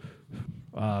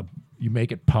 you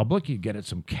make it public, you get it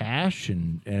some cash,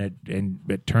 and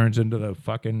it turns into the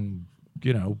fucking,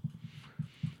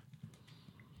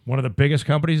 one of the biggest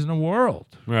companies in the world.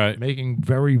 Right. Making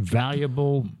very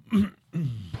valuable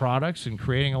products and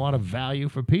creating a lot of value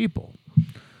for people.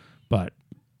 But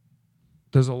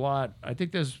there's a lot, I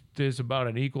think there's about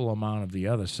an equal amount of the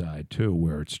other side too,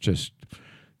 where it's just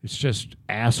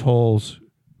assholes.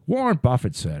 Warren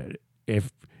Buffett said it.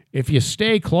 If you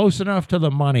stay close enough to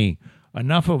the money,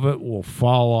 enough of it will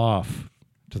fall off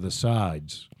to the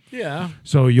sides. Yeah.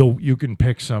 So you can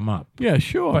pick some up. Yeah,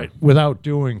 sure. But without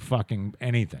doing fucking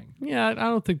anything. Yeah, I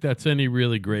don't think that's any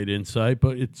really great insight,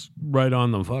 but it's right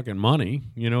on the fucking money.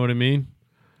 You know what I mean?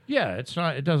 Yeah, it's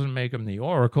not. It doesn't make him the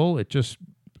oracle. It's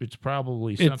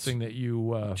probably something that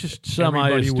you just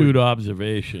semi-astute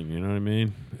observation. You know what I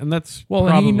mean? And that's well,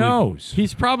 probably, and he knows.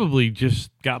 He's probably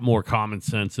just got more common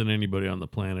sense than anybody on the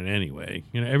planet anyway.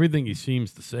 Everything he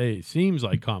seems to say seems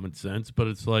like common sense, but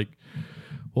it's like,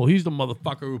 well, he's the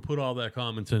motherfucker who put all that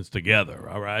common sense together.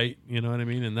 All right, you know what I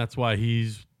mean? And that's why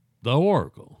he's the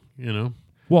oracle.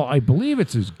 Well, I believe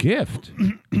it's his gift.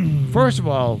 First of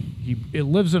all, he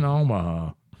lives in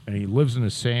Omaha, and he lives in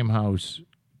the same house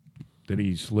that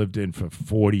he's lived in for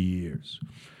 40 years.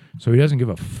 So he doesn't give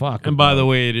a fuck. And by the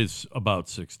way, it is about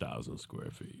 6,000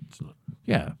 square feet. It's not.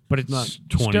 Yeah, but it's not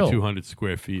 2,200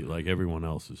 square feet like everyone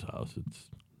else's house.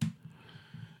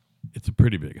 It's a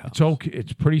pretty big house.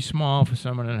 It's pretty small for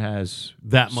someone that has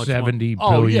that much $70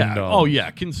 billion. Oh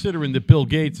yeah, considering that Bill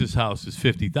Gates' house is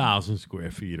 50,000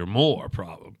 square feet or more,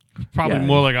 probably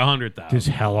more like 100,000. There's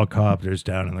helicopters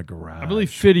down in the garage. I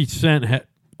believe 50 Cent had.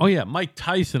 Oh yeah, Mike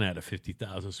Tyson had a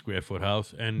 50,000 square foot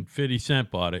house, and 50 Cent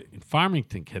bought it in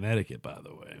Farmington, Connecticut, by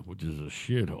the way, which is a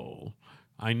shithole.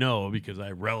 I know because I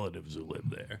have relatives who live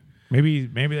there. Maybe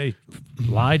they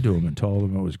lied to him and told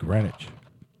him it was Greenwich.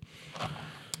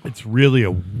 It's really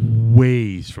a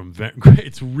ways from.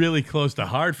 It's really close to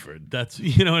Hartford. That's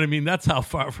what I mean. That's how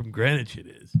far from Greenwich it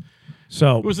is.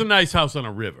 So it was a nice house on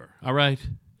a river. All right.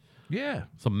 Yeah,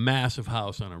 it's a massive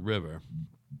house on a river.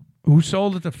 Who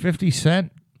sold it to 50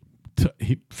 Cent?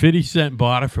 50 Cent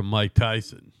bought it from Mike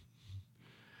Tyson.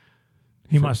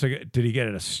 He must have. Did he get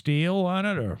a steal on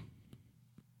it or?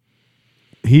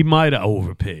 He might have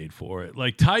overpaid for it.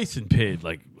 Like Tyson paid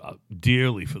like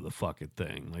dearly for the fucking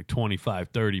thing, like 25,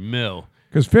 30 mil.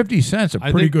 Because 50 Cent's a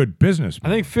pretty good business. I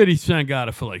think 50 Cent got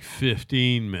it for like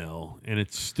 15 mil, and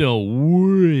it's still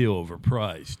way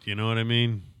overpriced. You know what I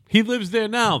mean? He lives there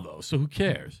now, though, so who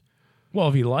cares? Well,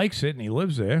 if he likes it and he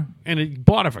lives there. And he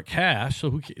bought it for cash,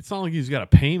 so it's not like he's got a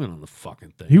payment on the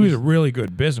fucking thing. He was a really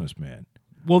good businessman.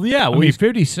 Well, yeah. Well, I mean,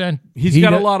 50 Cent. He's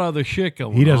got a lot of other shit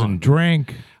going on. He doesn't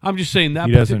drink. I'm just saying that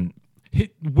he doesn't.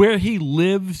 Where he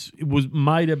lives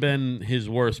might have been his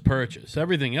worst purchase.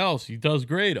 Everything else he does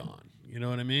great on. You know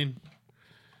what I mean?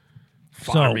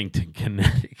 Farmington,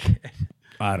 Connecticut.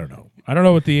 I don't know. I don't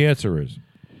know what the answer is.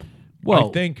 Well,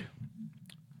 I think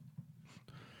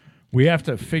we have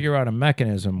to figure out a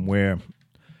mechanism where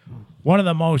one of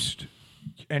the most,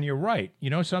 and you're right, you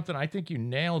know something? I think you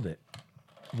nailed it.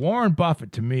 Warren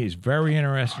Buffett, to me, is very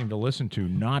interesting to listen to,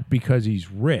 not because he's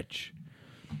rich,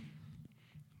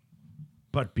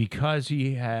 but because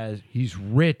he's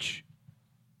rich,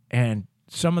 and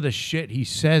some of the shit he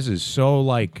says is so,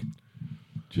 like...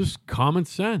 just common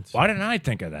sense. Why didn't I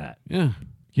think of that? Yeah.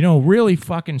 You know, really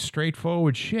fucking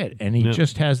straightforward shit, and he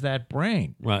just has that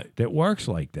brain that works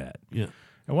like that. Yeah.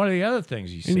 And one of the other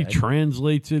things he said... and he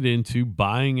translates it into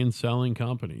buying and selling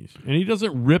companies. And he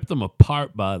doesn't rip them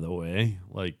apart, by the way.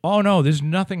 Like, oh, no, there's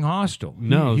nothing hostile.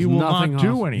 No, he will not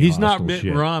do any He's hostile not Mitt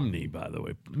shit. Romney, by the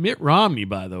way. Mitt Romney,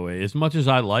 by the way, as much as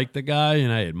I like the guy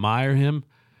and I admire him,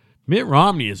 Mitt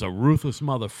Romney is a ruthless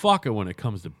motherfucker when it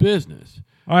comes to business.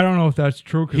 I don't know if that's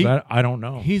true because I don't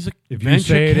know. He's a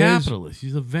venture capitalist.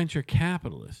 He's a venture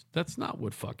capitalist. That's not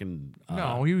what fucking...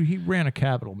 no, he ran a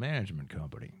capital management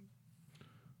company.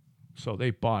 So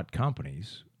they bought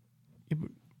companies. Yeah,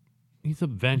 but he's a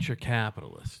venture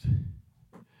capitalist.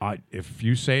 If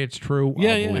you say it's true, I'll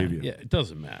believe you. Yeah, it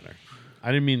doesn't matter.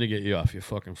 I didn't mean to get you off your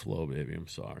fucking flow, baby. I'm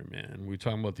sorry, man. We were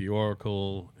talking about the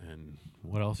Oracle and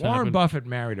what else Warren happened? Buffett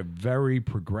married a very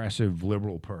progressive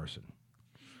liberal person.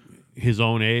 His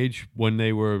own age when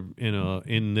they were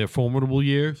in their formidable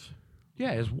years?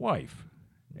 Yeah, his wife.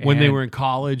 When they were in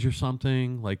college or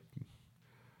something? Like,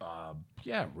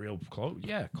 yeah, real close.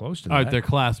 Yeah, close to that. all right, they're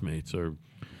classmates or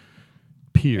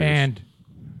peers.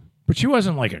 But she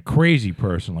wasn't like a crazy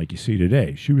person like you see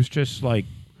today. She was just like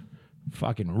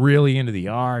fucking really into the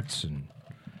arts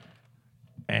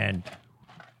and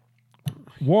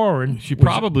Warren. She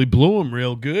probably blew him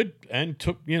real good and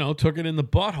took it in the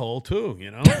butthole too, you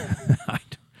know.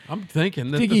 I'm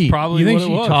thinking that's probably what it was. You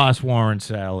think she tossed Warren's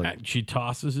salad? She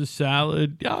tosses his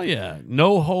salad. Oh yeah,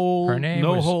 no hole. Her name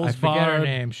no was, holes I forget barred. her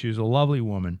name. She was a lovely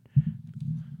woman,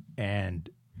 and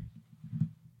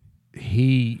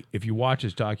if you watch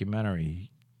his documentary,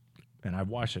 and I've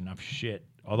watched enough shit,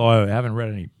 although I haven't read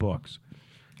any books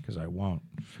because I won't,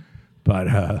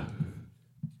 but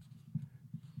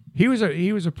he was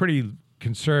a pretty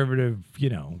conservative,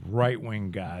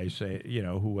 right-wing guy,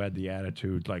 who had the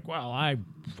attitude like, well, I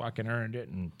fucking earned it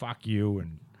and fuck you.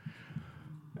 And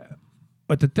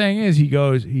but the thing is,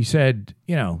 he said,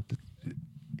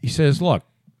 look,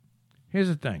 here's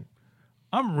the thing.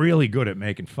 I'm really good at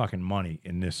making fucking money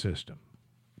in this system.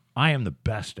 I am the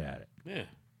best at it. Yeah.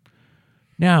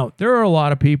 Now, there are a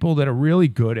lot of people that are really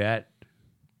good at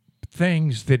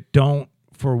things that don't,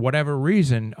 for whatever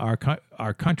reason, our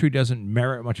country doesn't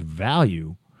merit much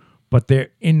value, but they're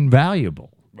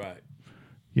invaluable. Right.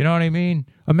 You know what I mean?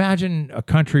 Imagine a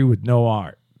country with no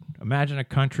art. Imagine a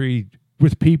country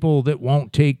with people that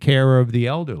won't take care of the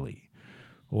elderly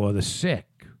or the sick.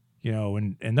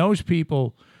 And those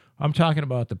people, I'm talking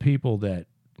about the people that,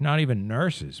 not even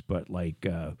nurses, but like,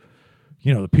 the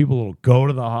people that'll go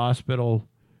to the hospital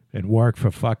and work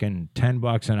for fucking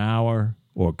 $10 an hour,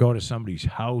 or go to somebody's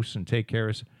house and take care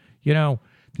of...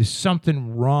 there's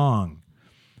something wrong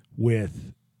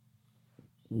with...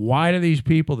 Why do these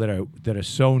people that are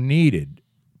so needed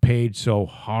paid so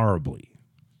horribly?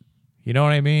 You know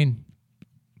what I mean?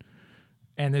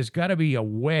 And there's got to be a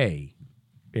way,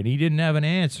 and he didn't have an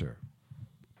answer,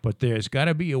 but there's got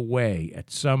to be a way at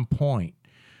some point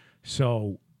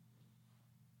so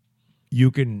you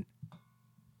can...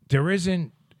 There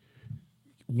isn't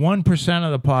 1%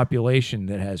 of the population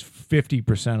that has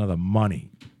 50% of the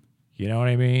money. You know what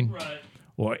I mean? Right.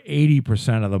 Or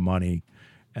 80% of the money,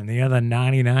 and the other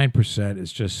 99%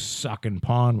 is just sucking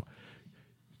pawn.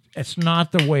 It's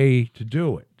not the way to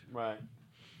do it. Right.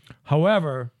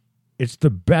 However, it's the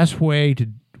best way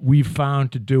we've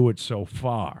found to do it so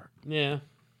far. Yeah.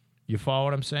 You follow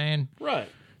what I'm saying? Right.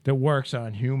 That works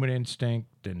on human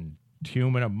instinct and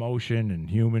human emotion and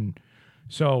human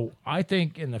So I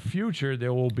think in the future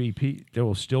there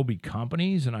will still be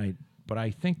companies, but I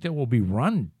think they will be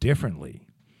run differently.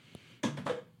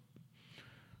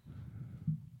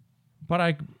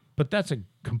 But that's a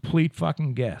complete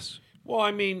fucking guess. Well,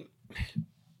 I mean,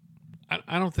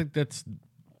 I don't think that's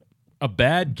a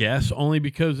bad guess, only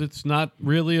because it's not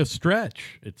really a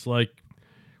stretch. It's like,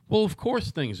 well, of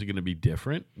course things are going to be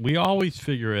different. We always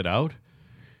figure it out.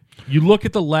 You look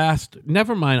at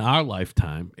never mind our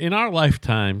lifetime. In our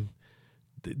lifetime,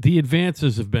 the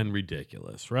advances have been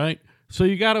ridiculous, right? So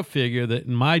you got to figure that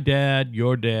in my dad,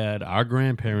 your dad, our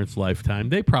grandparents' lifetime,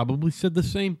 they probably said the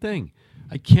same thing.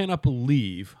 I cannot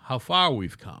believe how far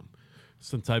we've come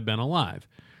since I've been alive.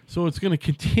 So it's going to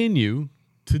continue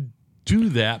to do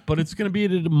that, but it's going to be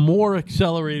at a more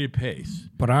accelerated pace.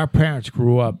 But our parents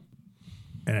grew up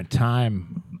in a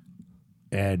time,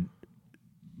 and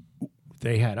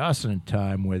they had us in a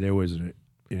time where there was an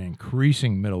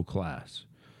increasing middle class.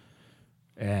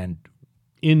 And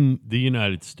in the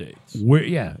United States.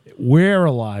 We're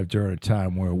alive during a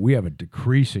time where we have a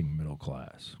decreasing middle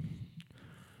class.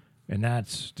 And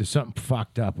there's something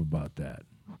fucked up about that.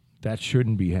 That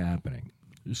shouldn't be happening.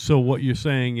 So what you're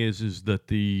saying is that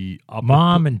the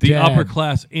upper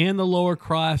class and the lower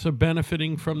class are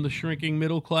benefiting from the shrinking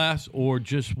middle class, or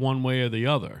just one way or the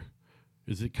other?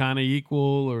 Is it kind of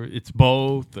equal, or it's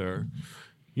both, or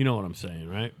you know what I'm saying,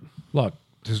 right? Look,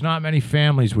 there's not many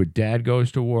families where dad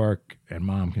goes to work and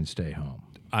mom can stay home.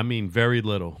 I mean, very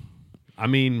little. I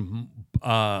mean,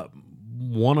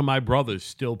 one of my brothers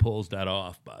still pulls that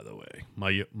off, by the way.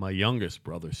 My youngest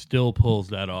brother still pulls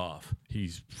that off.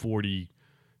 He's 40.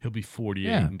 He'll be 48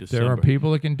 in December. There are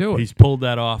people that can do it. He's pulled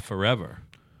that off forever.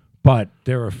 But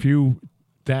there are a few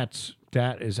that's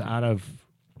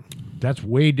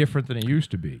way different than it used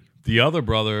to be. The other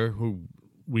brother, who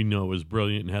we know is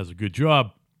brilliant and has a good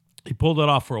job, he pulled it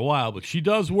off for a while, but she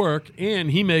does work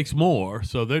and he makes more,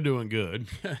 so they're doing good.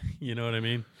 You know what I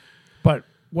mean? But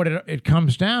what it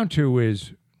comes down to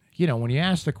is, when you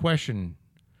ask the question,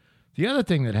 the other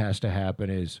thing that has to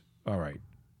happen is, all right,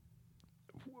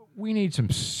 we need some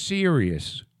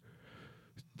serious.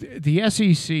 The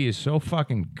SEC is so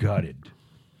fucking gutted.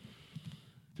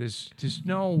 There's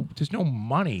no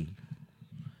money.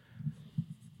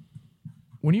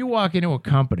 When you walk into a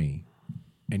company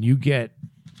and you get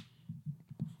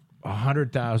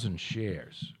 100,000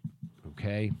 shares,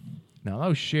 okay? Now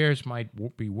those shares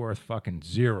might be worth fucking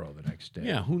zero the next day.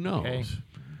 Yeah, who knows? Okay?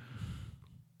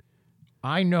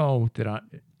 I know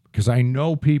because I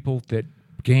know people that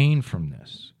gain from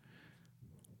this.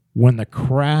 When the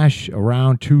crash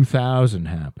around 2000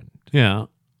 happened. Yeah.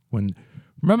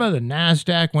 Remember the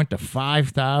NASDAQ went to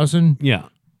 5,000? Yeah.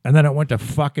 And then it went to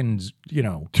fucking,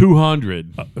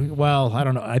 200. Well, I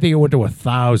don't know. I think it went to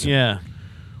 1,000. Yeah.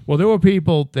 Well, there were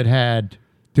people that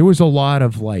there was a lot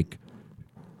of like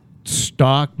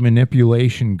stock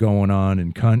manipulation going on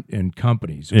in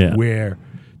companies where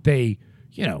they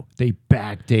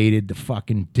backdated the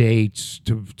fucking dates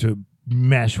to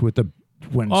mesh with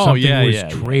when something was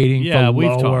trading for lower. We've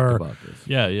talked about this.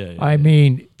 Yeah. I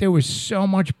mean, there was so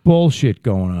much bullshit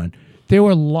going on. There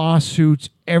were lawsuits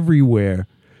everywhere.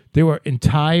 There were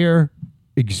entire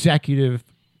executive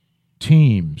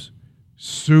teams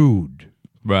sued.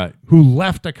 Right. Who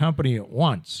left the company at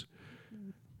once.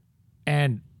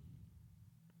 And,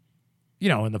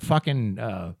 in the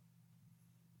fucking...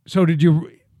 so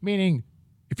meaning,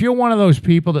 if you're one of those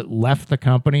people that left the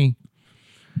company,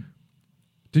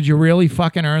 did you really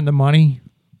fucking earn the money?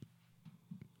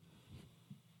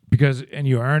 And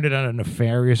you earned it under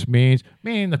nefarious means?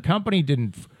 Meaning the company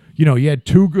didn't... you had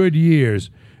 2 good years,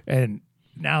 and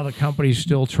now the company's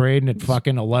still trading at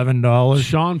fucking $11.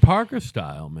 Sean Parker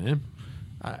style, man.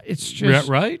 It's just...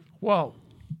 Right? Well,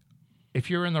 if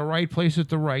you're in the right place at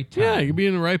the right time... Yeah, you can be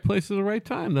in the right place at the right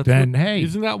time.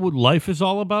 Isn't that what life is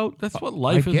all about? That's what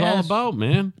life is all about,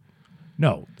 man.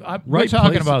 No, we're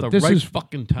talking about this is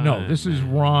fucking time. No, this is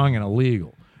wrong and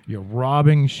illegal. You're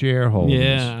robbing shareholders.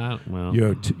 Yeah, well,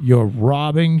 you're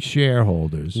robbing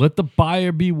shareholders. Let the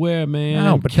buyer beware, man.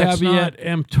 No, but caveat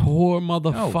emptor,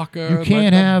 motherfucker. No, you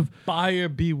can't have buyer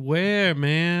beware,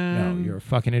 man. No, you're a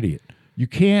fucking idiot. You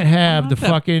can't have the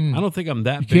fucking... I don't think I'm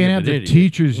that you big can't of have an the idiot.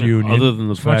 teachers union. Other than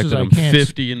the fact that I'm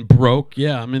 50 and broke.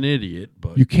 Yeah, I'm an idiot.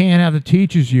 But you can't have the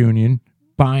teachers union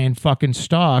buying fucking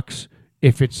stocks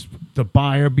if it's the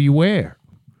buyer beware.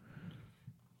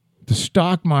 The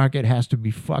stock market has to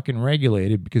be fucking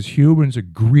regulated because humans are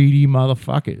greedy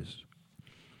motherfuckers.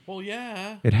 Well,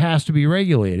 yeah. It has to be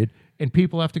regulated, and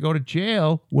people have to go to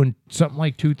jail when something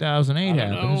like 2008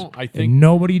 happens. I think and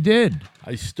nobody did.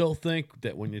 I still think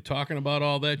that when you're talking about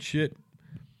all that shit,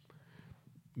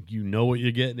 you know what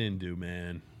you're getting into,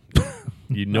 man.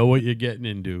 You know what you're getting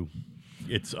into.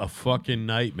 It's a fucking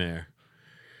nightmare.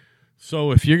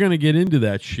 So if you're going to get into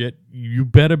that shit, you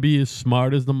better be as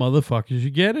smart as the motherfuckers you're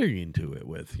getting into it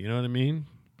with. You know what I mean?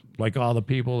 Like all the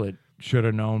people that should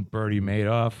have known Bernie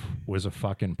Madoff was a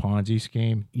fucking Ponzi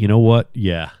scheme. You know what?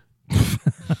 Yeah.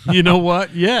 You know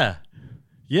what? Yeah.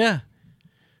 Yeah.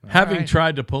 Having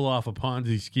tried to pull off a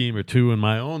Ponzi scheme or two in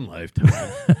my own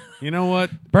lifetime, you know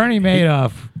what? Bernie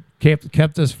Madoff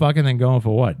kept this fucking thing going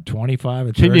for what, 25 or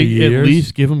 30 Can you years? at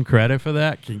least give him credit for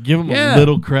that? Can you give him a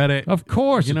little credit? Of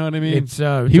course. You know what I mean? It's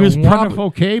a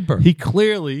wonderful caper. He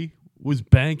clearly was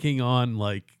banking on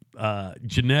like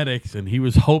genetics, and he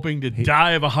was hoping to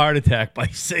die of a heart attack by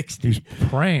 60. He's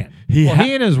praying. He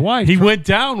and his wife. He went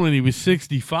down when he was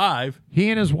 65. He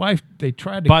and his wife, they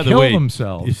tried to kill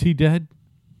themselves. Is he dead?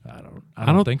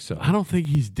 I don't think so. I don't think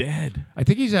he's dead. I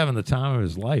think he's having the time of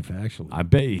his life, actually. I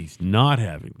bet he's not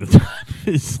having the time of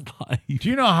his life. Do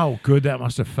you know how good that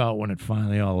must have felt when it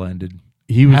finally all ended?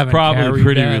 He was probably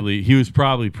pretty relieved. He was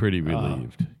probably pretty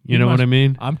relieved. You know what I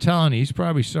mean? I'm telling you, he's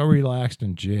probably so relaxed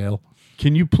in jail.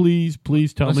 Can you please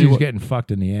tell me he's getting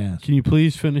fucked in the ass? Can you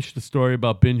please finish the story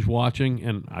about binge watching?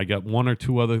 And I got one or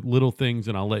two other little things,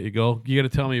 and I'll let you go. You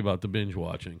got to tell me about the binge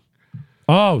watching.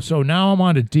 Oh, so now I'm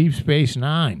on to Deep Space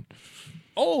Nine.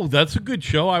 Oh, that's a good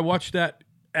show. I watched that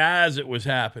as it was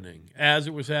happening. I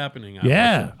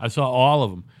saw all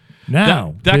of them.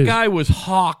 Now that guy was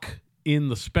Hawk in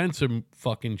the Spencer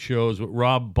fucking shows with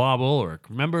Bob Ulrich.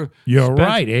 Remember? You're Spencer?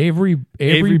 right.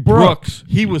 Avery Brooks.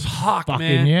 He was Hawk, fucking,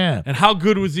 man. Yeah. And how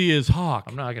good was he as Hawk?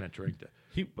 I'm not gonna drink that.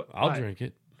 I'll drink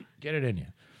it. Get it in you.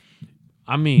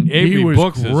 I mean, Avery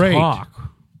Brooks is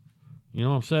Hawk. You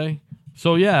know what I'm saying?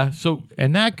 So yeah.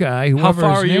 And that guy,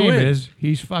 whoever his name is,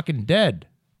 he's fucking dead.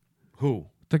 Who?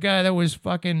 The guy that was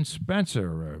fucking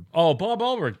Spencer. Bob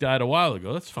Ulrich died a while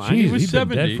ago. That's fine. Jeez, he was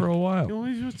 70. Been dead for a while.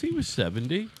 He was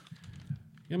 70.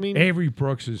 I mean, Avery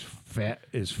Brooks is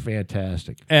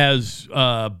fantastic. As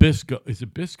Bisco, is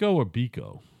it Bisco or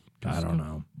Bico? I don't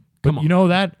know. But you know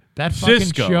that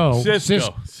fucking show,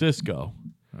 Cisco.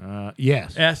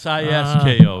 Yes, Sisko.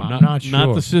 Not sure.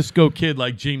 Not the Cisco kid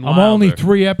like Gene Wilder. I'm only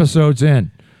 3 episodes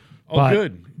in. Oh,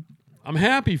 good. I'm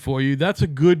happy for you. That's a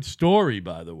good story,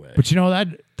 by the way. But you know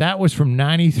that was from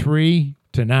 93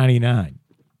 to 99.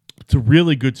 It's a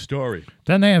really good story.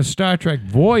 Then they have Star Trek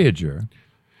Voyager.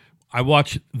 I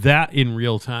watched that in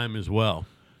real time as well.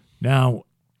 Now,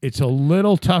 it's a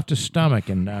little tough to stomach,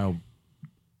 and now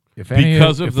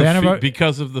because of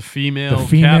the female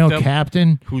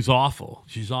captain, who's awful.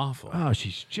 She's awful. Oh,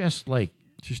 she's just like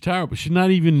she's terrible. She's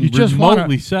not even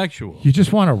remotely sexual. You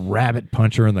just want to rabbit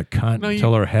punch her in the cunt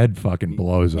until her head fucking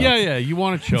blows up. Yeah. You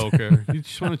want to choke her. You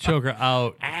just want to choke her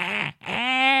out.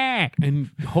 And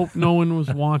hope no one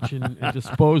was watching and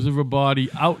dispose of her body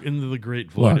out into the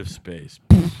great void of space.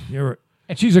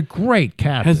 And she's a great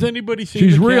captain. Has anybody seen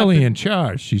She's the really captain? in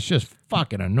charge. She's just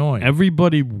fucking annoying.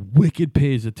 Everybody wicked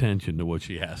pays attention to what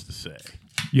she has to say.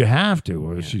 You have to,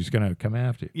 or she's going to come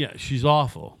after you. Yeah, she's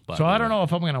awful. So I don't know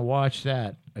if I'm going to watch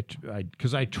that.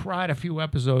 Because I tried a few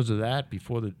episodes of that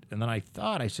and then I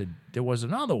said, there was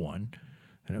another one,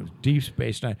 and it was Deep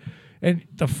Space Nine. And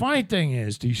the funny thing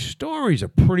is, these stories are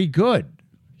pretty good.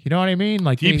 You know what I mean?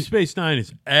 Like Deep Space Nine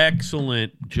is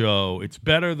excellent, Joe. It's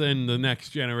better than the Next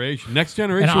Generation. Next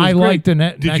Generation and was I great. like the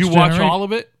Next Did you watch all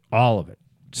of it? All of it.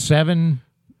 7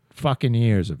 fucking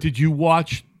years of it. Did you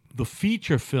watch the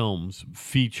feature films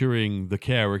featuring the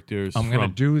characters? I'm going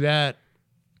to do that.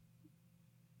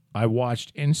 I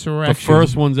watched Insurrection. The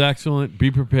first one's excellent.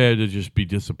 Be prepared to just be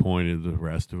disappointed with the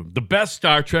rest of them. The best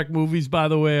Star Trek movies, by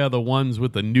the way, are the ones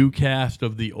with the new cast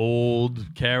of the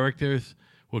old characters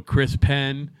with Chris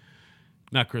Pine.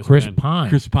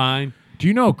 Chris Pine. Do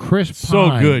you know Chris Pine?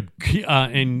 So good.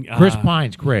 Chris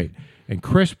Pine's great. And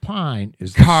Chris Pine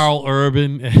is Carl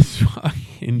Urban as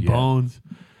in Bones.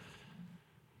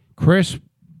 Chris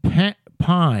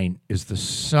Pine is the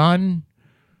son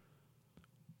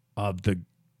of the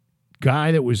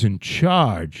guy that was in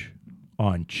charge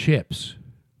on Chips.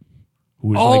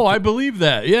 I believe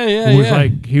that. Yeah.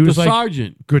 He was the like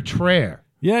sergeant. Gautreer.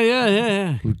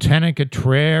 Yeah. Lieutenant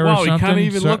Gautreer or something. He kind of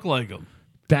even look like him.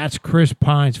 That's Chris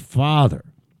Pine's father.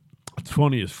 It's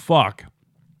funny as fuck.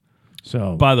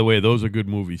 So, by the way, those are good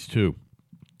movies too.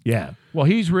 Yeah. Well,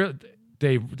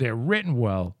 they're written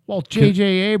well. Well, J.J.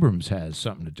 Abrams has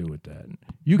something to do with that.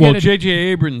 J.J.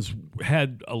 Abrams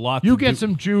had a lot. You get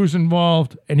some Jews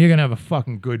involved, and you're gonna have a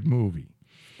fucking good movie.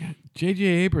 J.J.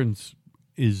 Abrams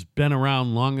has been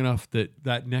around long enough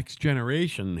that Next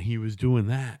Generation, he was doing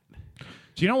that.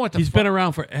 Do you know what? He's been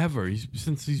around forever.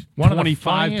 Since he's one 25, of the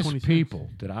funniest 26. people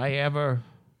that I ever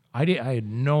I had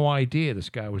no idea this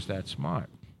guy was that smart.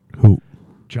 Who?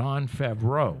 Jon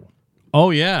Favreau.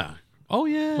 Oh yeah. Oh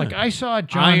yeah. Like I saw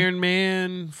Iron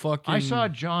Man. Fucking. I saw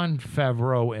Jon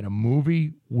Favreau in a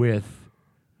movie with.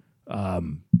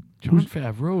 Jon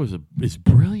Favreau is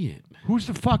brilliant. Who's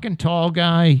the fucking tall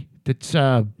guy? That's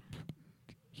the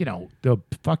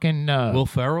fucking. Will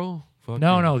Ferrell. Fucking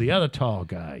No, the other tall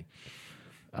guy.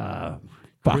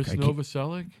 Chris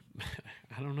Novoselic.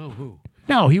 I don't know who.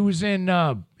 No, he was in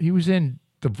the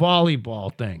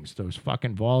volleyball things. Those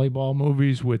fucking volleyball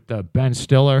movies with Ben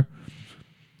Stiller.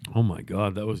 Oh my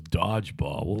God, that was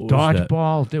Dodgeball. What was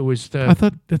Dodgeball. that? There was the. I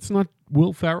thought that's not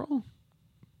Will Ferrell.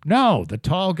 No, the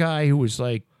tall guy who was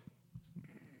like.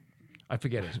 I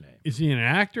forget his name. Is he an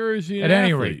actor or is he an At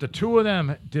any athlete? rate, the two of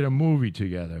them did a movie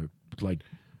together, like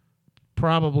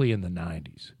probably in the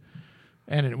 90s.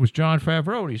 And it was Jon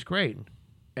Favreau, and he's great.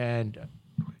 And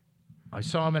I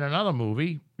saw him in another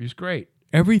movie. He's great.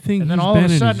 Everything And then he's all been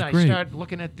of a in sudden, is I great. start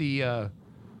looking at the.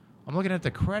 I'm looking at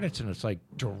the credits, and it's like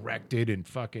directed and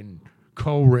fucking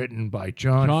co-written by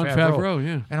Jon Favreau.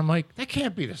 Yeah. And I'm like, that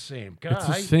can't be the same guy. It's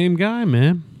the same guy,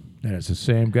 man. And it's the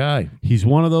same guy. He's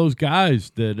one of those guys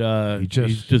that He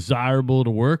he's desirable to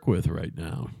work with right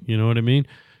now. You know what I mean?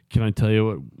 Can I tell you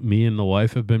what me and the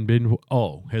wife have been binge?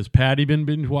 Oh, has Patty been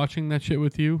binge watching that shit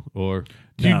with you, or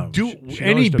do No, you do she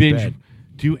any goes to binge? bed.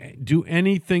 Do you do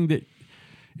anything that?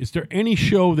 Is there any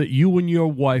show that you and your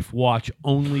wife watch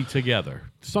only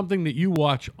together? Something that you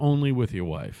watch only with your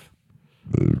wife?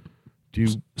 Do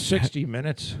you? 60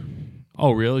 minutes.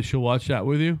 Oh, really? She'll watch that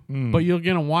with you? But you're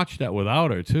gonna watch that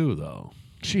without her too, though.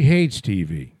 She hates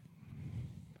TV.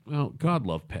 Well, God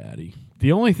love Patty.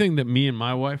 The only thing that me and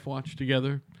my wife watch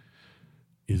together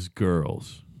is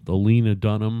Girls. The Lena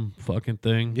Dunham fucking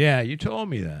thing. Yeah, you told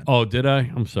me that. Oh, did I?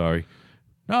 I'm sorry.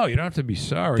 No, you don't have to be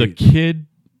sorry. The kid,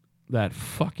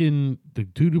 the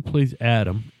dude who plays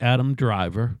Adam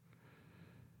Driver,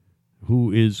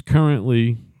 who is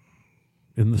currently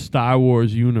in the Star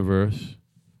Wars universe,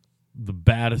 the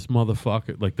baddest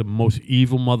motherfucker, like the most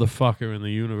evil motherfucker in the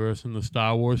universe in the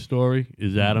Star Wars story,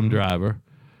 is Adam Driver.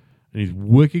 And he's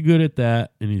wicked good at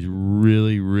that, and he's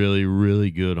really, really,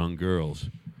 really good on Girls.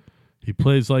 He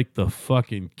plays like the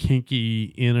fucking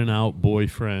kinky in and out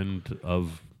boyfriend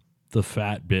of the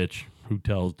fat bitch who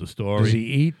tells the story. Does he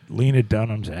eat Lena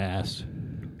Dunham's ass?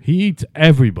 He eats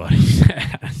everybody's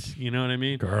ass. You know what I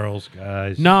mean? Girls,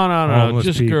 guys. No. homeless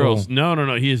Just people. girls.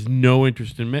 No. He has no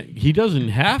interest in men. He doesn't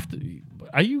have to.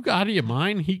 Are you out of your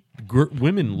mind?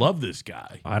 Women love this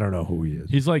guy. I don't know who he is.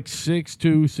 He's like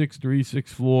 6'2", 6'3",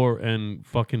 6'4", and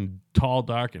fucking tall,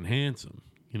 dark, and handsome.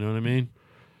 You know what I mean?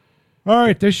 All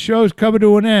right, this show's coming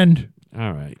to an end.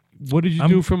 All right. What did you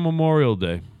do for Memorial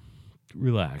Day?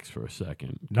 Relax for a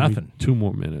second. Give me Nothing. 2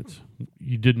 more minutes.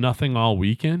 You did nothing all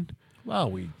weekend?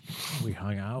 Well, we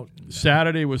hung out.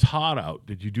 Saturday was hot out.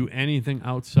 Did you do anything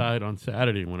outside on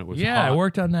Saturday when it was hot? Yeah, I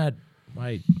worked on that.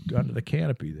 Under the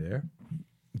canopy there.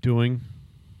 Doing?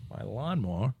 My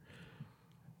lawnmower.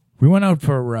 We went out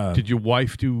for. Did your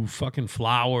wife do fucking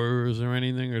flowers or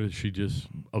anything, or did she just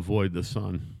avoid the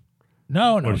sun?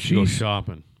 No. Or did she go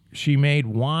shopping? She made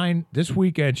wine this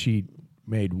weekend. She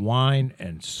made wine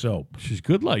and soap. She's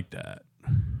good like that.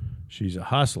 She's a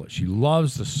hustler. She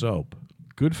loves the soap.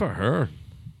 Good for her.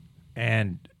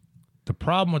 And the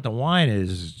problem with the wine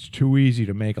is it's too easy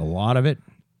to make a lot of it.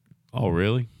 Oh,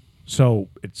 really? So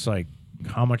it's like,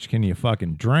 how much can you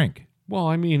fucking drink? Well,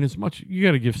 I mean, as much you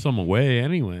got to give some away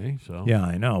anyway. So Yeah,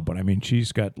 I know, but I mean,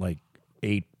 she's got like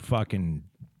 8 fucking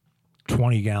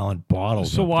 20-gallon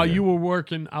bottles. So up while there. you were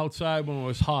working outside when it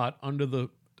was hot under the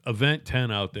event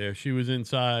tent out there, she was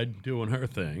inside doing her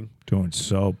thing. doing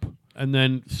soap, And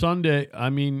then Sunday,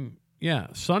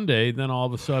 Sunday, then all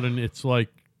of a sudden it's like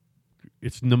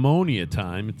it's pneumonia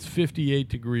time. It's 58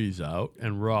 degrees out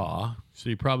and raw. So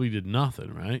you probably did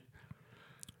nothing, right?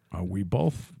 we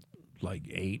both like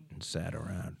ate and sat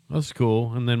around, That's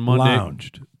cool. And then Monday,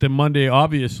 lounged.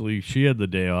 Obviously, she had the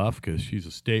day off because she's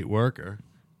a state worker.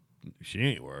 She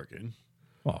ain't working.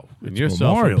 Well, And it's you're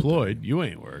Memorial Day. self-employed. You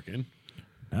ain't working.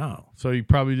 No, So you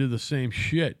probably did the same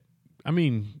shit. I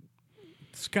mean,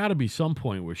 it's got to be some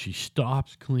point where she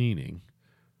stops cleaning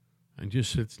and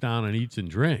just sits down and eats and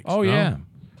drinks. Oh, no? yeah.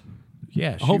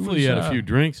 Yeah. she Hopefully was, you had a few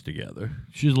drinks together.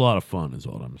 She's a lot of fun is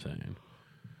what I'm saying.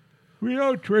 We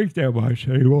don't drink that much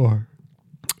anymore.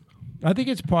 I think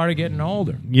it's part of getting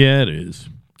older. Yeah, it is.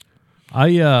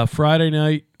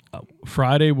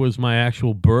 Friday was my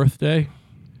actual birthday,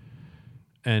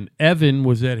 and Evan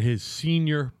was at his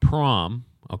senior prom,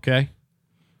 okay?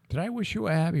 Did I wish you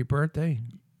a happy birthday?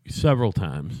 several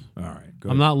times. All right,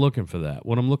 good. I'm not looking for that.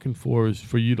 What I'm looking for is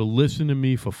for you to listen to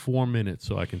me for 4 minutes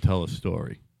so I can tell a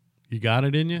story. You got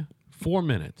it in you? 4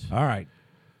 minutes. All right.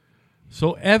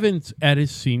 So Evan's at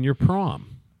his senior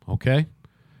prom, okay?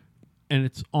 And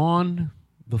it's on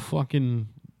the fucking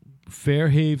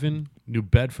Fairhaven, New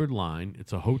Bedford line.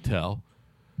 It's a hotel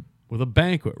with a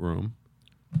banquet room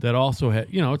that also had,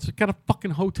 it's got a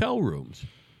fucking hotel rooms.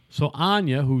 So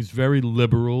Anya, who's very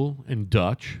liberal and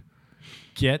Dutch,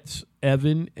 gets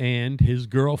Evan and his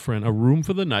girlfriend a room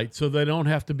for the night so they don't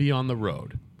have to be on the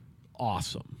road.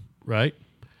 Awesome, right?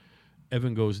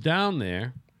 Evan goes down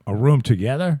there. A room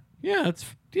together? Yeah.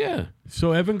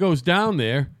 So Evan goes down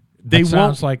there. That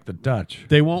sounds like the Dutch.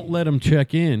 They won't let him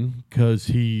check in because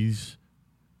he's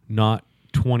not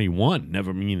 21.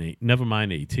 Never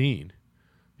mind 18.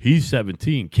 He's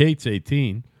 17. Kate's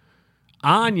 18.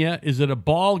 Anya is at a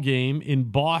ball game in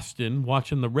Boston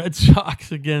watching the Red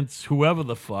Sox against whoever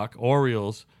the fuck,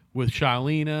 Orioles, with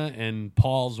Charlena and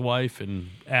Paul's wife and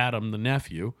Adam, the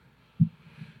nephew.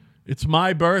 It's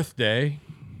my birthday.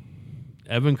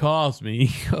 Evan calls me.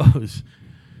 He goes,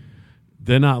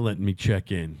 they're not letting me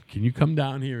check in. Can you come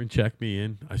down here and check me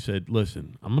in? I said,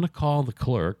 listen, I'm going to call the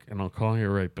clerk, and I'll call you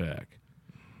right back.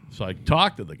 So I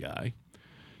talked to the guy.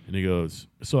 And he goes,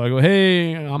 so I go,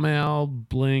 hey, I'm Al,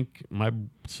 Blink, my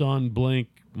son, Blink,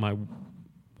 my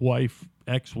wife,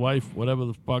 ex-wife, whatever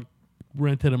the fuck,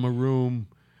 rented him a room.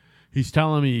 He's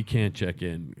telling me he can't check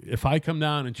in. If I come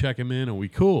down and check him in, are we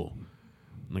cool?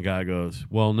 And the guy goes,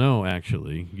 well, no,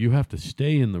 actually, you have to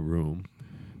stay in the room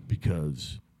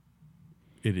because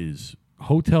it is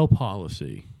hotel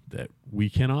policy that we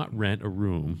cannot rent a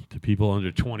room to people under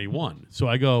 21. So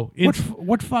I go...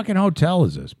 What fucking hotel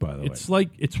is this, by the way?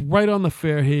 It's right on the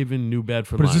Fairhaven, New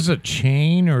Bedford line. But is this a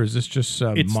chain, or is this just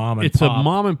mom and pop? It's a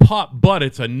mom and pop, but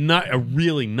it's a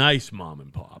really nice mom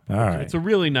and pop. All right. It's a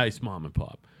really nice mom and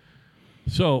pop.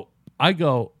 So I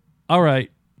go, all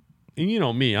right, and you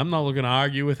know me, I'm not looking to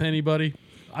argue with anybody.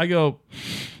 I go,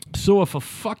 so if a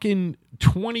fucking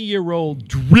 20-year-old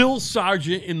drill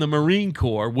sergeant in the Marine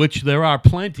Corps, which there are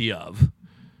plenty of,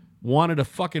 wanted to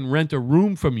fucking rent a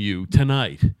room from you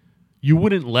tonight, you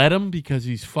wouldn't let him because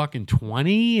he's fucking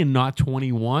 20 and not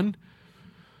 21?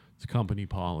 It's company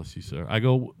policy, sir. I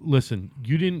go, listen,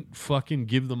 you didn't fucking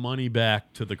give the money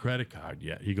back to the credit card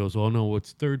yet. He goes, oh, no,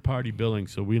 it's third-party billing,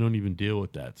 so we don't even deal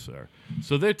with that, sir.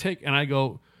 So they're taking, and I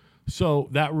go, so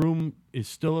that room is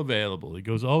still available. He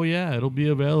goes, oh, yeah, it'll be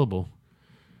available.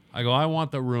 I go, I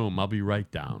want the room. I'll be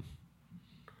right down.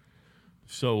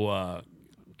 So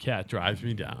Cat drives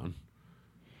me down.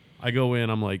 I go in.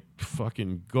 I'm like,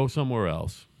 fucking go somewhere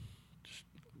else.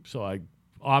 So I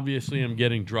obviously am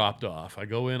getting dropped off. I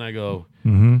go in. I go,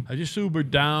 I just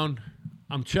Ubered down.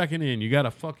 I'm checking in. You got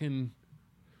a fucking,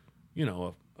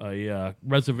 a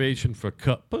reservation for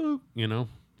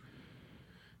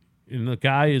And the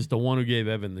guy is the one who gave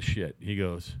Evan the shit. He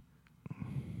goes,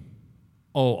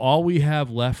 oh, all we have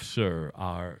left,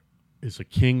 sir, is a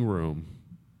king room,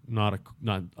 not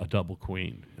a double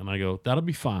queen. And I go, that'll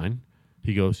be fine.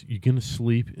 He goes, you're going to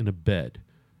sleep in a bed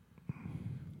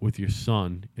with your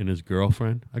son and his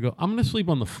girlfriend? I go, I'm going to sleep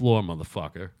on the floor,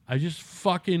 motherfucker. I just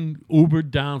fucking Ubered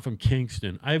down from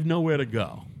Kingston. I have nowhere to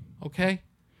go. Okay?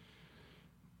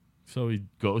 So he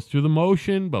goes through the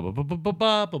motion.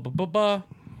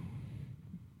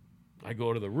 I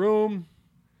go to the room.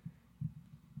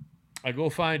 I go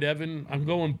find Evan. I'm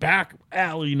going back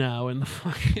alley now in the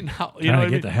fucking house.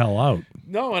 Get the hell out.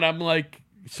 No, and I'm like,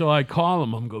 so I call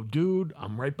him. I'm go, dude,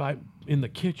 I'm right by in the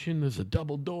kitchen. There's a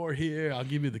double door here. I'll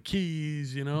give you the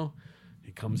keys, He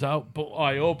comes out.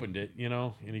 I opened it,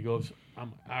 and he goes, all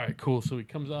right, cool. So he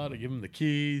comes out. I give him the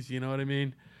keys, you know what I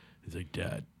mean? He's like,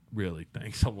 Dad, really,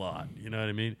 thanks a lot. You know what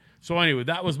I mean? So anyway,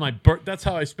 that was that's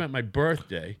how I spent my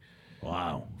birthday.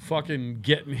 Wow. Fucking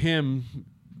getting him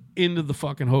into the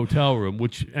fucking hotel room,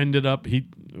 which ended up, it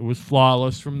was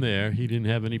flawless from there. He didn't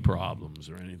have any problems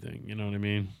or anything. You know what I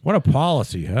mean? What a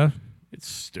policy, huh? It's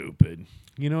stupid.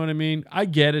 You know what I mean? I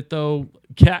get it, though.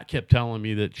 Kat kept telling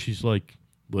me that she's like,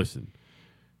 listen,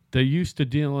 they're used to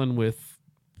dealing with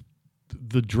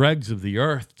the dregs of the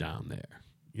earth down there.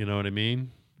 You know what I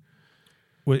mean?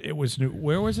 It was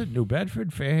where was it? New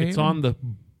Bedford, Fairhaven? It's on the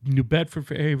New Bedford,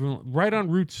 Fairhaven, right on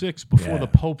Route 6 before the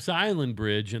Pope's Island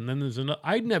Bridge. And then there's another.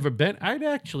 I'd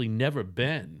actually never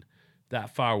been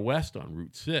that far west on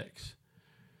Route 6.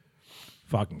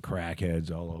 Fucking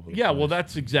crackheads all over the place. Well,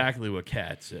 that's exactly what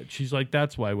Kat said. She's like,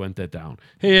 that's why I went that down.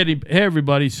 Hey, Eddie. Hey,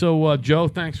 everybody. So, Joe,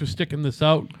 thanks for sticking this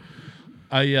out.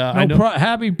 I know.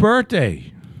 Happy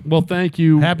birthday. Well, thank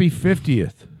you. Happy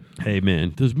 50th. Hey,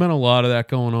 man, there's been a lot of that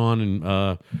going on,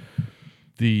 and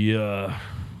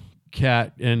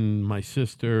Kat and my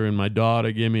sister and my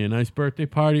daughter gave me a nice birthday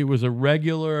party. It was a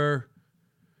regular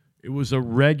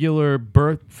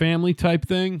family type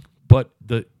thing, but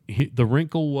the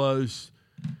wrinkle was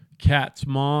Kat's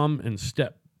mom and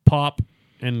step pop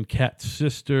and Kat's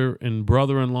sister and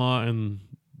brother-in-law and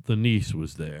the niece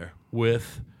was there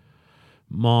with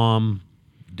mom,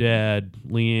 dad,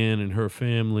 Leanne and her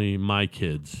family, my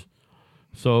kids.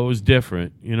 So it was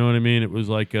different. You know what I mean? It was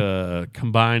like a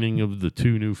combining of the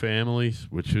two new families,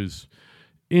 which was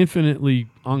infinitely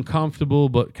uncomfortable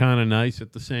but kind of nice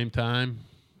at the same time.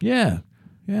 Yeah.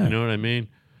 Yeah. You know what I mean?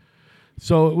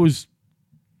 So it was,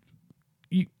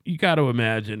 you got to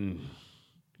imagine,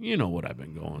 you know what I've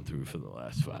been going through for the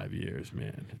last 5 years,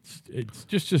 man. It's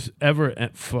just ever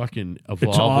fucking evolving.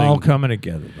 It's all coming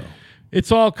together, though.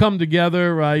 It's all come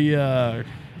together. I hope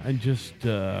my kids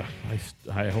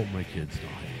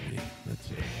don't hate me.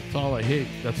 That's it. That's all I hate.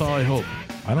 That's all I hope.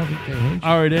 I don't think they hate you.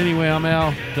 All right, anyway, I'm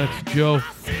Al. That's Joe.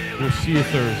 We'll see you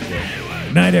Thursday.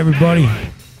 Good night, everybody.